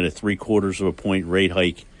pricing at a 0.75 point rate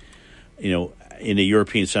hike, in the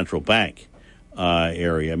European Central Bank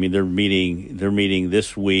area. I mean, they're meeting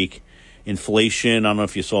this week. Inflation, I don't know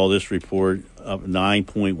if you saw this report, up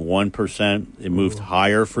 9.1%. It moved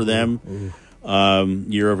higher for them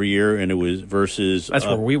year over year, and it was versus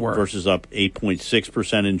where we were versus up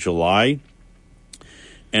 8.6% in July.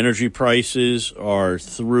 Energy prices are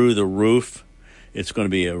through the roof. It's going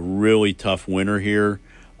to be a really tough winter here.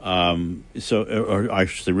 Or I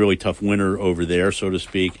should say really tough winter over there, so to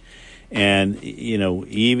speak. And,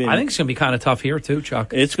 even... I think it's going to be kind of tough here, too,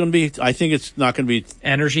 Chuck. It's going to be... I think it's not going to be...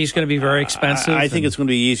 Energy is going to be very expensive. I think it's going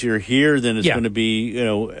to be easier here than it's going to be,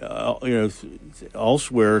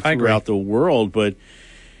 elsewhere throughout the world. But,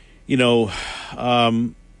 I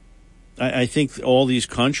think all these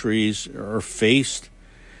countries are faced,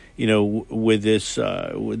 with this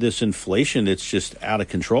inflation that's just out of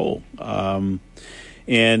control. And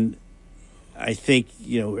I think,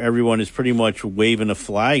 everyone is pretty much waving a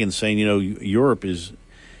flag and saying, Europe is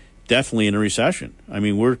definitely in a recession. I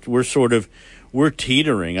mean, we're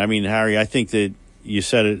teetering. I mean, Harry, I think that you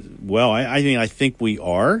said it well. I think we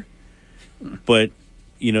are, but,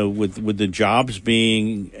 with the jobs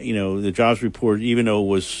being, the jobs report, even though it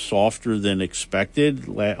was softer than expected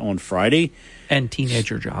on Friday. And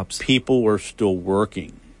teenager jobs. People were still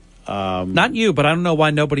working. Not you, but I don't know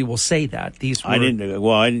why nobody will say that. These were, I didn't.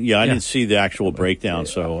 Well, I didn't see the actual breakdown,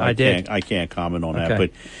 so I can't comment on that.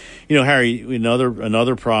 But Harry,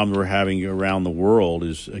 another problem we're having around the world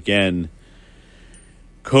is again,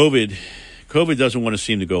 COVID. COVID doesn't want to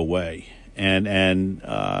seem to go away, and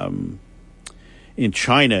in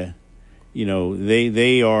China,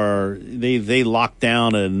 they locked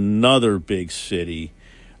down another big city,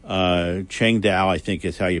 Chengdu, I think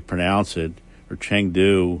is how you pronounce it, or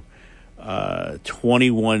Chengdu.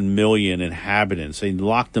 21 million inhabitants. They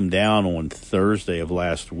locked them down on Thursday of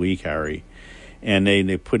last week, Harry, and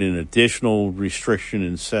they put an additional restriction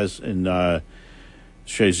in Shenzhen,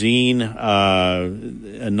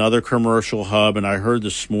 another commercial hub, and I heard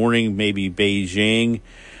this morning maybe Beijing.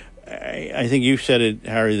 I think you said it,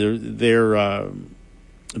 Harry. Their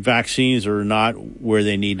vaccines are not where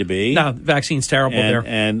they need to be. No, vaccines terrible there,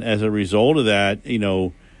 and as a result of that,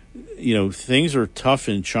 things are tough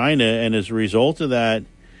in China, and as a result of that,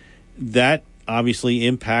 that obviously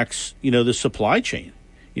impacts, the supply chain.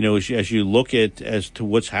 As you look at as to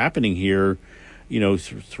what's happening here,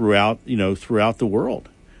 throughout the world.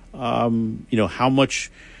 How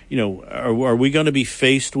much, are we going to be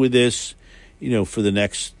faced with this, for the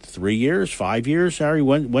next 3 years, 5 years, Harry?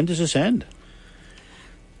 When does this end?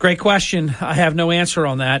 Great question. I have no answer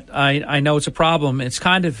on that. I know it's a problem. It's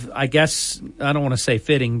kind of, I guess, I don't want to say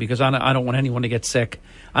fitting because I don't want anyone to get sick.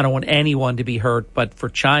 I don't want anyone to be hurt. But for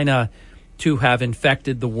China to have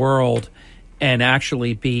infected the world and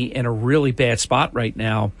actually be in a really bad spot right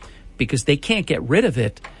now because they can't get rid of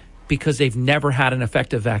it because they've never had an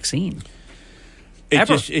effective vaccine.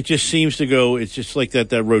 It just seems to go, it's just like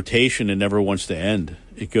that rotation and never wants to end.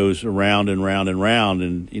 It goes around and round and round.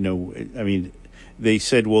 And, they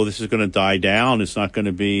said, well, this is going to die down. It's not going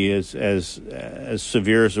to be as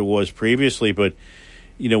severe as it was previously. But,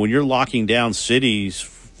 when you're locking down cities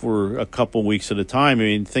for a couple weeks at a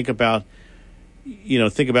time, think about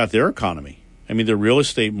their economy. The real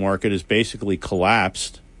estate market has basically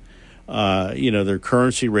collapsed. Their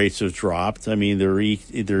currency rates have dropped. Their GDP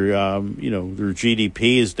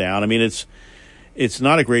is down. It's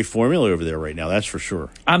not a great formula over there right now. That's for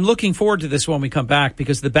sure. I'm looking forward to this when we come back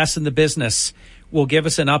because the best in the business will give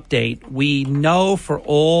us an update. We know for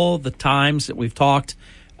all the times that we've talked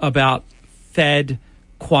about Fed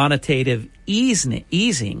quantitative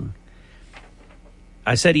easing.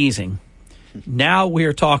 I said easing. Now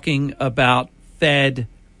we're talking about Fed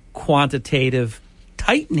quantitative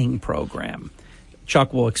tightening program.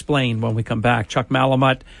 Chuck will explain when we come back. Chuck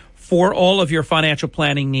Malamut, for all of your financial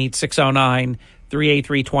planning needs,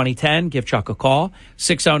 609-383-2010. Give Chuck a call,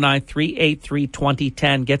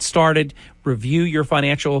 609-383-2010. Get started. Review your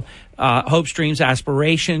financial hopes, dreams,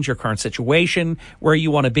 aspirations, your current situation, where you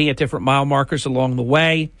want to be at different mile markers along the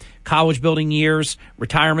way, college building years,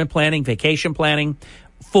 retirement planning, vacation planning,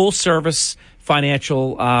 full service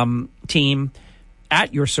financial team.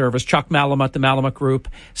 at your service. Chuck Malamut, the Malamut Group,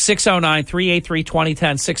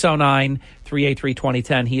 609-383-2010,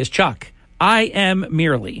 609-383-2010. He is Chuck. I am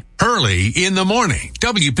merely. Hurley in the morning.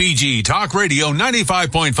 WPG Talk Radio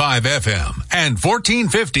 95.5 FM and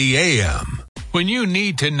 1450 AM. When you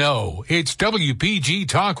need to know, it's WPG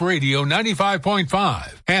Talk Radio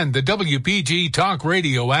 95.5 and the WPG Talk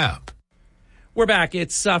Radio app. We're back.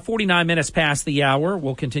 It's 49 minutes past the hour.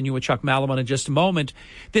 We'll continue with Chuck Malamut in just a moment.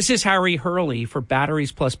 This is Harry Hurley for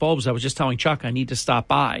Batteries Plus Bulbs. I was just telling Chuck I need to stop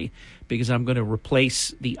by because I'm going to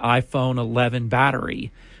replace the iPhone 11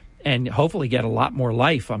 battery and hopefully get a lot more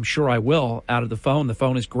life. I'm sure I will out of the phone. The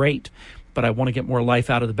phone is great, but I want to get more life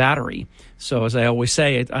out of the battery. So as I always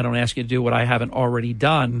say, I don't ask you to do what I haven't already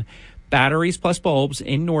done. Batteries Plus Bulbs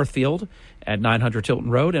in Northfield at 900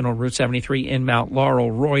 Tilton Road and on Route 73 in Mount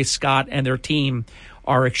Laurel. Roy Scott and their team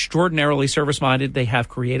are extraordinarily service-minded. They have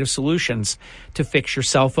creative solutions to fix your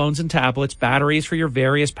cell phones and tablets, batteries for your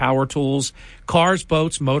various power tools, cars,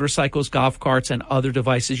 boats, motorcycles, golf carts, and other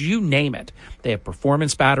devices. You name it. They have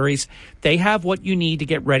performance batteries. They have what you need to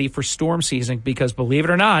get ready for storm season because, believe it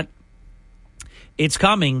or not, it's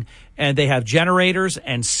coming, and they have generators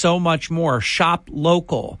and so much more. Shop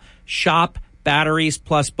local. Shop Batteries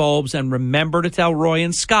Plus Bulbs, and remember to tell Roy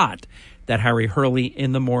and Scott that Harry Hurley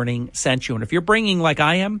in the morning sent you. And if you're bringing, like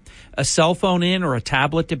I am, a cell phone in or a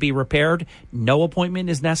tablet to be repaired, no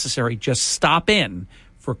appointment is necessary. Just stop in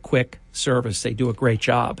for quick service. They do a great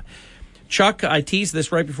job. Chuck, I teased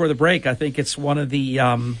this right before the break. I think it's one of the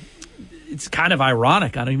it's kind of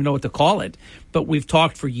ironic. I don't even know what to call it. But we've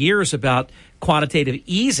talked for years about quantitative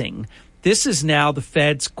easing. This is now the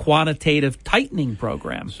Fed's quantitative tightening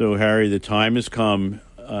program. So, Harry, the time has come.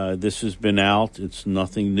 This has been out. It's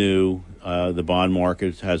nothing new. The bond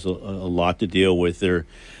market has a lot to deal with.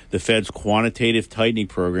 The Fed's quantitative tightening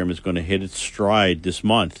program is going to hit its stride this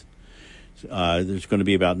month. There's going to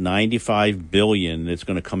be about $95 billion that's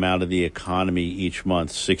going to come out of the economy each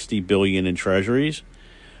month. $60 billion in treasuries,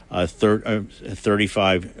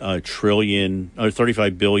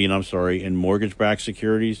 $35 billion in mortgage-backed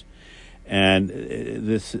securities. And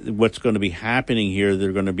what's going to be happening here,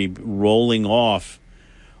 they're going to be rolling off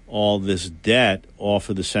all this debt off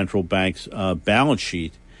of the central bank's balance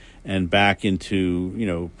sheet and back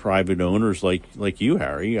into, private owners like you,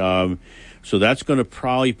 Harry. So that's going to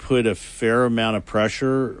probably put a fair amount of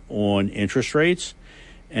pressure on interest rates,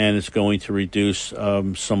 and it's going to reduce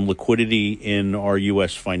some liquidity in our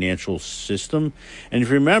U.S. financial system. And if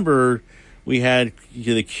you remember, we had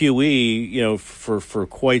the QE, for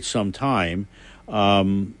quite some time.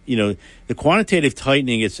 The quantitative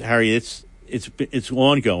tightening, it's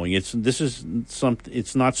ongoing.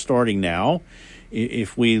 It's not starting now.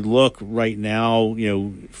 If we look right now,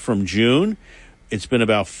 from June, it's been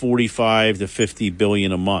about 45 to 50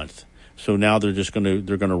 billion a month. So now they're going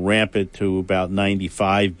to ramp it to about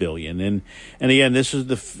 95 billion. And again, this is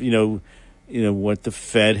what the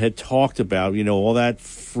Fed had talked about, all that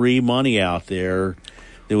free money out there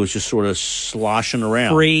that was just sort of sloshing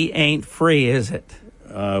around. Free ain't free, is it?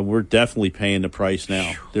 We're definitely paying the price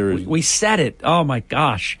now. We said it. Oh, my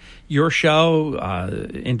gosh. Your show,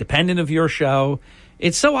 independent of your show,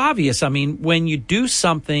 it's so obvious. I mean, when you do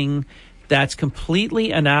something that's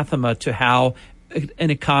completely anathema to how an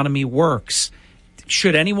economy works,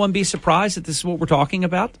 should anyone be surprised that this is what we're talking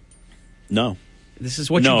about? No. This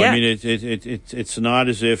is what you get. No, I mean it's not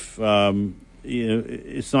as if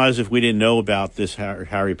it's not as if we didn't know about this,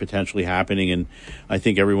 Harry, potentially happening, and I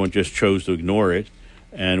think everyone just chose to ignore it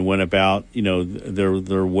and went about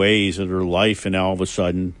their ways of their life, and now all of a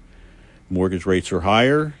sudden, mortgage rates are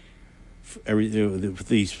higher.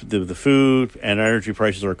 The food and energy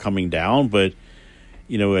prices are coming down, but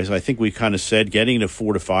as I think we kind of said, getting to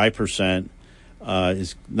 4 to 5%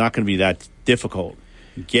 is not going to be that difficult.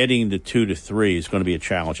 Getting to 2 to 3 is going to be a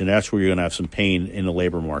challenge, and that's where you're going to have some pain in the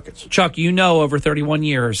labor markets. Chuck, over 31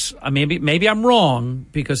 years, maybe I'm wrong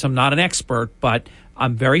because I'm not an expert, but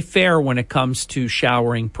I'm very fair when it comes to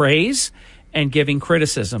showering praise and giving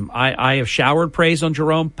criticism. I have showered praise on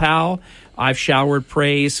Jerome Powell. I've showered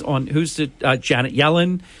praise on Janet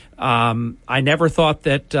Yellen. I never thought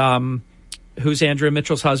that who's Andrea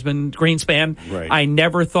Mitchell's husband, Greenspan. Right. I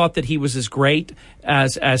never thought that he was as great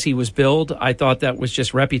as he was billed. I thought that was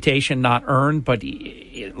just reputation, not earned, but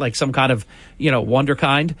like some kind of wonder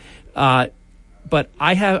kind. But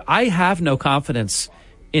I have no confidence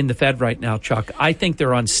in the Fed right now, Chuck. I think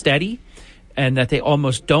they're unsteady. and that they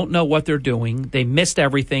almost don't know what they're doing. They missed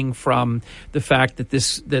everything from the fact that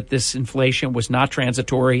this inflation was not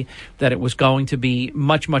transitory, that it was going to be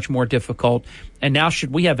much, much more difficult. And now,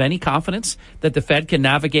 should we have any confidence that the Fed can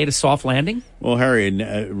navigate a soft landing? Well, Harry,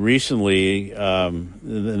 recently the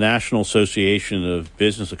National Association of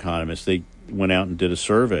Business Economists, they went out and did a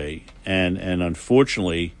survey, and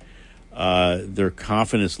unfortunately, their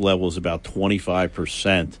confidence level is about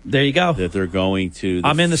 25%. There you go. That they're going to.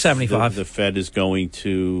 I'm in the 75. The Fed is going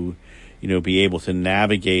to, be able to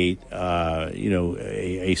navigate,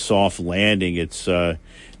 a soft landing. It's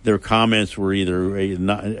their comments were either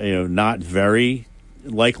not very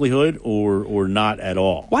likelihood or not at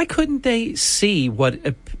all. Why couldn't they see what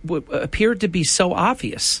appeared to be so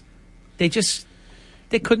obvious?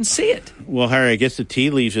 They couldn't see it. Well, Harry, I guess the tea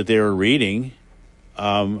leaves that they were reading,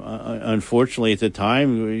 unfortunately, at the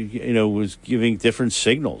time, was giving different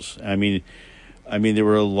signals. I mean, there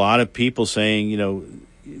were a lot of people saying,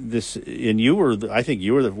 this, and I think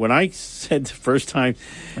you were when I said the first time,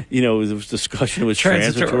 the discussion was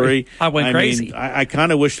transitory. I went crazy. I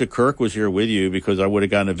kind of wish that Kirk was here with you, because I would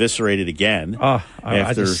have gotten eviscerated again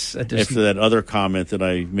after that other comment that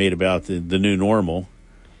I made about the new normal.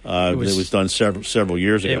 That was done several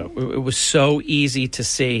years ago. It was so easy to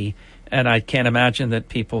see, and I can't imagine that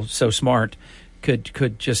people so smart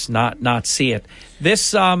could just not see it.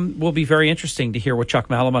 This will be very interesting to hear what Chuck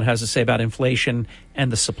Malamud has to say about inflation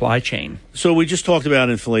and the supply chain. So we just talked about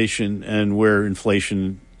inflation and where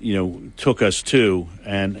inflation, took us to,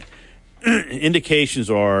 and indications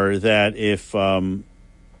are that if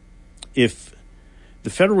the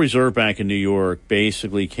Federal Reserve Bank in New York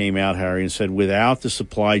basically came out, Harry, and said without the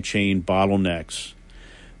supply chain bottlenecks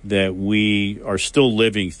that we are still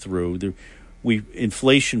living through,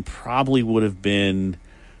 inflation probably would have been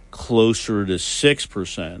closer to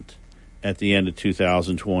 6% at the end of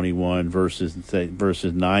 2021 versus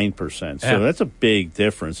 9%. So that's a big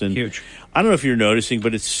difference. And huge. I don't know if you're noticing,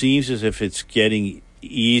 but it seems as if it's getting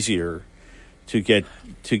easier to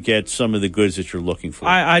get some of the goods that you're looking for.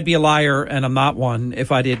 I'd be a liar, and I'm not one,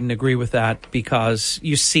 if I didn't agree with that, because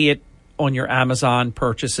you see it on your Amazon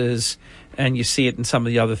purchases, and you see it in some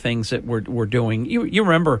of the other things that we're doing. You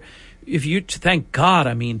remember, thank God.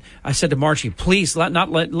 I mean, I said to Margie, please let's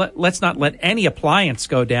not let any appliance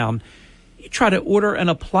go down. You try to order an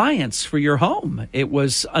appliance for your home. It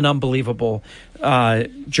was an unbelievable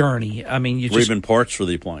journey. I mean, even parts for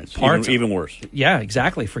the appliance, even worse. Yeah,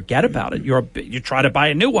 exactly. Forget about it. You try to buy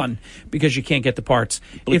a new one because you can't get the parts.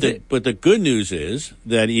 But the good news is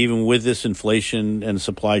that even with this inflation and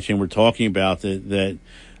supply chain we're talking about, that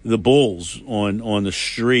the bulls on the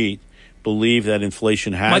street believe that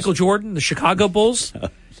inflation has Michael Jordan, the Chicago Bulls,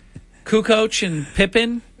 Kukoc and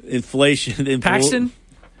Pippen, inflation, Paxton.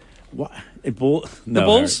 What? The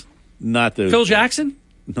Bulls? Not those. Phil Jackson?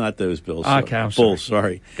 Not those Bulls. Okay, I'm Bulls,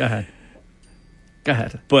 sorry. Go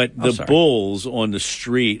ahead. But the Bulls on the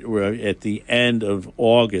street were at the end of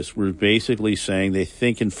August were basically saying they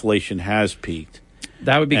think inflation has peaked.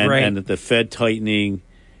 That would be great. And that the Fed tightening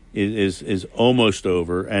is almost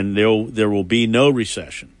over, and there will be no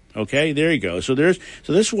recession. Okay, there you go. So this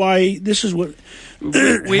is why this is what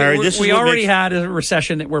we already had a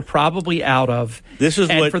recession that we're probably out of.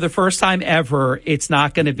 For the first time ever, it's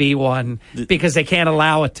not going to be one because they can't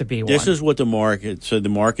allow it to be one. This is what the market. So the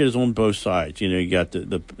market is on both sides. You got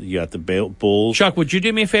the bulls. Chuck, would you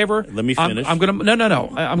do me a favor? Let me finish. I'm going to I'm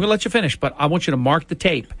going to let you finish, but I want you to mark the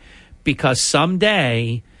tape, because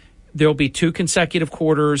someday there'll be 2 consecutive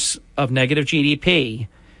quarters of negative GDP.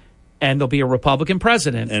 And there'll be a Republican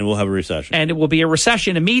president. And we'll have a recession. And it will be a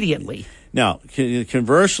recession immediately. Now,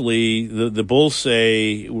 conversely, the bulls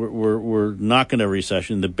say we're not going to have a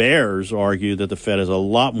recession. The bears argue that the Fed has a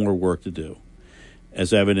lot more work to do,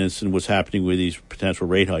 as evidenced in what's happening with these potential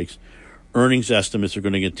rate hikes. Earnings estimates are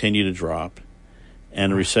going to continue to drop,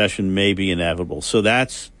 and a recession may be inevitable. So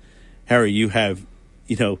that's, Harry, you have,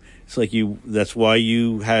 it's like that's why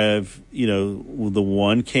you have, the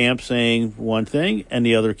one camp saying one thing and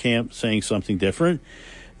the other camp saying something different.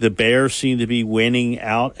 The bears seem to be winning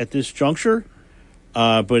out at this juncture,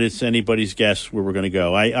 but it's anybody's guess where we're going to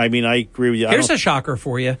go. I mean, I agree with you. Here's a shocker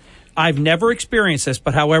for you. I've never experienced this,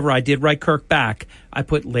 but however, I did write Kirk back. I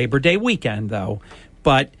put Labor Day weekend, though.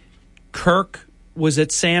 But Kirk was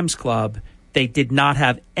at Sam's Club. They did not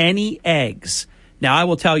have any eggs. Now, I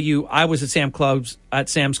will tell you, I was at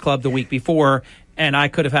Sam's Club the week before, and I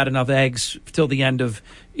could have had enough eggs till the end of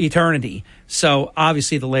eternity. So,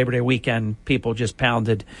 obviously, the Labor Day weekend, people just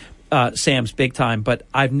pounded Sam's big time. But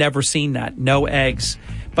I've never seen that. No eggs.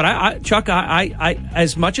 But, Chuck, I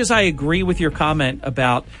as much as I agree with your comment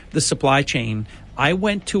about the supply chain, I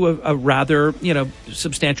went to a rather,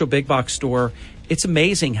 substantial big box store. It's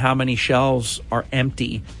amazing how many shelves are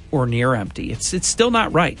empty or near empty. It's still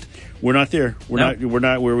not right. We're not there. We're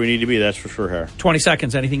not where we need to be. That's for sure, Harry. 20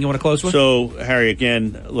 seconds. Anything you want to close with? So, Harry,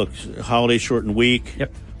 again, look, holiday shortened week.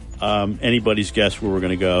 Yep. Anybody's guess where we're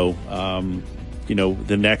going to go.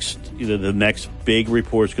 The next big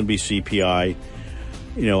report is going to be CPI.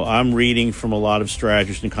 I'm reading from a lot of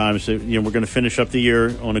strategists and economists that, we're going to finish up the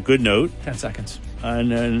year on a good note. 10 seconds.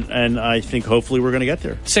 And I think hopefully we're going to get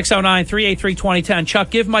there. 609-383-2010.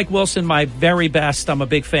 Chuck, give Mike Wilson my very best. I'm a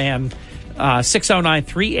big fan.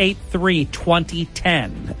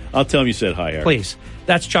 609-383-2010. I'll tell him you said hi, Harry. Please.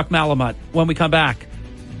 That's Chuck Malamut. When we come back,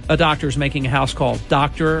 a doctor's making a house call.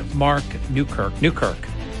 Dr. Mark Newkirk.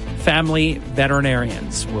 Family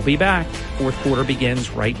Veterinarians. We'll be back. Fourth quarter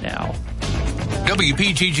begins right now.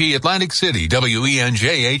 WPGG Atlantic City,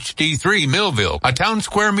 WENJ HD3 Millville, a Town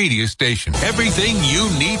Square media station. Everything you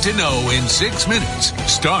need to know in 6 minutes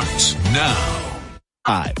starts now.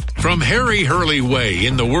 From Harry Hurley Way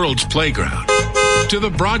in the world's playground to the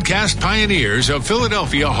broadcast pioneers of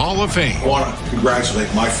Philadelphia Hall of Fame. I want to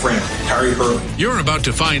congratulate my friend, Harry Hurley. You're about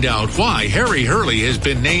to find out why Harry Hurley has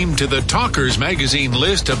been named to the Talkers Magazine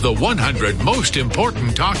list of the 100 most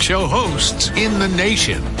important talk show hosts in the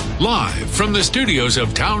nation. Live from the studios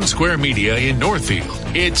of Town Square Media in Northfield,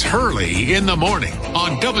 it's Hurley in the Morning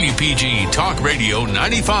on WPG Talk Radio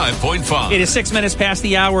 95.5. It is 6 minutes past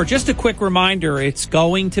the hour. Just a quick reminder, it's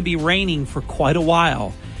going to be raining for quite a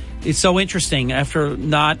while. It's so interesting. After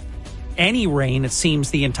not any rain, it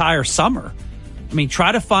seems the entire summer. I mean,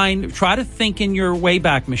 try to think in your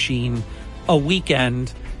Wayback Machine a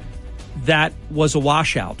weekend that was a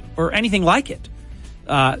washout or anything like it.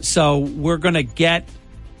 So we're going to get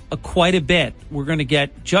quite a bit. We're going to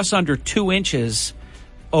get just under 2 inches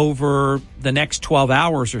over the next 12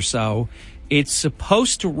 hours or so. It's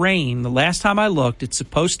supposed to rain. The last time I looked, it's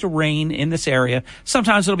supposed to rain in this area.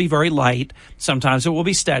 Sometimes it'll be very light. Sometimes it will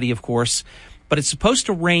be steady, of course. But it's supposed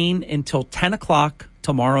to rain until 10 o'clock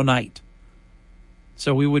tomorrow night.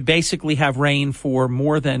 So we would basically have rain for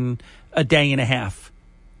more than a day and a half.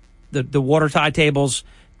 The water tide tables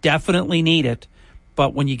definitely need it.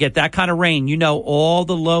 But when you get that kind of rain, all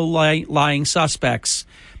the low-lying suspects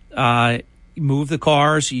move the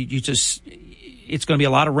cars. It's going to be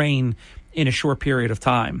a lot of rain in a short period of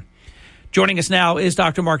time. Joining us now is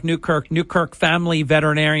Dr. Mark Newkirk. Newkirk Family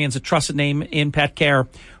Veterinarians, a trusted name in pet care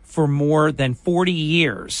for more than 40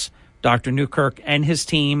 years. Dr. Newkirk and his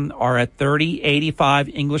team are at 3085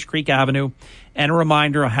 English Creek Avenue. And a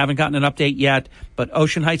reminder, I haven't gotten an update yet, but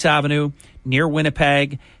Ocean Heights Avenue near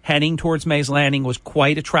Winnipeg, heading towards Mays Landing, was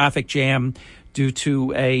quite a traffic jam due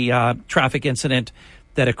to a traffic incident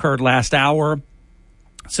that occurred last hour.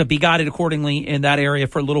 So be guided accordingly in that area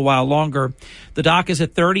for a little while longer. The doc is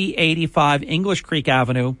at 3085 English Creek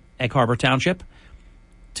Avenue, Egg Harbor Township.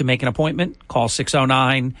 To make an appointment, call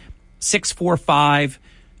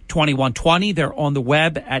 609-645-2120. They're on the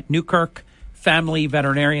web at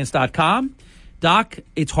NewkirkFamilyVeterinarians.com. Doc,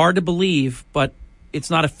 it's hard to believe, but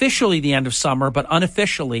it's not officially the end of summer, but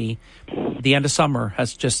unofficially the end of summer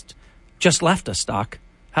has just left us, Doc.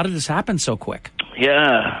 How did this happen so quick?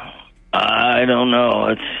 Yeah. I don't know.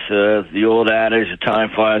 It's the old adage, time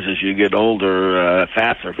flies as you get older,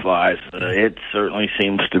 faster flies. It certainly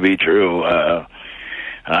seems to be true. I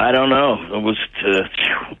don't know. It was,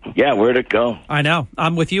 where'd it go? I know.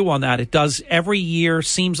 I'm with you on that. It does. Every year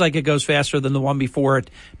seems like it goes faster than the one before it,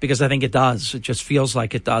 because I think it does. It just feels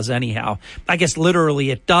like it does anyhow. I guess literally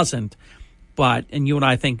it doesn't. But, and you and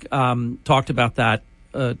I think talked about that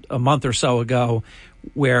a month or so ago,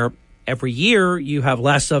 where every year you have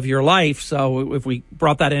less of your life. So if we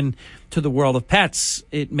brought that in to the world of pets,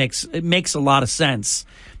 it makes a lot of sense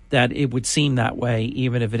that it would seem that way,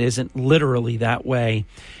 even if it isn't literally that way.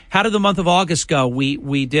 How did the month of August go?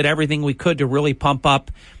 We did everything we could to really pump up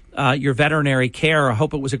your veterinary care. I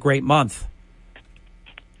hope it was a great month.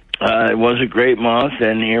 It was a great month,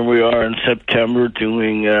 and here we are in September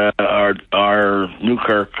doing our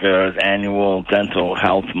Newkirk annual dental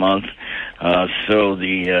health month. So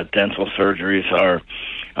the dental surgeries are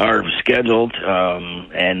scheduled,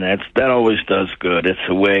 and that always does good. It's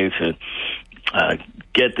a way to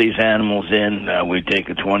get these animals in. We take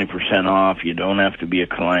a 20% off. You don't have to be a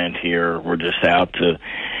client here. We're just out to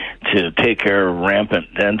take care of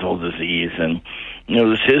rampant dental disease. And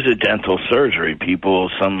this is a dental surgery. People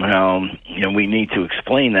somehow, we need to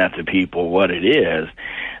explain that to people what it is.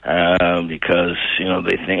 Because,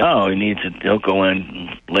 they think, he'll go in,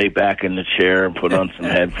 lay back in the chair, and put on some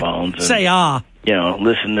headphones. And, say,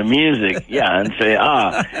 listen to music, and say,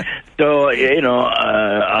 So,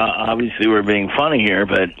 obviously we're being funny here,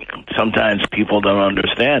 but sometimes people don't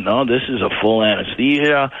understand. No, this is a full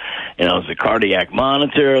anesthesia. There's a cardiac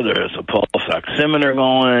monitor. There's a pulse oximeter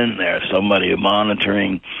going. There's somebody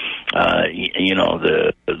monitoring,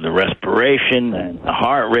 the respiration and the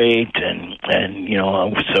heart rate,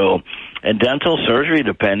 and dental surgery,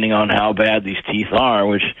 depending on how bad these teeth are,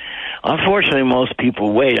 which unfortunately most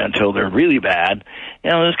people wait until they're really bad.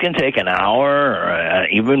 This can take an hour or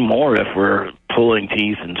even more if we're pulling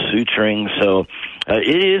teeth and suturing. So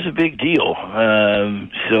it is a big deal.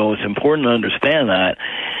 So it's important to understand that.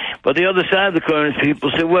 But the other side of the coin is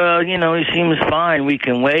people say, well, he seems fine. We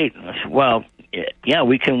can wait. I said, well, yeah,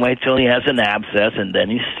 we can wait till he has an abscess and then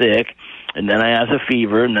he's sick and then I has a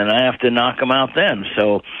fever and then I have to knock him out then.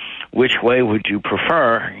 So which way would you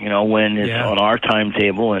prefer, when it's on our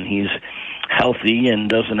timetable and he's healthy and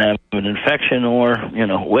doesn't have an infection, or,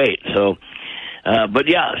 wait. So,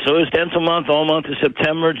 so it's dental month, all month of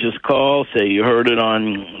September. Just call, say you heard it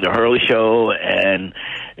on the Hurley Show, and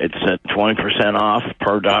it's at 20% off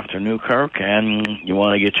per Dr. Newkirk, and you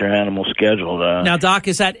want to get your animal scheduled. Now, Doc,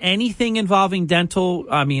 is that anything involving dental?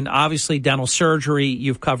 I mean, obviously dental surgery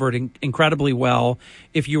you've covered incredibly well.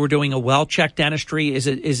 If you were doing a well-checked dentistry,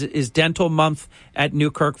 is dental month at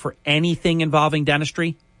Newkirk for anything involving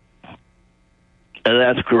dentistry?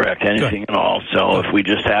 That's correct. Anything at all. So if we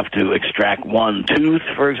just have to extract one tooth,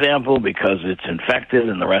 for example, because it's infected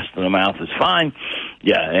and the rest of the mouth is fine,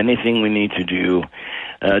 anything we need to do.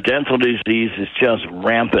 Dental disease is just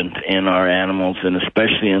rampant in our animals, and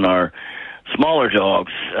especially in our smaller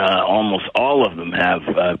dogs. Almost all of them have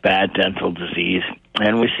bad dental disease,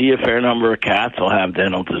 and we see a fair number of cats will have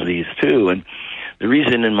dental disease too. And the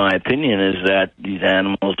reason, in my opinion, is that these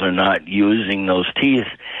animals are not using those teeth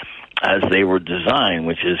as they were designed,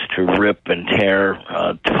 which is to rip and tear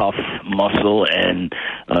tough muscle and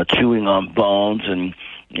chewing on bones, and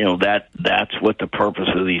that's what the purpose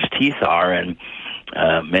of these teeth are. And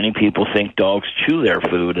many people think dogs chew their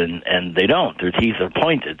food, and they don't. Their teeth are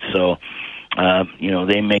pointed, so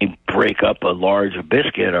they may break up a large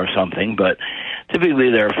biscuit or something, but typically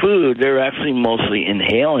their food, they're actually mostly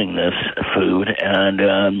inhaling this food, and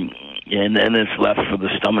then it's left for the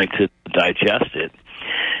stomach to digest it.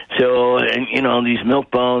 So, these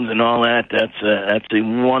milk bones and all that, that's a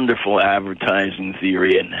wonderful advertising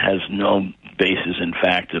theory and has no basis in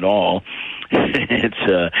fact at all. It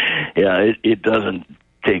doesn't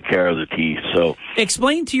take care of the teeth. So,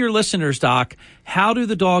 explain to your listeners, Doc, how do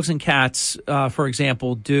the dogs and cats, for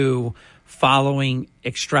example, do following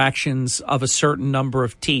extractions of a certain number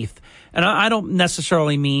of teeth? And I don't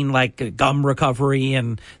necessarily mean like gum recovery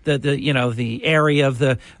and the area of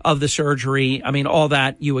the surgery. I mean, all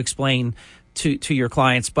that you explain to your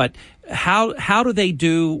clients, but how do they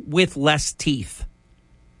do with less teeth?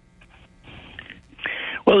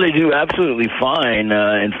 Well, they do absolutely fine.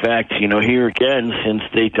 In fact, here again, since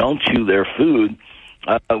they don't chew their food,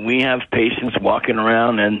 we have patients walking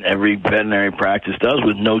around, and every veterinary practice does,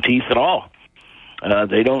 with no teeth at all.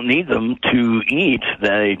 They don't need them to eat.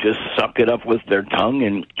 They just suck it up with their tongue,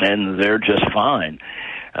 and they're just fine.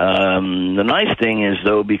 The nice thing is,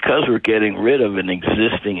 though, because we're getting rid of an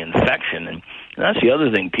existing infection, and that's the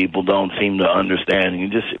other thing people don't seem to understand. You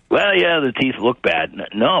just, the teeth look bad.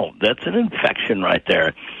 No, that's an infection right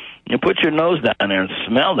there. You put your nose down there and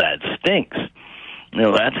smell that. It stinks.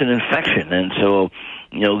 That's an infection. And so,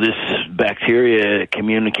 this bacteria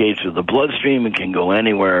communicates with the bloodstream. It can go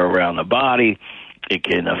anywhere around the body. It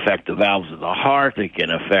can affect the valves of the heart. It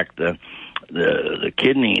can affect the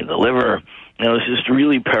kidney, the liver. It's just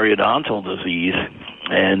really periodontal disease.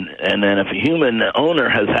 And then if a human owner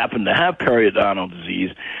has happened to have periodontal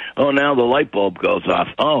disease, now the light bulb goes off.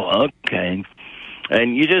 Oh, okay.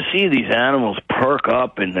 And you just see these animals perk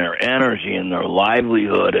up in their energy and their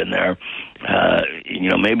livelihood and their,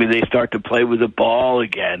 maybe they start to play with the ball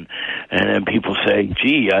again. And then people say,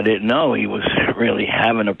 gee, I didn't know he was really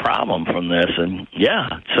having a problem from this. And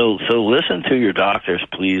so listen to your doctors,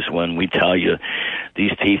 please, when we tell you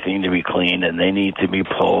these teeth need to be cleaned and they need to be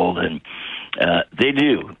pulled, and they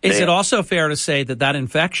do. Is it also fair to say that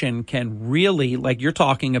infection can really, like you're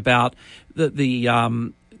talking about,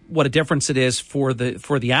 the what a difference it is for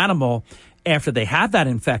the animal after they have that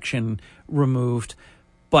infection removed,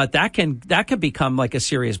 but that can become like a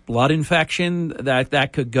serious blood infection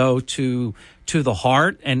that could go to the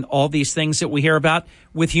heart and all these things that we hear about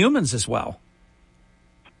with humans as well.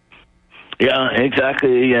 Yeah,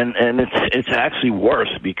 exactly, and it's actually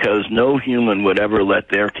worse because no human would ever let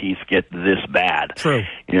their teeth get this bad. True.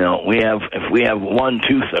 If we have one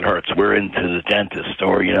tooth that hurts, we're into the dentist,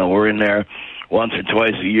 or we're in there once or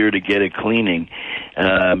twice a year to get it cleaning.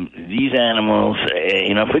 These animals,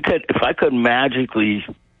 if I could magically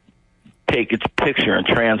take its picture and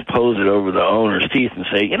transpose it over the owner's teeth and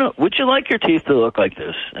say, would you like your teeth to look like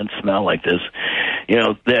this and smell like this?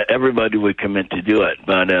 That everybody would commit to do it.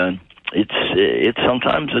 But it's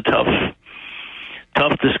sometimes a tough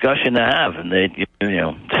discussion to have, and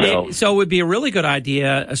so it would be a really good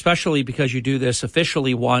idea, especially because you do this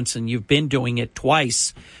officially once and you've been doing it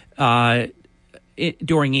twice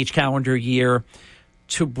during each calendar year,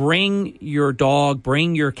 to bring your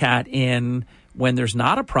cat in when there's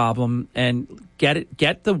not a problem and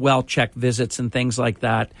get the well check visits and things like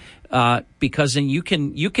that, because then you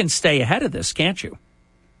can stay ahead of this, can't you?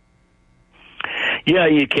 Yeah,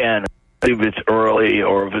 you can. If it's early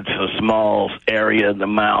or if it's a small area in the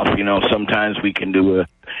mouth, sometimes we can do a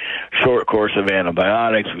short course of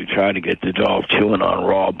antibiotics. We try to get the dog chewing on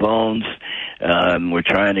raw bones. We're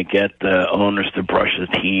trying to get the owners to brush the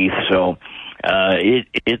teeth. So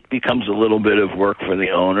it becomes a little bit of work for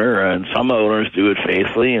the owner, and some owners do it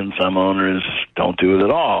faithfully and some owners don't do it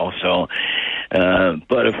at all. So,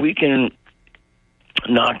 but if we can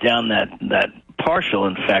knock down that partial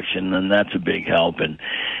infection, then that's a big help, and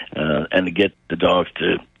to get the dogs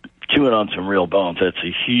to chew it on some real bones, that's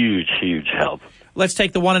a huge help. Let's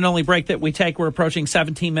take the one and only break that we take. We're approaching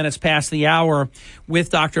 17 minutes past the hour with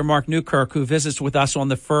Dr. Mark Newkirk, who visits with us on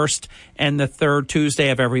the first and the third Tuesday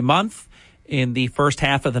of every month in the first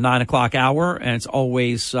half of the 9 o'clock hour, and it's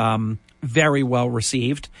always very well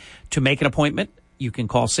received. To make an appointment, you can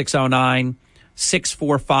call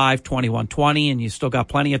 609-645-2120, and you still got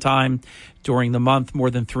plenty of time during the month. More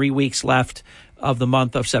than 3 weeks left of the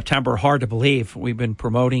month of September. Hard to believe. We've been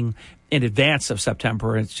promoting in advance of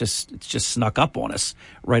September. It's just snuck up on us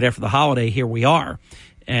right after the holiday. Here we are,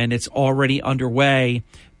 and it's already underway.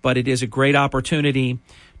 But it is a great opportunity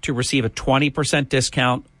to receive a 20%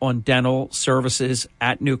 discount on dental services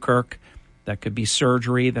at Newkirk. That could be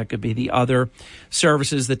surgery. That could be the other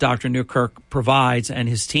services that Dr. Newkirk provides and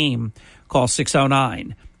his team. Call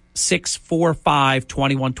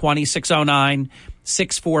 609-645-2120,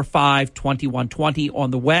 645-2120 on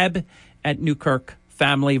the web at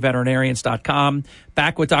NewkirkFamilyVeterinarians.com.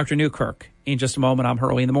 Back with Dr. Newkirk in just a moment. I'm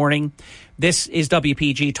Hurley in the Morning. This is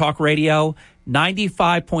WPG Talk Radio,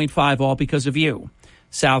 95.5, all because of you.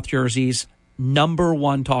 South Jersey's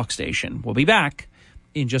 #1 talk station. We'll be back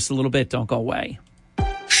in just a little bit. Don't go away.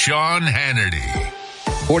 Sean Hannity.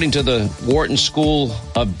 According to the Wharton School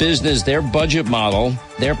of Business, their budget model,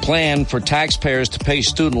 their plan for taxpayers to pay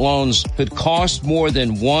student loans could cost more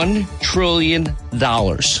than $1 trillion.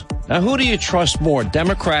 Now, who do you trust more?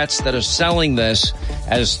 Democrats that are selling this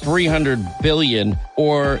as $300 billion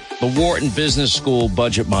or the Wharton Business School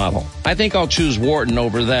budget model? I think I'll choose Wharton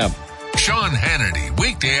over them. Sean Hannity,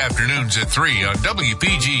 weekday afternoons at 3 on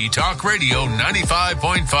WPG Talk Radio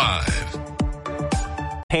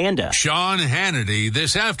 95.5. Panda. Sean Hannity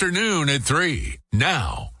this afternoon at 3.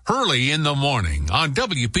 Now, Hurley in the Morning on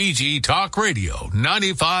WPG Talk Radio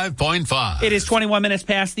 95.5. It is 21 minutes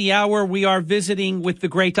past the hour. We are visiting with the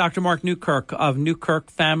great Dr. Mark Newkirk of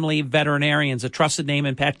Newkirk Family Veterinarians, a trusted name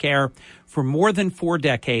in pet care for more than 4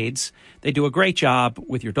 decades. They do a great job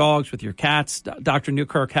with your dogs, with your cats. Dr.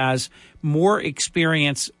 Newkirk has more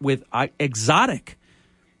experience with exotic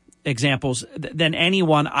examples than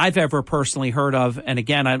anyone I've ever personally heard of. And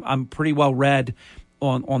again, I'm pretty well read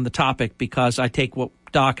on the topic because I take what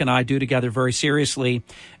Doc and I do together very seriously.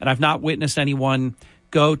 And I've not witnessed anyone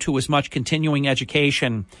go to as much continuing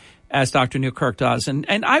education as Dr. Newkirk does. And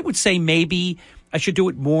I would say maybe I should do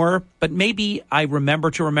it more, but maybe I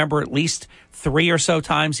remember at least 3 or so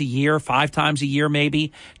times a year, 5 times a year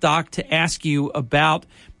maybe, Doc, to ask you about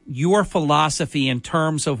your philosophy in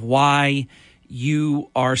terms of why you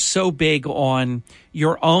are so big on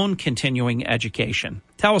your own continuing education.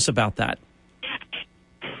 Tell us about that.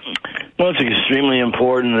 Well, it's extremely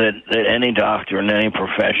important that any doctor in any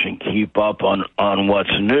profession keep up on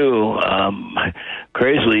what's new.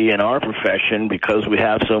 Crazily, in our profession, because we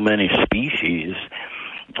have so many species,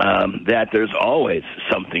 that there's always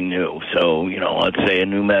something new. So, let's say a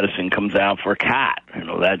new medicine comes out for a cat.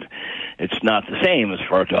 That it's not the same as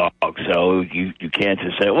for a dog. So you can't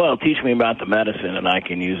just say, well, teach me about the medicine and I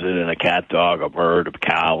can use it in a cat, dog, a bird, a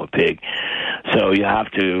cow, a pig. So you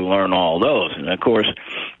have to learn all those. And, of course,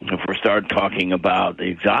 if we start talking about the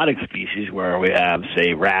exotic species where we have,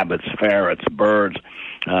 say, rabbits, ferrets, birds,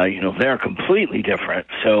 they're completely different.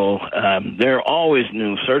 So there are always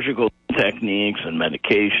new surgical techniques and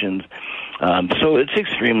medications. So it's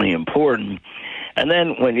extremely important. And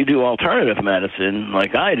then when you do alternative medicine,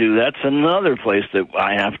 like I do, that's another place that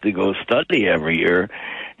I have to go study every year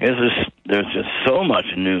there's just so much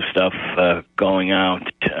new stuff going out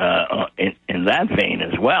in that vein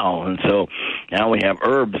as well. And so now we have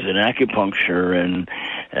herbs and acupuncture and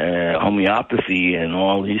homeopathy and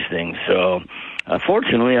all these things. So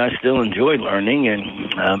fortunately, I still enjoy learning,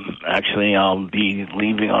 and actually I'll be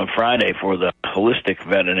leaving on Friday for the Holistic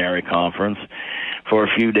Veterinary Conference for a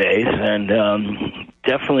few days, and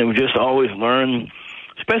definitely we just always learn,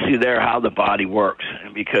 especially there, how the body works,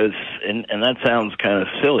 because, and that sounds kind of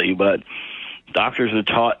silly, but doctors are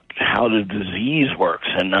taught how the disease works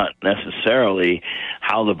and not necessarily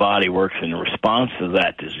how the body works in response to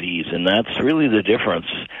that disease, and that's really the difference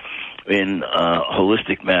in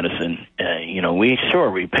holistic medicine.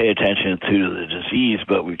 We pay attention to the disease,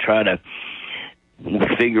 but we try to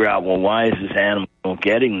figure out, well, why is this animal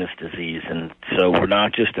getting this disease? And so we're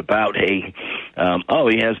not just about, hey,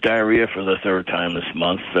 he has diarrhea for the third time this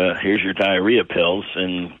month. Here's your diarrhea pills,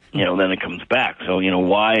 and then it comes back. So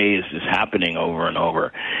why is this happening over and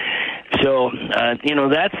over? So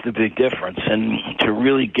that's the big difference, and to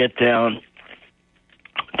really get down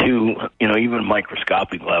to even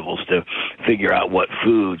microscopic levels to figure out what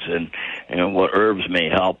foods and what herbs may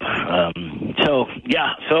help. So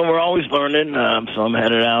we're always learning. So I'm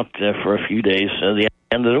headed out for a few days at the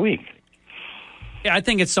end of the week. Yeah, I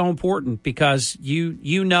think it's so important because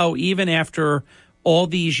even after all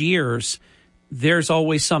these years, there's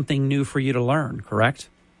always something new for you to learn. Correct?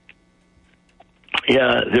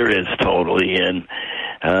 Yeah, there is, totally, and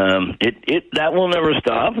that will never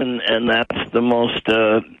stop, and that's the most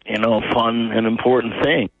fun and important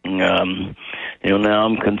thing. Now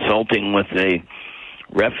I'm consulting with a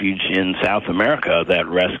refuge in South America that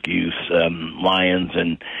rescues lions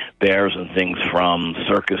and bears and things from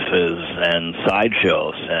circuses and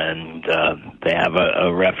sideshows, and they have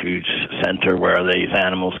a refuge center where these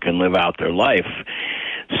animals can live out their life.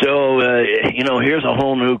 So, here's a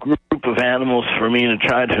whole new group of animals for me to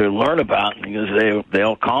try to learn about, because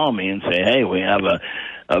they'll call me and say, hey, we have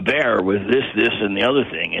a bear with this, and the other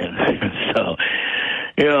thing. And so,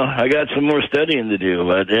 I got some more studying to do,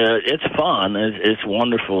 but it's fun. It's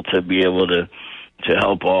wonderful to be able to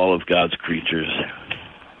help all of God's creatures.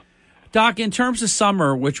 Doc, in terms of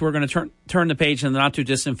summer, which we're going to turn the page in the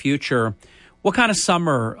not-too-distant future, what kind of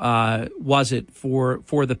summer was it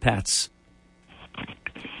for the pets?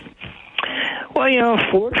 Well,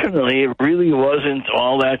 fortunately, it really wasn't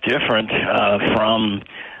all that different from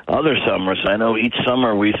other summers. I know each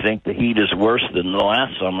summer we think the heat is worse than the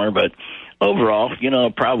last summer, but overall,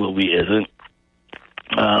 it probably isn't.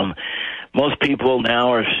 Most people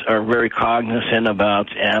now are very cognizant about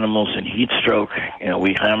animals and heat stroke.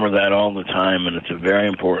 We hammer that all the time, and it's a very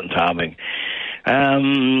important topic.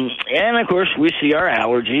 And of course, we see our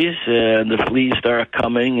allergies. The fleas start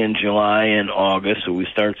coming in July and August, so we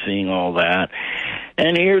start seeing all that.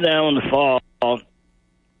 And here now in the fall,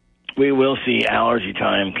 we will see allergy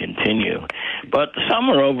time continue. But the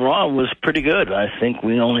summer overall was pretty good. I think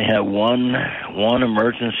we only had one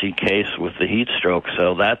emergency case with the heat stroke,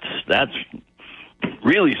 so that's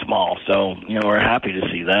really small. So, we're happy to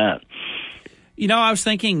see that. I was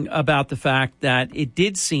thinking about the fact that it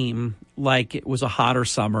did seem like it was a hotter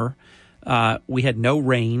summer. We had no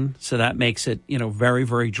rain, so that makes it, very,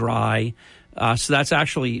 very dry. So that's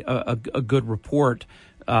actually a good report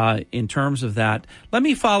in terms of that. Let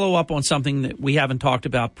me follow up on something that we haven't talked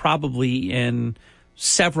about probably in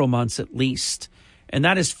several months at least, and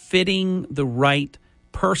that is fitting the right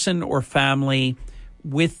person or family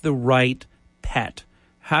with the right pet.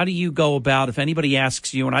 How do you go about, if anybody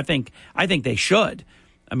asks you, and I think they should.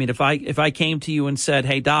 I mean, if I came to you and said,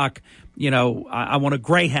 hey, Doc, I want a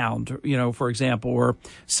greyhound, for example, or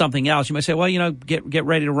something else, you might say, well, get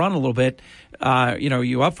ready to run a little bit. Are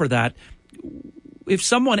you up for that? If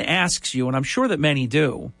someone asks you, and I'm sure that many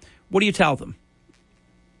do, what do you tell them?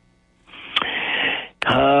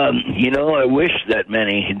 I wish that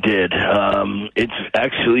many did. It's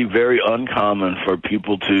actually very uncommon for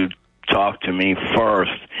people to talk to me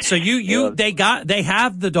first. So they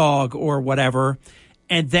have the dog or whatever,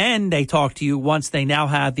 and then they talk to you once they now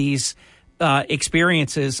have these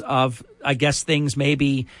experiences of, I guess, things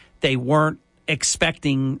maybe they weren't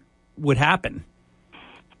expecting would happen.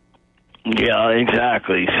 Yeah,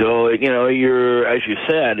 exactly. So, you're, as you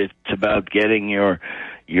said, it's about getting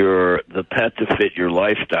the pet to fit your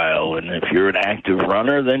lifestyle. And if you're an active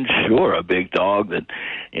runner, then sure, a big dog that,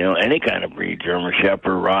 any kind of breed, German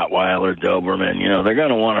Shepherd, Rottweiler, Doberman, they're going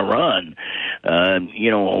to want to run.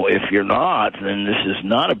 If you're not, then this is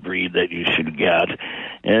not a breed that you should get.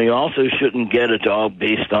 And you also shouldn't get a dog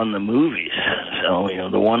based on the movies. So,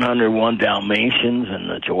 the 101 Dalmatians and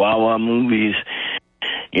the Chihuahua movies,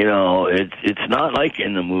 It's not like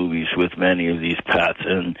in the movies with many of these pets,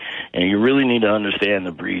 and you really need to understand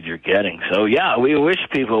the breed you're getting. So, yeah, we wish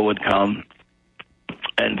people would come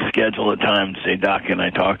and schedule a time to say, Doc, can I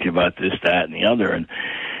talk to you about this, that, and the other? And,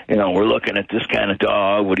 we're looking at this kind of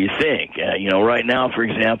dog. What do you think? Right now, for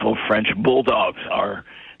example, French Bulldogs are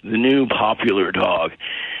the new popular dog.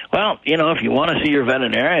 Well, if you want to see your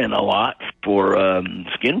veterinarian a lot for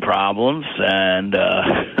skin problems and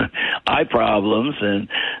eye problems and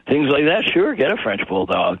things like that, sure, get a French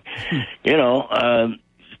Bulldog.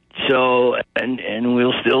 So, and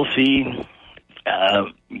we'll still see,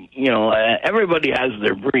 everybody has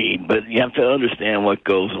their breed, but you have to understand what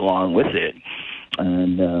goes along with it.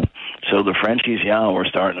 And so the Frenchies, we're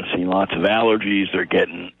starting to see lots of allergies. They're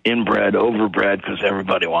getting inbred, overbred, because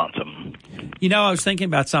everybody wants them. I was thinking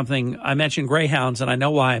about something. I mentioned greyhounds, and I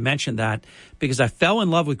know why I mentioned that, because I fell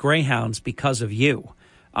in love with greyhounds because of you.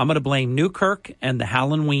 I'm going to blame Newkirk and the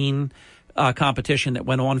Halloween competition that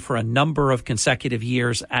went on for a number of consecutive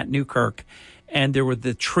years at Newkirk. And there were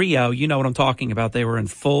the trio, you know what I'm talking about. They were in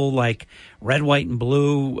full, red, white, and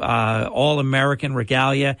blue, all-American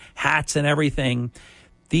regalia, hats and everything.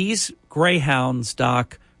 These greyhounds,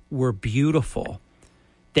 Doc, were beautiful.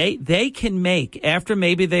 They can make, after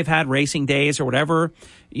maybe they've had racing days or whatever,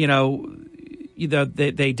 they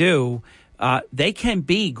do, they can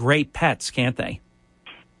be great pets, can't they?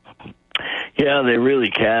 Yeah, they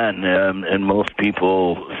really can, and most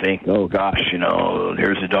people think, oh gosh,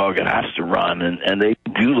 here's a dog that has to run, and they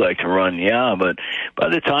do like to run, but by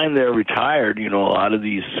the time they're retired, a lot of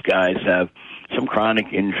these guys have some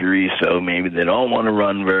chronic injuries, so maybe they don't want to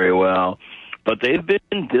run very well, but they've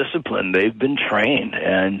been disciplined, they've been trained,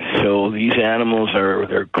 and so these animals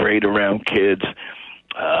they're great around kids,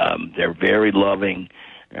 they're very loving,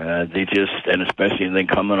 they just, and especially when they're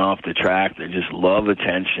coming off the track, they just love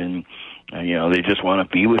attention. They just want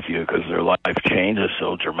to be with you because their life changes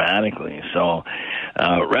so dramatically. So,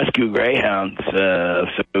 Rescue Greyhounds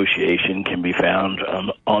Association can be found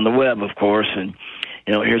on the web, of course. And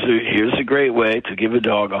here's a great way to give a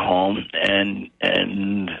dog a home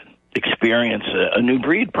and experience a new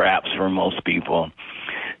breed, perhaps for most people.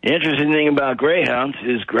 The interesting thing about greyhounds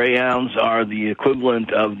is greyhounds are the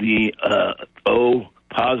equivalent of the O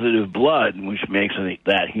positive blood, which makes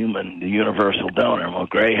that human the universal donor. Well,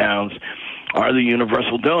 greyhounds are the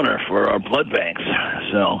universal donor for our blood banks.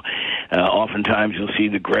 So oftentimes you'll see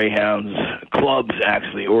the greyhounds clubs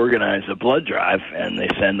actually organize a blood drive, and they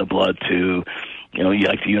send the blood to,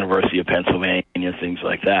 like the University of Pennsylvania, things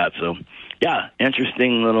like that. So, yeah,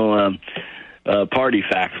 interesting little party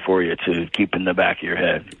fact for you to keep in the back of your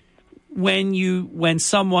head. When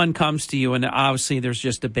someone comes to you and obviously there's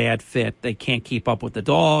just a bad fit, they can't keep up with the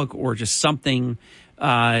dog, or just something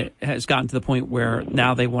has gotten to the point where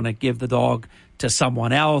now they want to give the dog to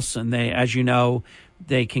someone else, and they, as you know,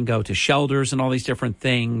 they can go to shelters and all these different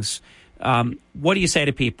things. What do you say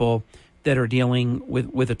to people that are dealing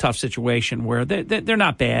with a tough situation where they're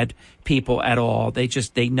not bad people at all? They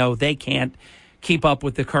know they can't keep up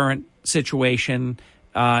with the current situation,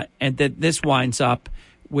 and that this winds up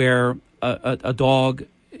where a dog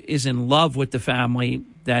is in love with the family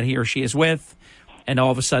that he or she is with, and all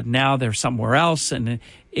of a sudden now they're somewhere else, and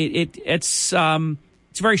it's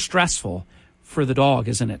very stressful for the dog,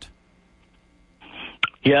 isn't it?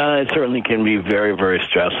 Yeah, it certainly can be very, very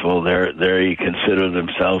stressful. They consider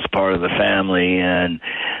themselves part of the family, and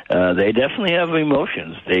they definitely have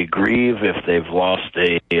emotions. They grieve if they've lost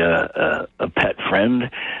a pet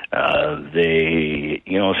friend. They,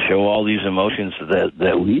 show all these emotions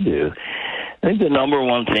that we do. I think the number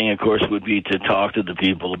one thing, of course, would be to talk to the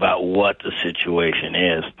people about what the situation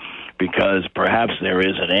is, because perhaps there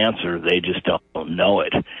is an answer, they just don't know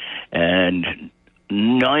it. And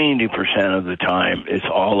 90% of the time, it's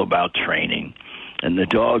all about training. And the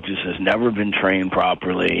dog just has never been trained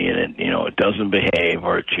properly, and it doesn't behave,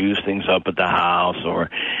 or it chews things up at the house, or,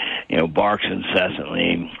 barks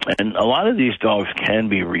incessantly. And a lot of these dogs can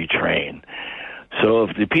be retrained. So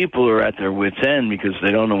if the people are at their wits' end because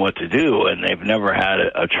they don't know what to do and they've never had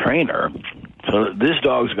a trainer, so this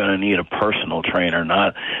dog's going to need a personal trainer,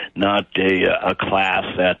 not a class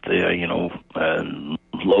at the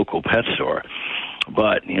local pet store.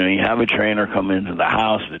 But, you have a trainer come into the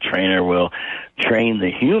house. The trainer will train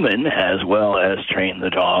the human as well as train the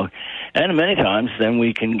dog. And many times then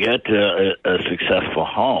we can get a successful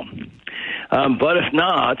home. But if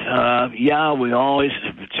not, we always,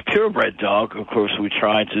 if it's a purebred dog, of course, we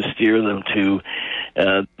try to steer them to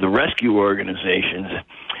the rescue organizations.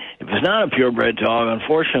 If it's not a purebred dog,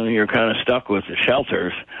 unfortunately, you're kind of stuck with the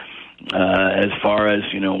shelters. as far as,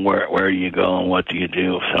 where do you go and what do you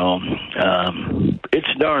do. So it's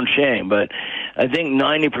a darn shame, but I think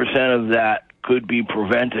 90% of that could be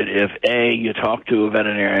prevented if, A, you talk to a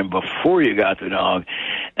veterinarian before you got the dog,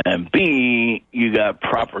 and B, you got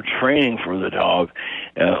proper training for the dog,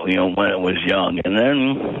 when it was young. And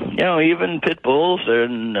then, even pit bulls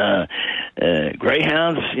and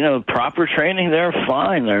greyhounds, proper training, they're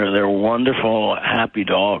fine. They're wonderful, happy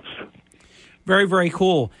dogs. Very, very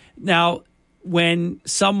cool. Now, when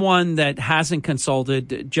someone that hasn't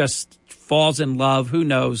consulted just falls in love, who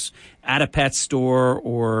knows, at a pet store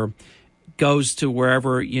or goes to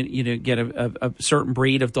wherever you get a certain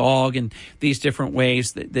breed of dog and these different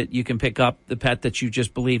ways that you can pick up the pet that you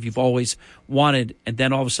just believe you've always wanted, and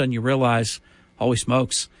then all of a sudden you realize, holy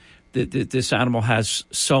smokes, this animal has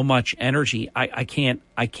so much energy, I can't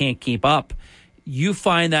keep up. You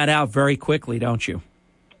find that out very quickly, don't you?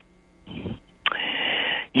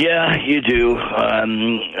 Yeah, you do.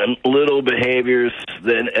 Little behaviors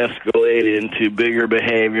then escalate into bigger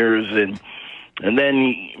behaviors, and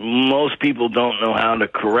then most people don't know how to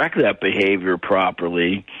correct that behavior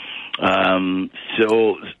properly.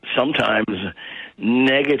 So sometimes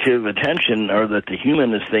negative attention, or that the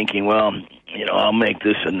human is thinking, well, I'll make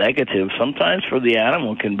this a negative. Sometimes for the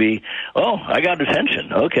animal can be, oh, I got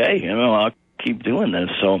attention. Okay, I'll keep doing this.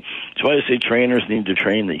 So that's why I say trainers need to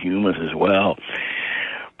train the humans as well.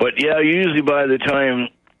 But yeah, usually by the time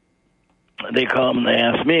they come and they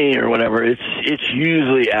ask me or whatever, it's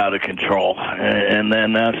usually out of control, and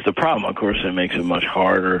then that's the problem. Of course, it makes it much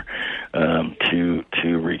harder to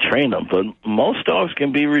retrain them. But most dogs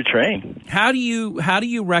can be retrained. How do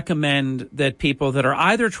you recommend that people that are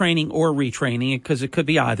either training or retraining, because it could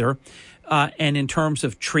be either, and in terms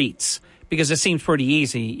of treats? Because it seems pretty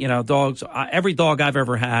easy. Dogs, every dog I've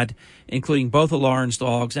ever had, including both of Lauren's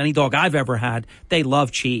dogs, any dog I've ever had, they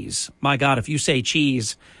love cheese. My God, if you say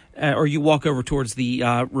cheese, or you walk over towards the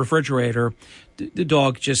refrigerator, the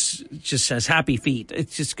dog just says happy feet.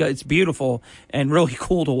 It's beautiful and really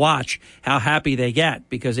cool to watch how happy they get,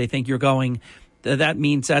 because they think you're going. That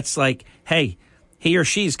means that's like, hey, he or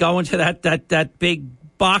she's going to that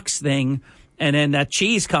big box thing, and then that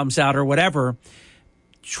cheese comes out or whatever.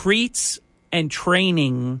 Treats and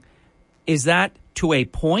training, is that to a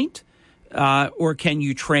point, or can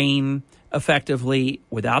you train effectively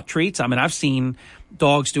without treats? I mean, I've seen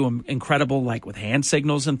dogs do incredible, like with hand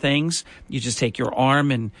signals and things. You just take your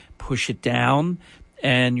arm and push it down,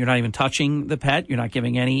 and you're not even touching the pet. You're not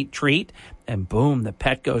giving any treat, and boom, the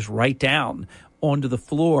pet goes right down onto the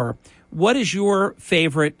floor. What is your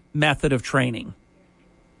favorite method of training?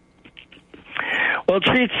 Well,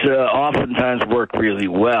 treats oftentimes work really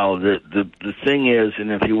well. The thing is,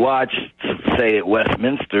 and if you watch, say, at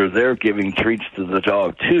Westminster, they're giving treats to the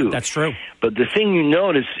dog, too. That's true. But the thing you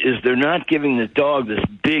notice is they're not giving the dog this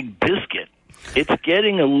big biscuit. It's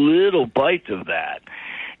getting a little bite of that.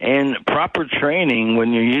 And proper training,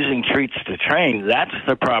 when you're using treats to train, that's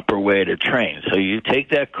the proper way to train. So you take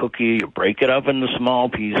that cookie, you break it up into small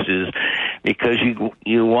pieces, because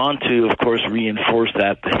you want to, of course, reinforce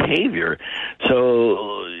that behavior.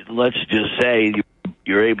 So let's just say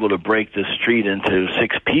you're able to break this treat into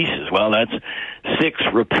 6 pieces. Well, that's 6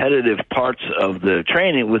 repetitive parts of the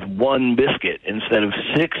training with 1 biscuit instead of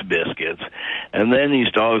 6 biscuits. And then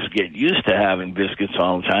these dogs get used to having biscuits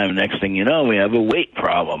all the time. Next thing you know, we have a weight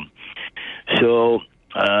problem. So,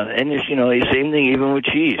 and it's, the same thing even with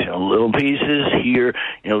cheese. Little pieces here.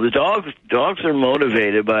 The dogs are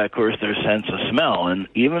motivated by, of course, their sense of smell, and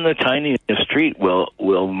even the tiniest treat will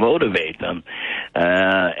motivate them.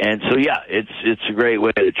 And so, yeah, it's a great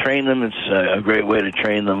way to train them. It's a great way to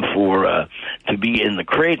train them to be in the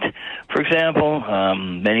crate, for example.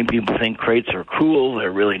 Many people think crates are cruel.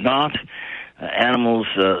 They're really not. Many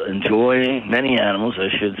animals, I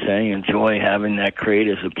should say, enjoy having that crate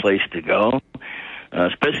as a place to go.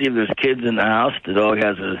 Especially if there's kids in the house, the dog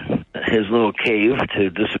has his little cave to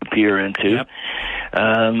disappear into. Yep.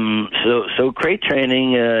 So crate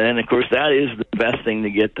training, and of course that is the best thing to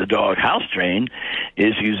get the dog house trained,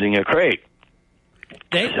 is using a crate.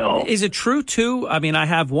 Is it true too? I mean, I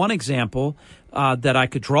have one example that I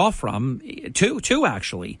could draw from, two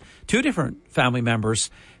actually, 2 different family members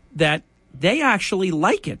that they actually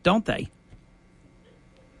like it, don't they?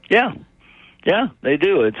 Yeah. Yeah, they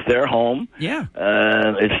do. It's their home. Yeah.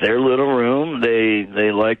 It's their little room.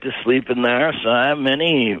 They like to sleep in there. So I have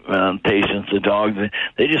many patients, the dog,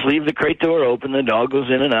 they just leave the crate door open. The dog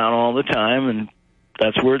goes in and out all the time, and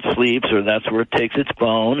that's where it sleeps, or that's where it takes its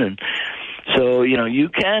bone. And so, you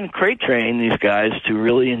can crate train these guys to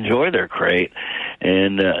really enjoy their crate.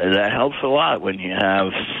 And that helps a lot when you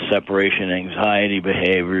have separation anxiety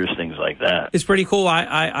behaviors, things like that. It's pretty cool.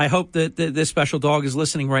 I hope that this special dog is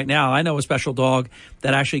listening right now. I know a special dog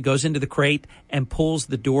that actually goes into the crate and pulls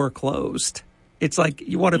the door closed. It's like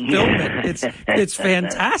you want to film it. It's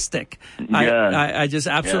fantastic. Yeah. I just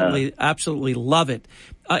absolutely love it.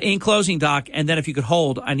 In closing, Doc, and then if you could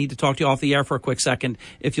hold, I need to talk to you off the air for a quick second,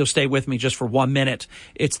 if you'll stay with me just for 1 minute.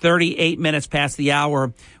 It's 38 minutes past the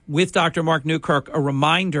hour with Dr. Mark Newkirk. A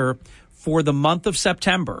reminder for the month of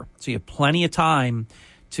September, so you have plenty of time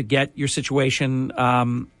to get your situation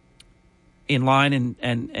in line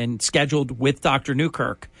and scheduled with Dr.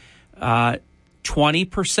 Newkirk.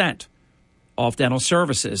 20% off dental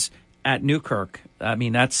services at Newkirk. I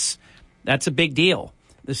mean, that's a big deal.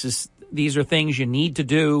 These are things you need to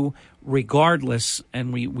do regardless,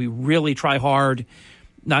 and we really try hard,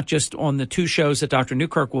 not just on the 2 shows that Dr.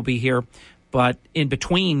 Newkirk will be here, but in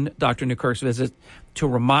between Dr. Newkirk's visit, to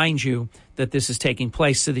remind you that this is taking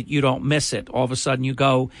place so that you don't miss it. All of a sudden you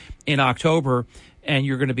go in October and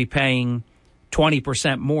you're going to be paying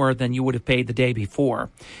 20% more than you would have paid the day before.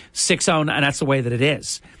 609, and that's the way that it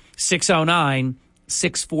is.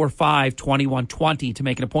 609-645-2120 to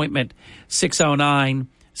make an appointment.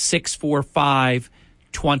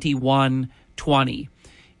 609-645-2120.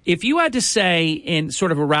 If you had to say in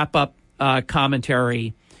sort of a wrap-up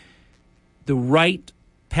commentary, the right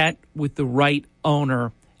pet with the right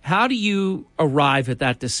owner, how do you arrive at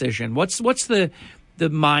that decision? What's the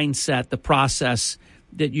mindset, the process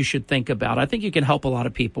that you should think about? I think you can help a lot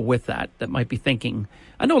of people with that might be thinking.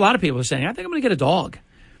 I know a lot of people are saying, I think I'm going to get a dog.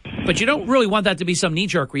 But you don't really want that to be some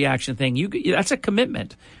knee-jerk reaction thing. That's a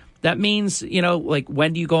commitment. That means, like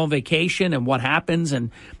when do you go on vacation and what happens, and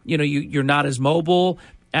you're not as mobile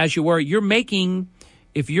as you were. You're making,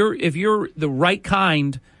 if you're the right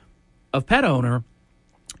kind of pet owner,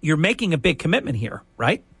 you're making a big commitment here,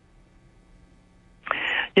 right?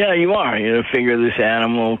 Yeah, you are. You figure this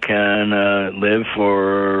animal can live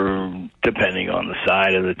for, depending on the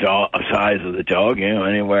size of the dog,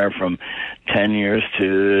 anywhere from 10 years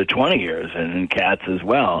to 20 years, and cats as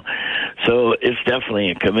well. So it's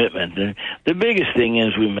definitely a commitment. The biggest thing,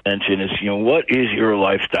 as we mentioned, is, what is your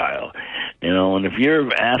lifestyle? And if you're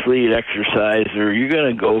an athlete, exerciser, you're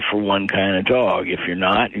going to go for one kind of dog. If you're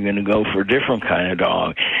not, you're going to go for a different kind of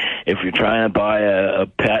dog. If you're trying to buy a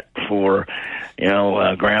pet for,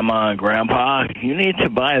 grandma and grandpa, you need to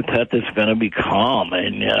buy a pet that's going to be calm,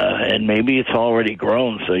 and maybe it's already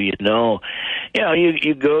grown, so you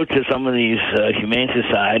go to some of these humane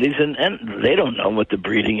societies, and they don't know what the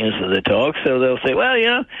breeding is of the dog, so they'll say, well,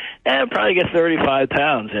 it probably gets 35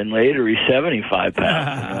 pounds, and later he's 75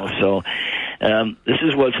 pounds. So this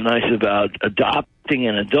is what's nice about adopting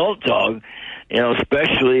an adult dog,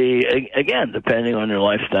 especially, again, depending on your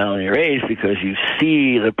lifestyle and your age, because you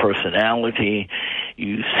see the personality,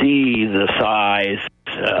 you see the size,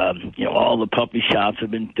 all the puppy shops have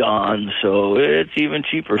been done, so it's even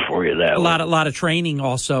cheaper for you that way. A lot of training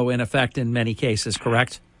also in effect in many cases,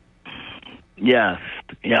 correct? Yes.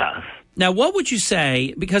 Now, what would you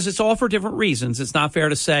say, because it's all for different reasons, it's not fair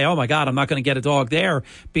to say, oh, my God, I'm not going to get a dog there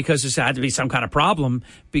because there had to be some kind of problem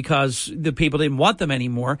because the people didn't want them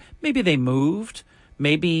anymore. Maybe they moved.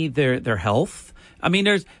 Maybe their health. I mean,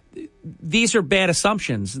 these are bad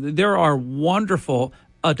assumptions. There are wonderful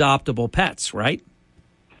adoptable pets, right?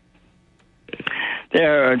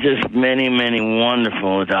 There are just many, many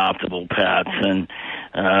wonderful adoptable pets, and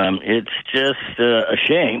it's just a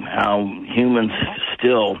shame how humans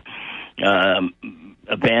still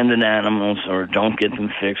abandon animals or don't get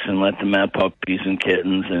them fixed and let them have puppies and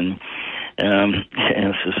kittens, and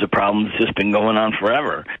it's just a problem that's just been going on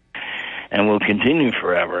forever and will continue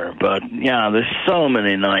forever. But there's so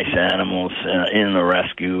many nice animals in the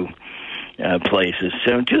rescue places,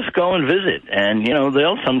 so just go and visit, and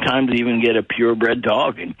they'll sometimes even get a purebred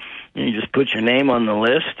dog, and you just put your name on the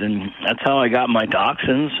list, and that's how I got my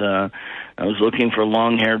dachshunds. I was looking for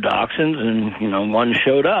long-haired dachshunds, and one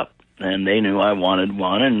showed up. And they knew I wanted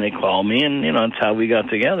one, and they called me, and, that's how we got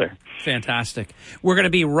together. Fantastic. We're going to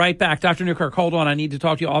be right back. Dr. Newkirk, hold on. I need to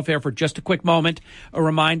talk to you off air for just a quick moment. A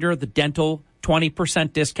reminder, the dental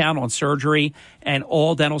 20% discount on surgery and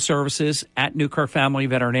all dental services at Newkirk Family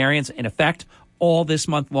Veterinarians in effect all this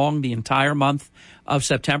month long, the entire month of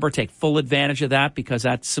September. Take full advantage of that because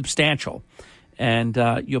that's substantial. And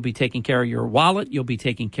you'll be taking care of your wallet. You'll be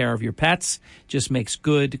taking care of your pets. Just makes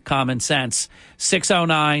good common sense.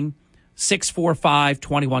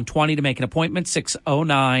 609-645-2120 to make an appointment.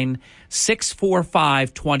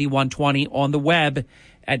 609-645-2120 on the web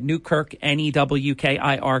at Newkirk,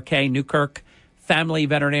 Newkirk,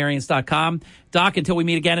 familyveterinarians.com. Doc, until we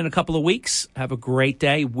meet again in a couple of weeks, have a great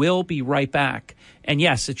day. We'll be right back. And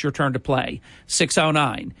yes, it's your turn to play.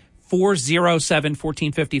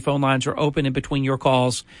 609-407-1450 phone lines are open in between your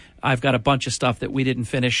calls. I've got a bunch of stuff that we didn't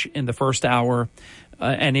finish in the first hour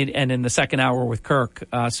and in the second hour with Kirk.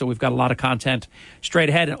 So we've got a lot of content straight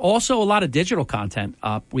ahead, and also a lot of digital content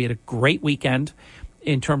up. We had a great weekend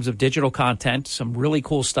in terms of digital content, some really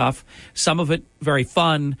cool stuff, some of it very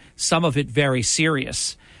fun, some of it very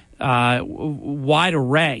serious, wide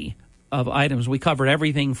array of items. We covered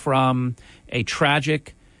everything from a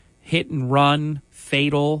tragic hit-and-run,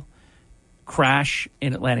 fatal crash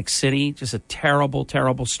in Atlantic City, just a terrible,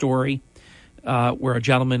 terrible story where a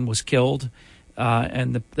gentleman was killed,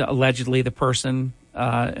 and allegedly the person,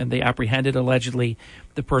 and they apprehended allegedly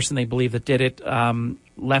the person they believe that did it,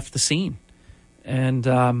 left the scene.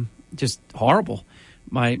 And just horrible.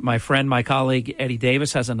 My friend, my colleague Eddie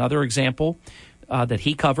Davis has another example that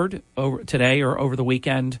he covered today or over the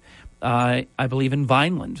weekend, I believe in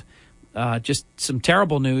Vineland. Just some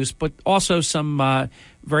terrible news, but also some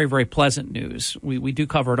very, very pleasant news. We do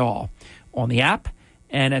cover it all on the app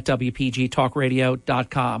and at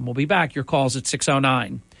WPGTalkRadio.com. We'll be back. Your calls at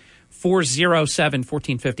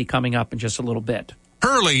 609-407-1450 coming up in just a little bit.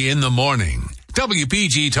 Early in the morning.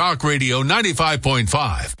 WPG Talk Radio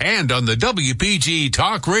 95.5 and on the WPG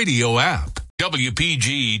Talk Radio app.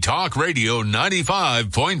 WPG Talk Radio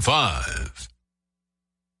 95.5.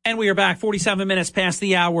 And we are back 47 minutes past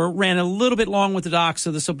the hour. Ran a little bit long with the doc,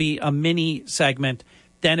 so this will be a mini segment.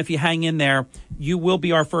 Then if you hang in there, you will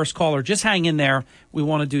be our first caller. Just hang in there. We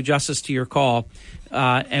want to do justice to your call,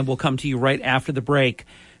 and we'll come to you right after the break.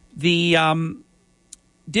 The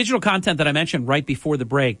digital content that I mentioned right before the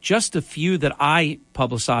break, just a few that I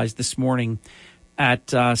publicized this morning at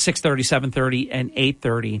 6:30, 7:30, and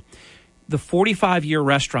 8:30. The 45-year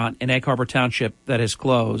restaurant in Egg Harbor Township that has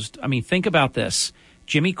closed. I mean, think about this.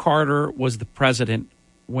 Jimmy Carter was the president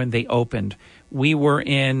when they opened. We were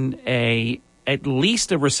in at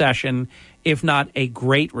least a recession, if not a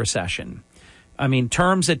great recession. I mean,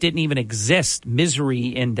 terms that didn't even exist, misery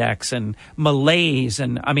index and malaise,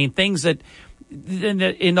 and I mean, things that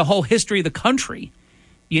in the whole history of the country,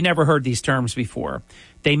 you never heard these terms before.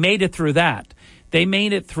 They made it through that. They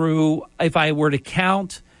made it through, if I were to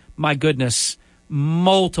count, my goodness,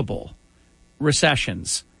 multiple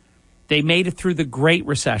recessions. They made it through the Great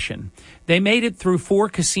Recession. They made it through 4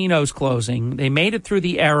 casinos closing. They made it through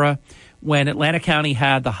the era when Atlantic County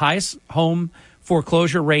had the highest home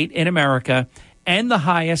foreclosure rate in America and the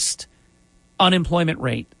highest unemployment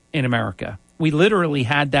rate in America. We literally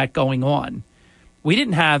had that going on. We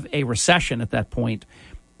didn't have a recession at that point.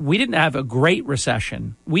 We didn't have a Great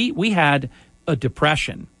Recession. We had a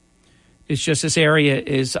depression. It's just this area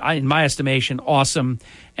is, in my estimation, awesome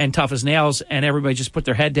and tough as nails, and everybody just put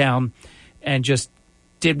their head down and just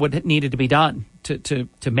did what needed to be done to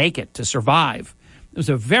make it, to survive. It was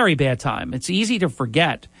a very bad time. It's easy to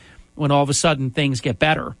forget when all of a sudden things get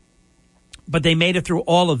better. But they made it through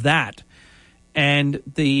all of that. And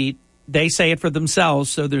they say it for themselves,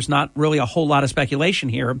 so there's not really a whole lot of speculation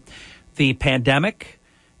here. The pandemic,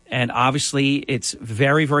 and obviously it's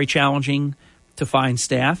very, very challenging to find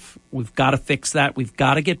staff. We've got to fix that. We've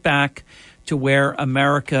got to get back to where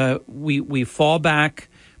America, we fall back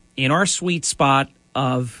in our sweet spot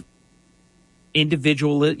of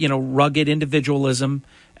rugged individualism,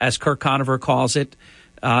 as Kirk Conover calls it,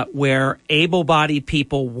 where able-bodied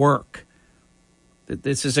people work.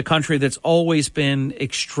 This is a country that's always been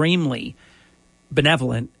extremely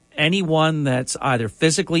benevolent. Anyone that's either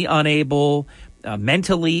physically unable,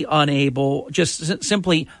 mentally unable, just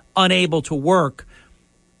simply unable to work,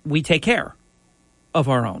 we take care of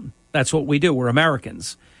our own. That's what we do. We're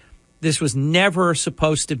Americans. This was never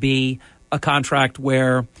supposed to be a contract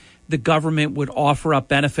where the government would offer up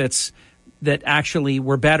benefits that actually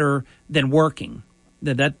were better than working.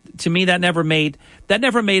 That to me, that never made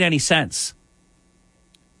any sense.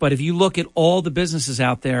 But if you look at all the businesses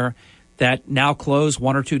out there that now close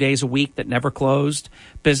 1 or 2 days a week that never closed,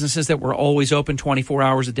 businesses that were always open 24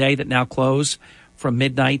 hours a day that now close from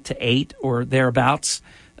midnight to 8 or thereabouts,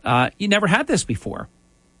 you never had this before.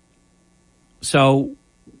 So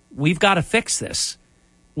we've got to fix this.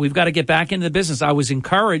 We've got to get back into the business. I was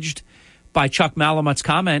encouraged by Chuck Malamut's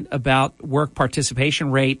comment about work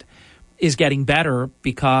participation rate is getting better,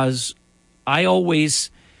 because I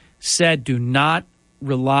always said do not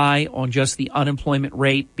rely on just the unemployment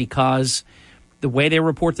rate, because the way they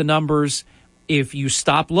report the numbers, if you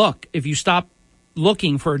stop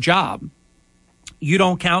looking for a job, you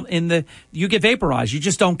don't count you get vaporized. You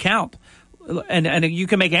just don't count. And you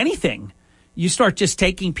can make anything. You start just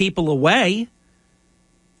taking people away,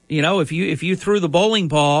 You know, if you threw the bowling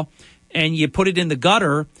ball and you put it in the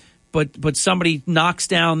gutter, but somebody knocks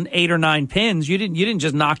down 8 or 9 pins, you didn't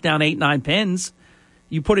just knock down 8, 9 pins.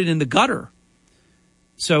 You put it in the gutter.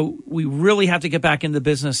 So we really have to get back in the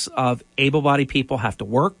business of able-bodied people have to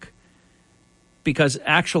work, because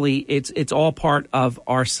actually it's all part of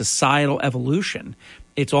our societal evolution.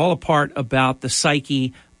 It's all a part about the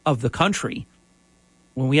psyche of the country.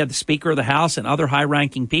 When we had the Speaker of the House and other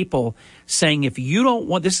high-ranking people saying, if you don't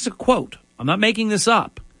want, this is a quote, I'm not making this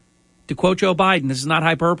up. To quote Joe Biden, this is not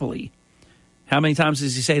hyperbole. How many times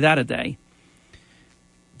does he say that a day?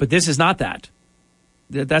 But this is not that.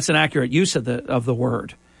 That's an accurate use of the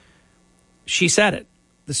word. She said it.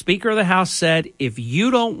 The Speaker of the House said, if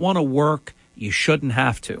you don't want to work, you shouldn't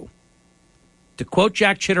have to. To quote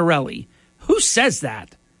Jack Ciattarelli, who says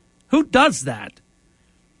that? Who does that?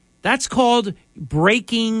 That's called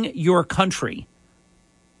breaking your country,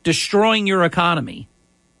 destroying your economy.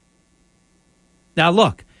 Now,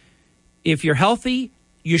 look, if you're healthy,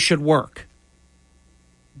 you should work.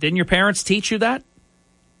 Didn't your parents teach you that?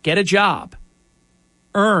 Get a job.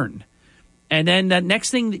 Earn. And then that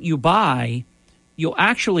next thing that you buy, you'll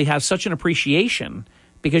actually have such an appreciation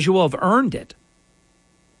because you will have earned it.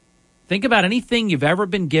 Think about anything you've ever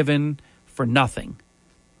been given for nothing.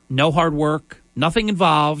 No hard work, nothing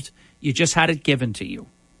involved. You just had it given to you.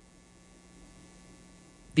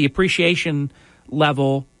 The appreciation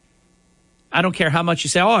level, I don't care how much you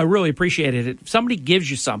say, oh, I really appreciated it. If somebody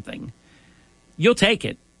gives you something, you'll take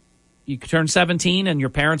it. You turn 17 and your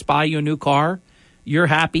parents buy you a new car. You're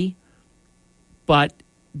happy. But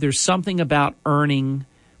there's something about earning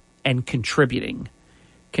and contributing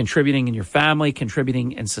in your family,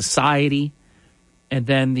 contributing in society, and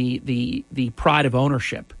then the pride of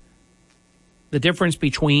ownership. The difference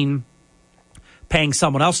between paying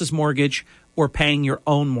someone else's mortgage or paying your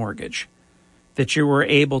own mortgage, that you were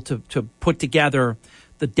able to put together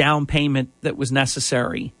the down payment that was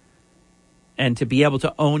necessary and to be able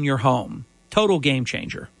to own your home. Total game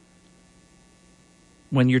changer.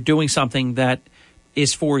 When you're doing something that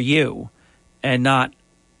is for you and not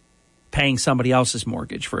paying somebody else's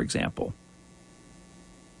mortgage, for example.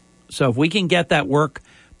 So if we can get that work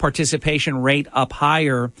participation rate up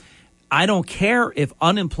higher, I don't care if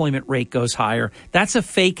unemployment rate goes higher. That's a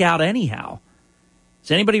fake out anyhow.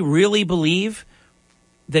 Does anybody really believe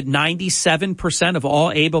that 97% of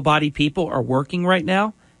all able-bodied people are working right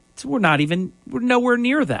now? So we're nowhere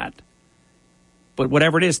near that. But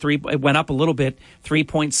whatever it is, it went up a little bit,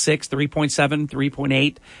 3.6, 3.7,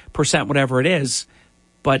 3.8%, whatever it is.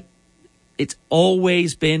 But it's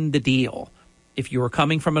always been the deal. If you were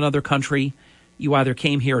coming from another country, you either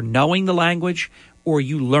came here knowing the language or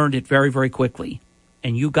you learned it very, very quickly.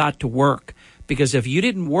 And you got to work. Because if you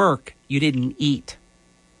didn't work, you didn't eat.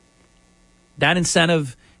 That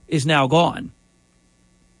incentive is now gone.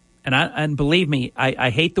 And believe me,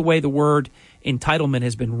 I hate the way the word entitlement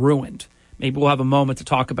has been ruined. Maybe we'll have a moment to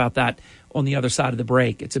talk about that on the other side of the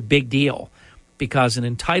break. It's a big deal because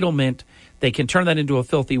an entitlement, they can turn that into a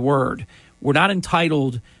filthy word. We're not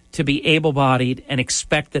entitled to be able-bodied and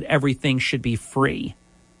expect that everything should be free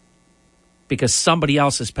because somebody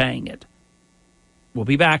else is paying it. We'll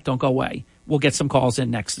be back. Don't go away. We'll get some calls in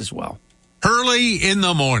next as well. Early in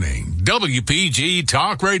the morning, WPG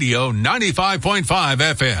Talk Radio 95.5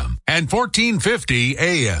 FM and 1450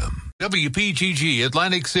 AM. WPGG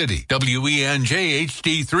Atlantic City, WENJ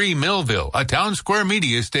HD3 Millville, a Town Square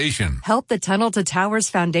Media station. Help the Tunnel to Towers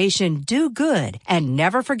Foundation do good and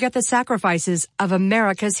never forget the sacrifices of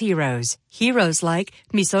America's heroes. Heroes like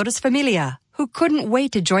Misota's Familia, who couldn't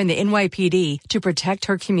wait to join the NYPD to protect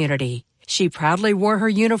her community. She proudly wore her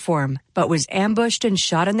uniform, but was ambushed and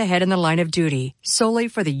shot in the head in the line of duty, solely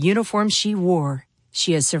for the uniform she wore.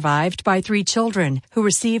 She is survived by 3 children who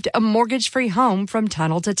received a mortgage-free home from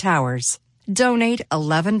Tunnel to Towers. Donate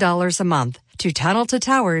 $11 a month to Tunnel to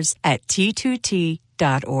Towers at T2T.org.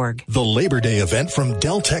 The Labor Day event from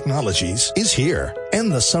Dell Technologies is here.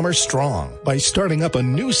 End the summer strong by starting up a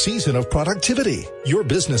new season of productivity. Your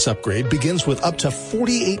business upgrade begins with up to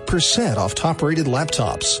 48% off top-rated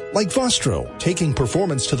laptops, like Vostro, taking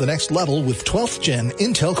performance to the next level with 12th Gen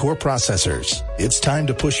Intel Core processors. It's time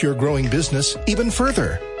to push your growing business even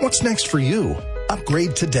further. What's next for you?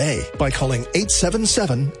 Upgrade today by calling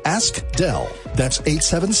 877-ASK-DELL. That's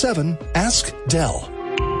 877-ASK-DELL.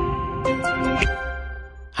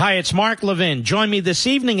 Hi, it's Mark Levin. Join me this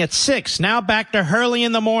evening at 6. Now back to Hurley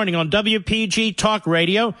in the Morning on WPG Talk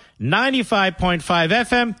Radio, 95.5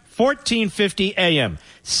 FM, 1450 AM.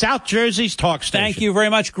 South Jersey's talk station. Thank you very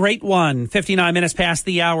much. Great one. 59 minutes past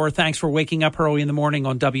the hour. Thanks for waking up early in the morning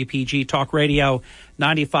on WPG Talk Radio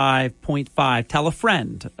 95.5. Tell a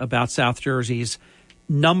friend about South Jersey's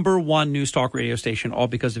 #1 news talk radio station, all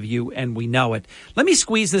because of you, and we know it. Let me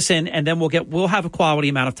squeeze this in, and then we'll have a quality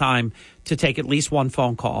amount of time to take at least one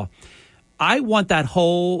phone call. I want that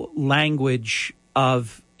whole language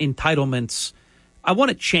of entitlements, I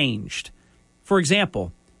want it changed. For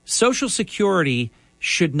example, Social Security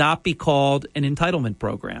should not be called an entitlement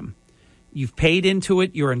program. You've paid into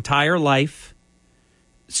it your entire life.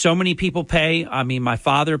 So many people pay. I mean, my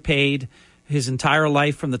father paid his entire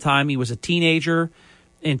life from the time he was a teenager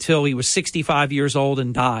until he was 65 years old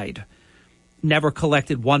and died. Never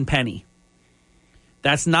collected one penny.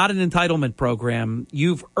 That's not an entitlement program.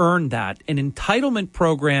 You've earned that. An entitlement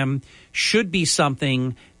program should be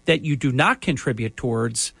something that you do not contribute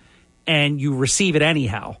towards and you receive it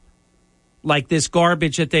anyhow. Like this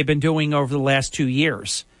garbage that they've been doing over the last 2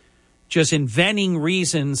 years. Just inventing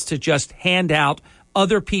reasons to just hand out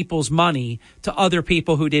other people's money to other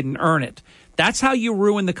people who didn't earn it. That's how you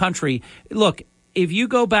ruin the country. Look, if you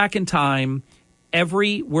go back in time,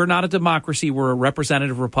 we're not a democracy, we're a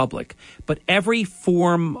representative republic, but every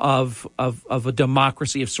form of a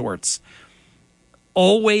democracy of sorts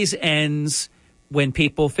always ends when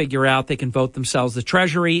people figure out they can vote themselves the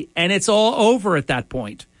treasury, and it's all over at that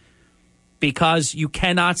point because you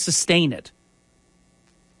cannot sustain it.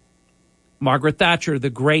 Margaret Thatcher, the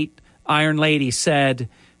great Iron Lady, said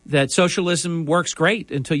that socialism works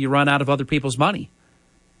great until you run out of other people's money.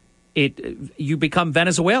 You become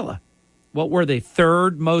Venezuela. What were they?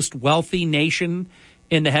 Third most wealthy nation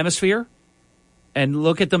in the hemisphere? And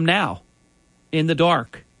look at them now, in the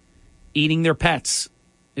dark, eating their pets,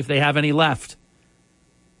 if they have any left.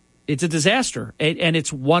 It's a disaster, and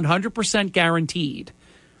it's 100% guaranteed.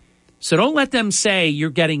 So don't let them say you're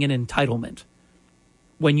getting an entitlement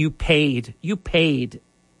when you paid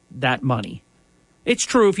that money. It's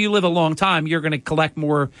true, if you live a long time, you're going to collect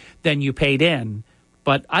more than you paid in.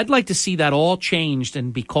 But I'd like to see that all changed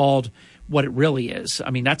and be called what it really is. I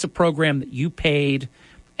mean, that's a program that you paid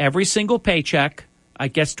every single paycheck. I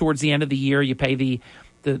guess towards the end of the year, you pay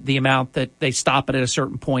the amount that they stop it at a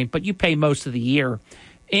certain point, but you pay most of the year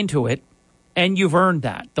into it, and you've earned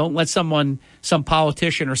that. Don't let some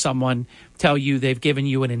politician or someone tell you they've given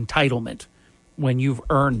you an entitlement when you've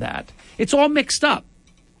earned that. It's all mixed up.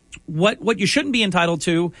 What you shouldn't be entitled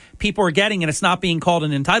to, people are getting, and it's not being called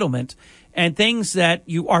an entitlement. And things that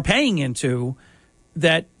you are paying into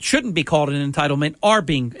that shouldn't be called an entitlement are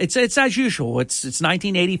being. It's as usual. It's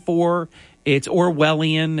 1984. It's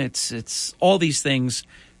Orwellian. It's all these things,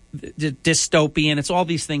 dystopian. It's all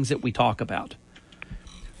these things that we talk about.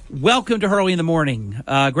 Welcome to Hurley in the Morning.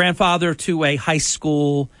 Grandfather to a high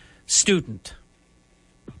school student.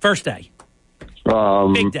 First day.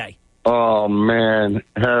 Big day. Oh, man.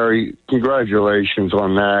 Harry, congratulations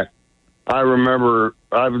on that. I remember,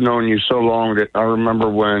 I've known you so long that I remember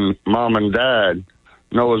when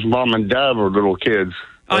Noah's mom and dad were little kids.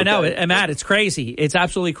 I know, and Matt, it's crazy. It's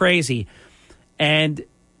absolutely crazy. And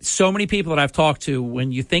so many people that I've talked to,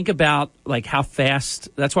 when you think about like how fast,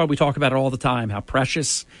 that's why we talk about it all the time, how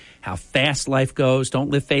precious, how fast life goes.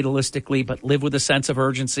 Don't live fatalistically, but live with a sense of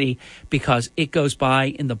urgency because it goes by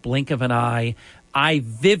in the blink of an eye. I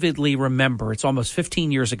vividly remember, it's almost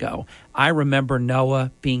 15 years ago, I remember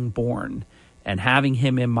Noah being born and having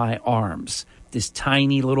him in my arms, this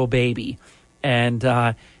tiny little baby. And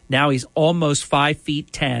now he's almost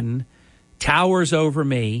 5'10", towers over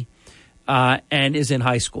me, and is in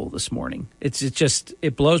high school this morning.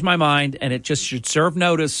 It blows my mind, and it just should serve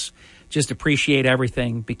notice. Just appreciate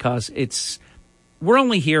everything because we're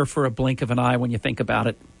only here for a blink of an eye when you think about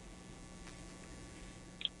it.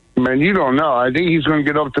 Man, you don't know. I think he's going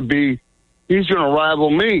to get up to he's going to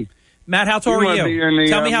rival me. Matt, how tall are you?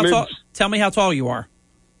 Tell me how tall you are.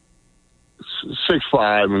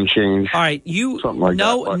 6'5" and change. All right,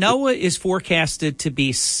 Noah is forecasted to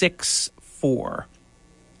be 6'4".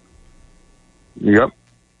 Yep,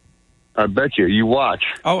 I bet you. You watch.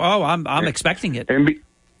 I'm expecting it.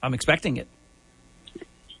 I'm expecting it.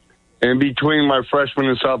 And between my freshman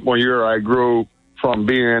and sophomore year, I grew from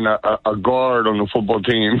being a guard on the football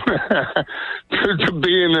team to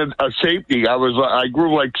being a safety. I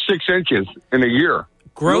grew like 6 inches in a year.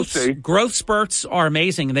 Growth spurts are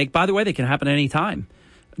amazing. By the way, they can happen at any time.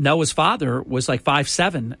 Noah's father was like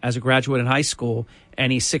 5'7" as a graduate in high school,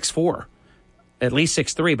 and he's 6'4", at least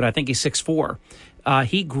 6'3", but I think he's 6'4".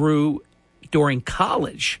 He grew during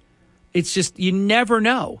college. It's just, you never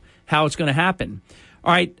know how it's going to happen.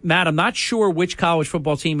 All right, Matt, I'm not sure which college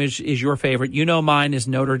football team is your favorite. You know mine is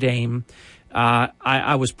Notre Dame.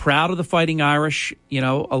 I was proud of the Fighting Irish. You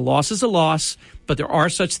know, a loss is a loss, but there are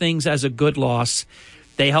such things as a good loss.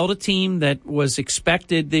 They held a team that was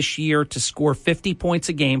expected this year to score 50 points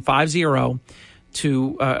a game, 5-0,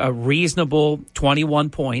 to a reasonable 21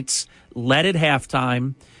 points, led at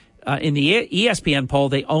halftime. In the ESPN poll,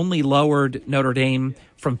 they only lowered Notre Dame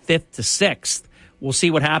from 5th to 6th. We'll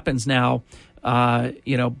see what happens now,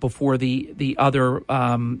 before the other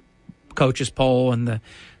coaches poll and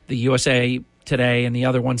the USA Today and the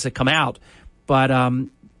other ones that come out. But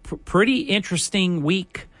pretty interesting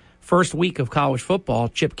week, first week of college football.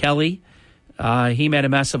 Chip Kelly, he made a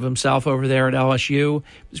mess of himself over there at LSU.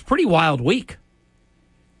 It was a pretty wild week.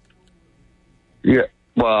 Yeah,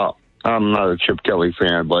 well, I'm not a Chip Kelly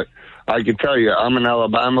fan, but I can tell you I'm an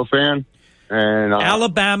Alabama fan. And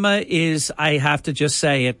Alabama is, I have to just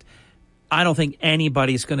say it, I don't think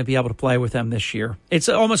anybody's going to be able to play with them this year. It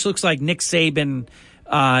almost looks like Nick Saban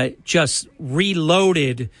just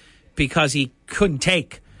reloaded because he couldn't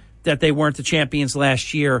take that they weren't the champions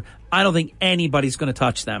last year. I don't think anybody's going to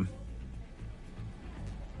touch them.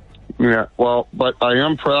 Yeah, well, but I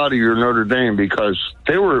am proud of your Notre Dame because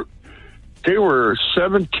they were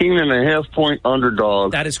 17.5-point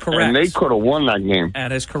underdogs. That is correct. And they could have won that game.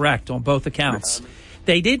 That is correct on both accounts.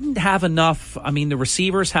 They didn't have enough. I mean, the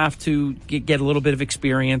receivers have to get a little bit of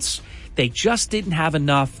experience. They just didn't have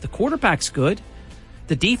enough. The quarterback's good.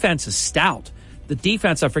 The defense is stout. The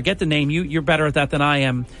defense, I forget the name. You're better at that than I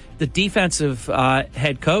am. The defensive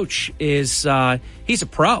head coach is he's a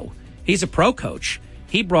pro. He's a pro coach.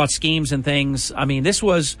 He brought schemes and things. I mean, this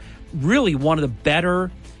was really one of the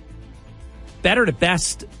better to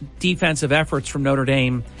best defensive efforts from Notre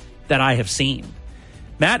Dame that I have seen.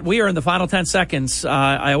 Matt, we are in the final 10 seconds.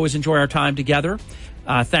 I always enjoy our time together.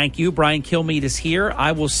 Thank you. Brian Kilmeade is here.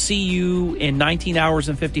 I will see you in 19 hours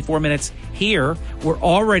and 54 minutes here. We're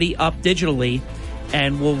already up digitally,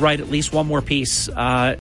 and we'll write at least one more piece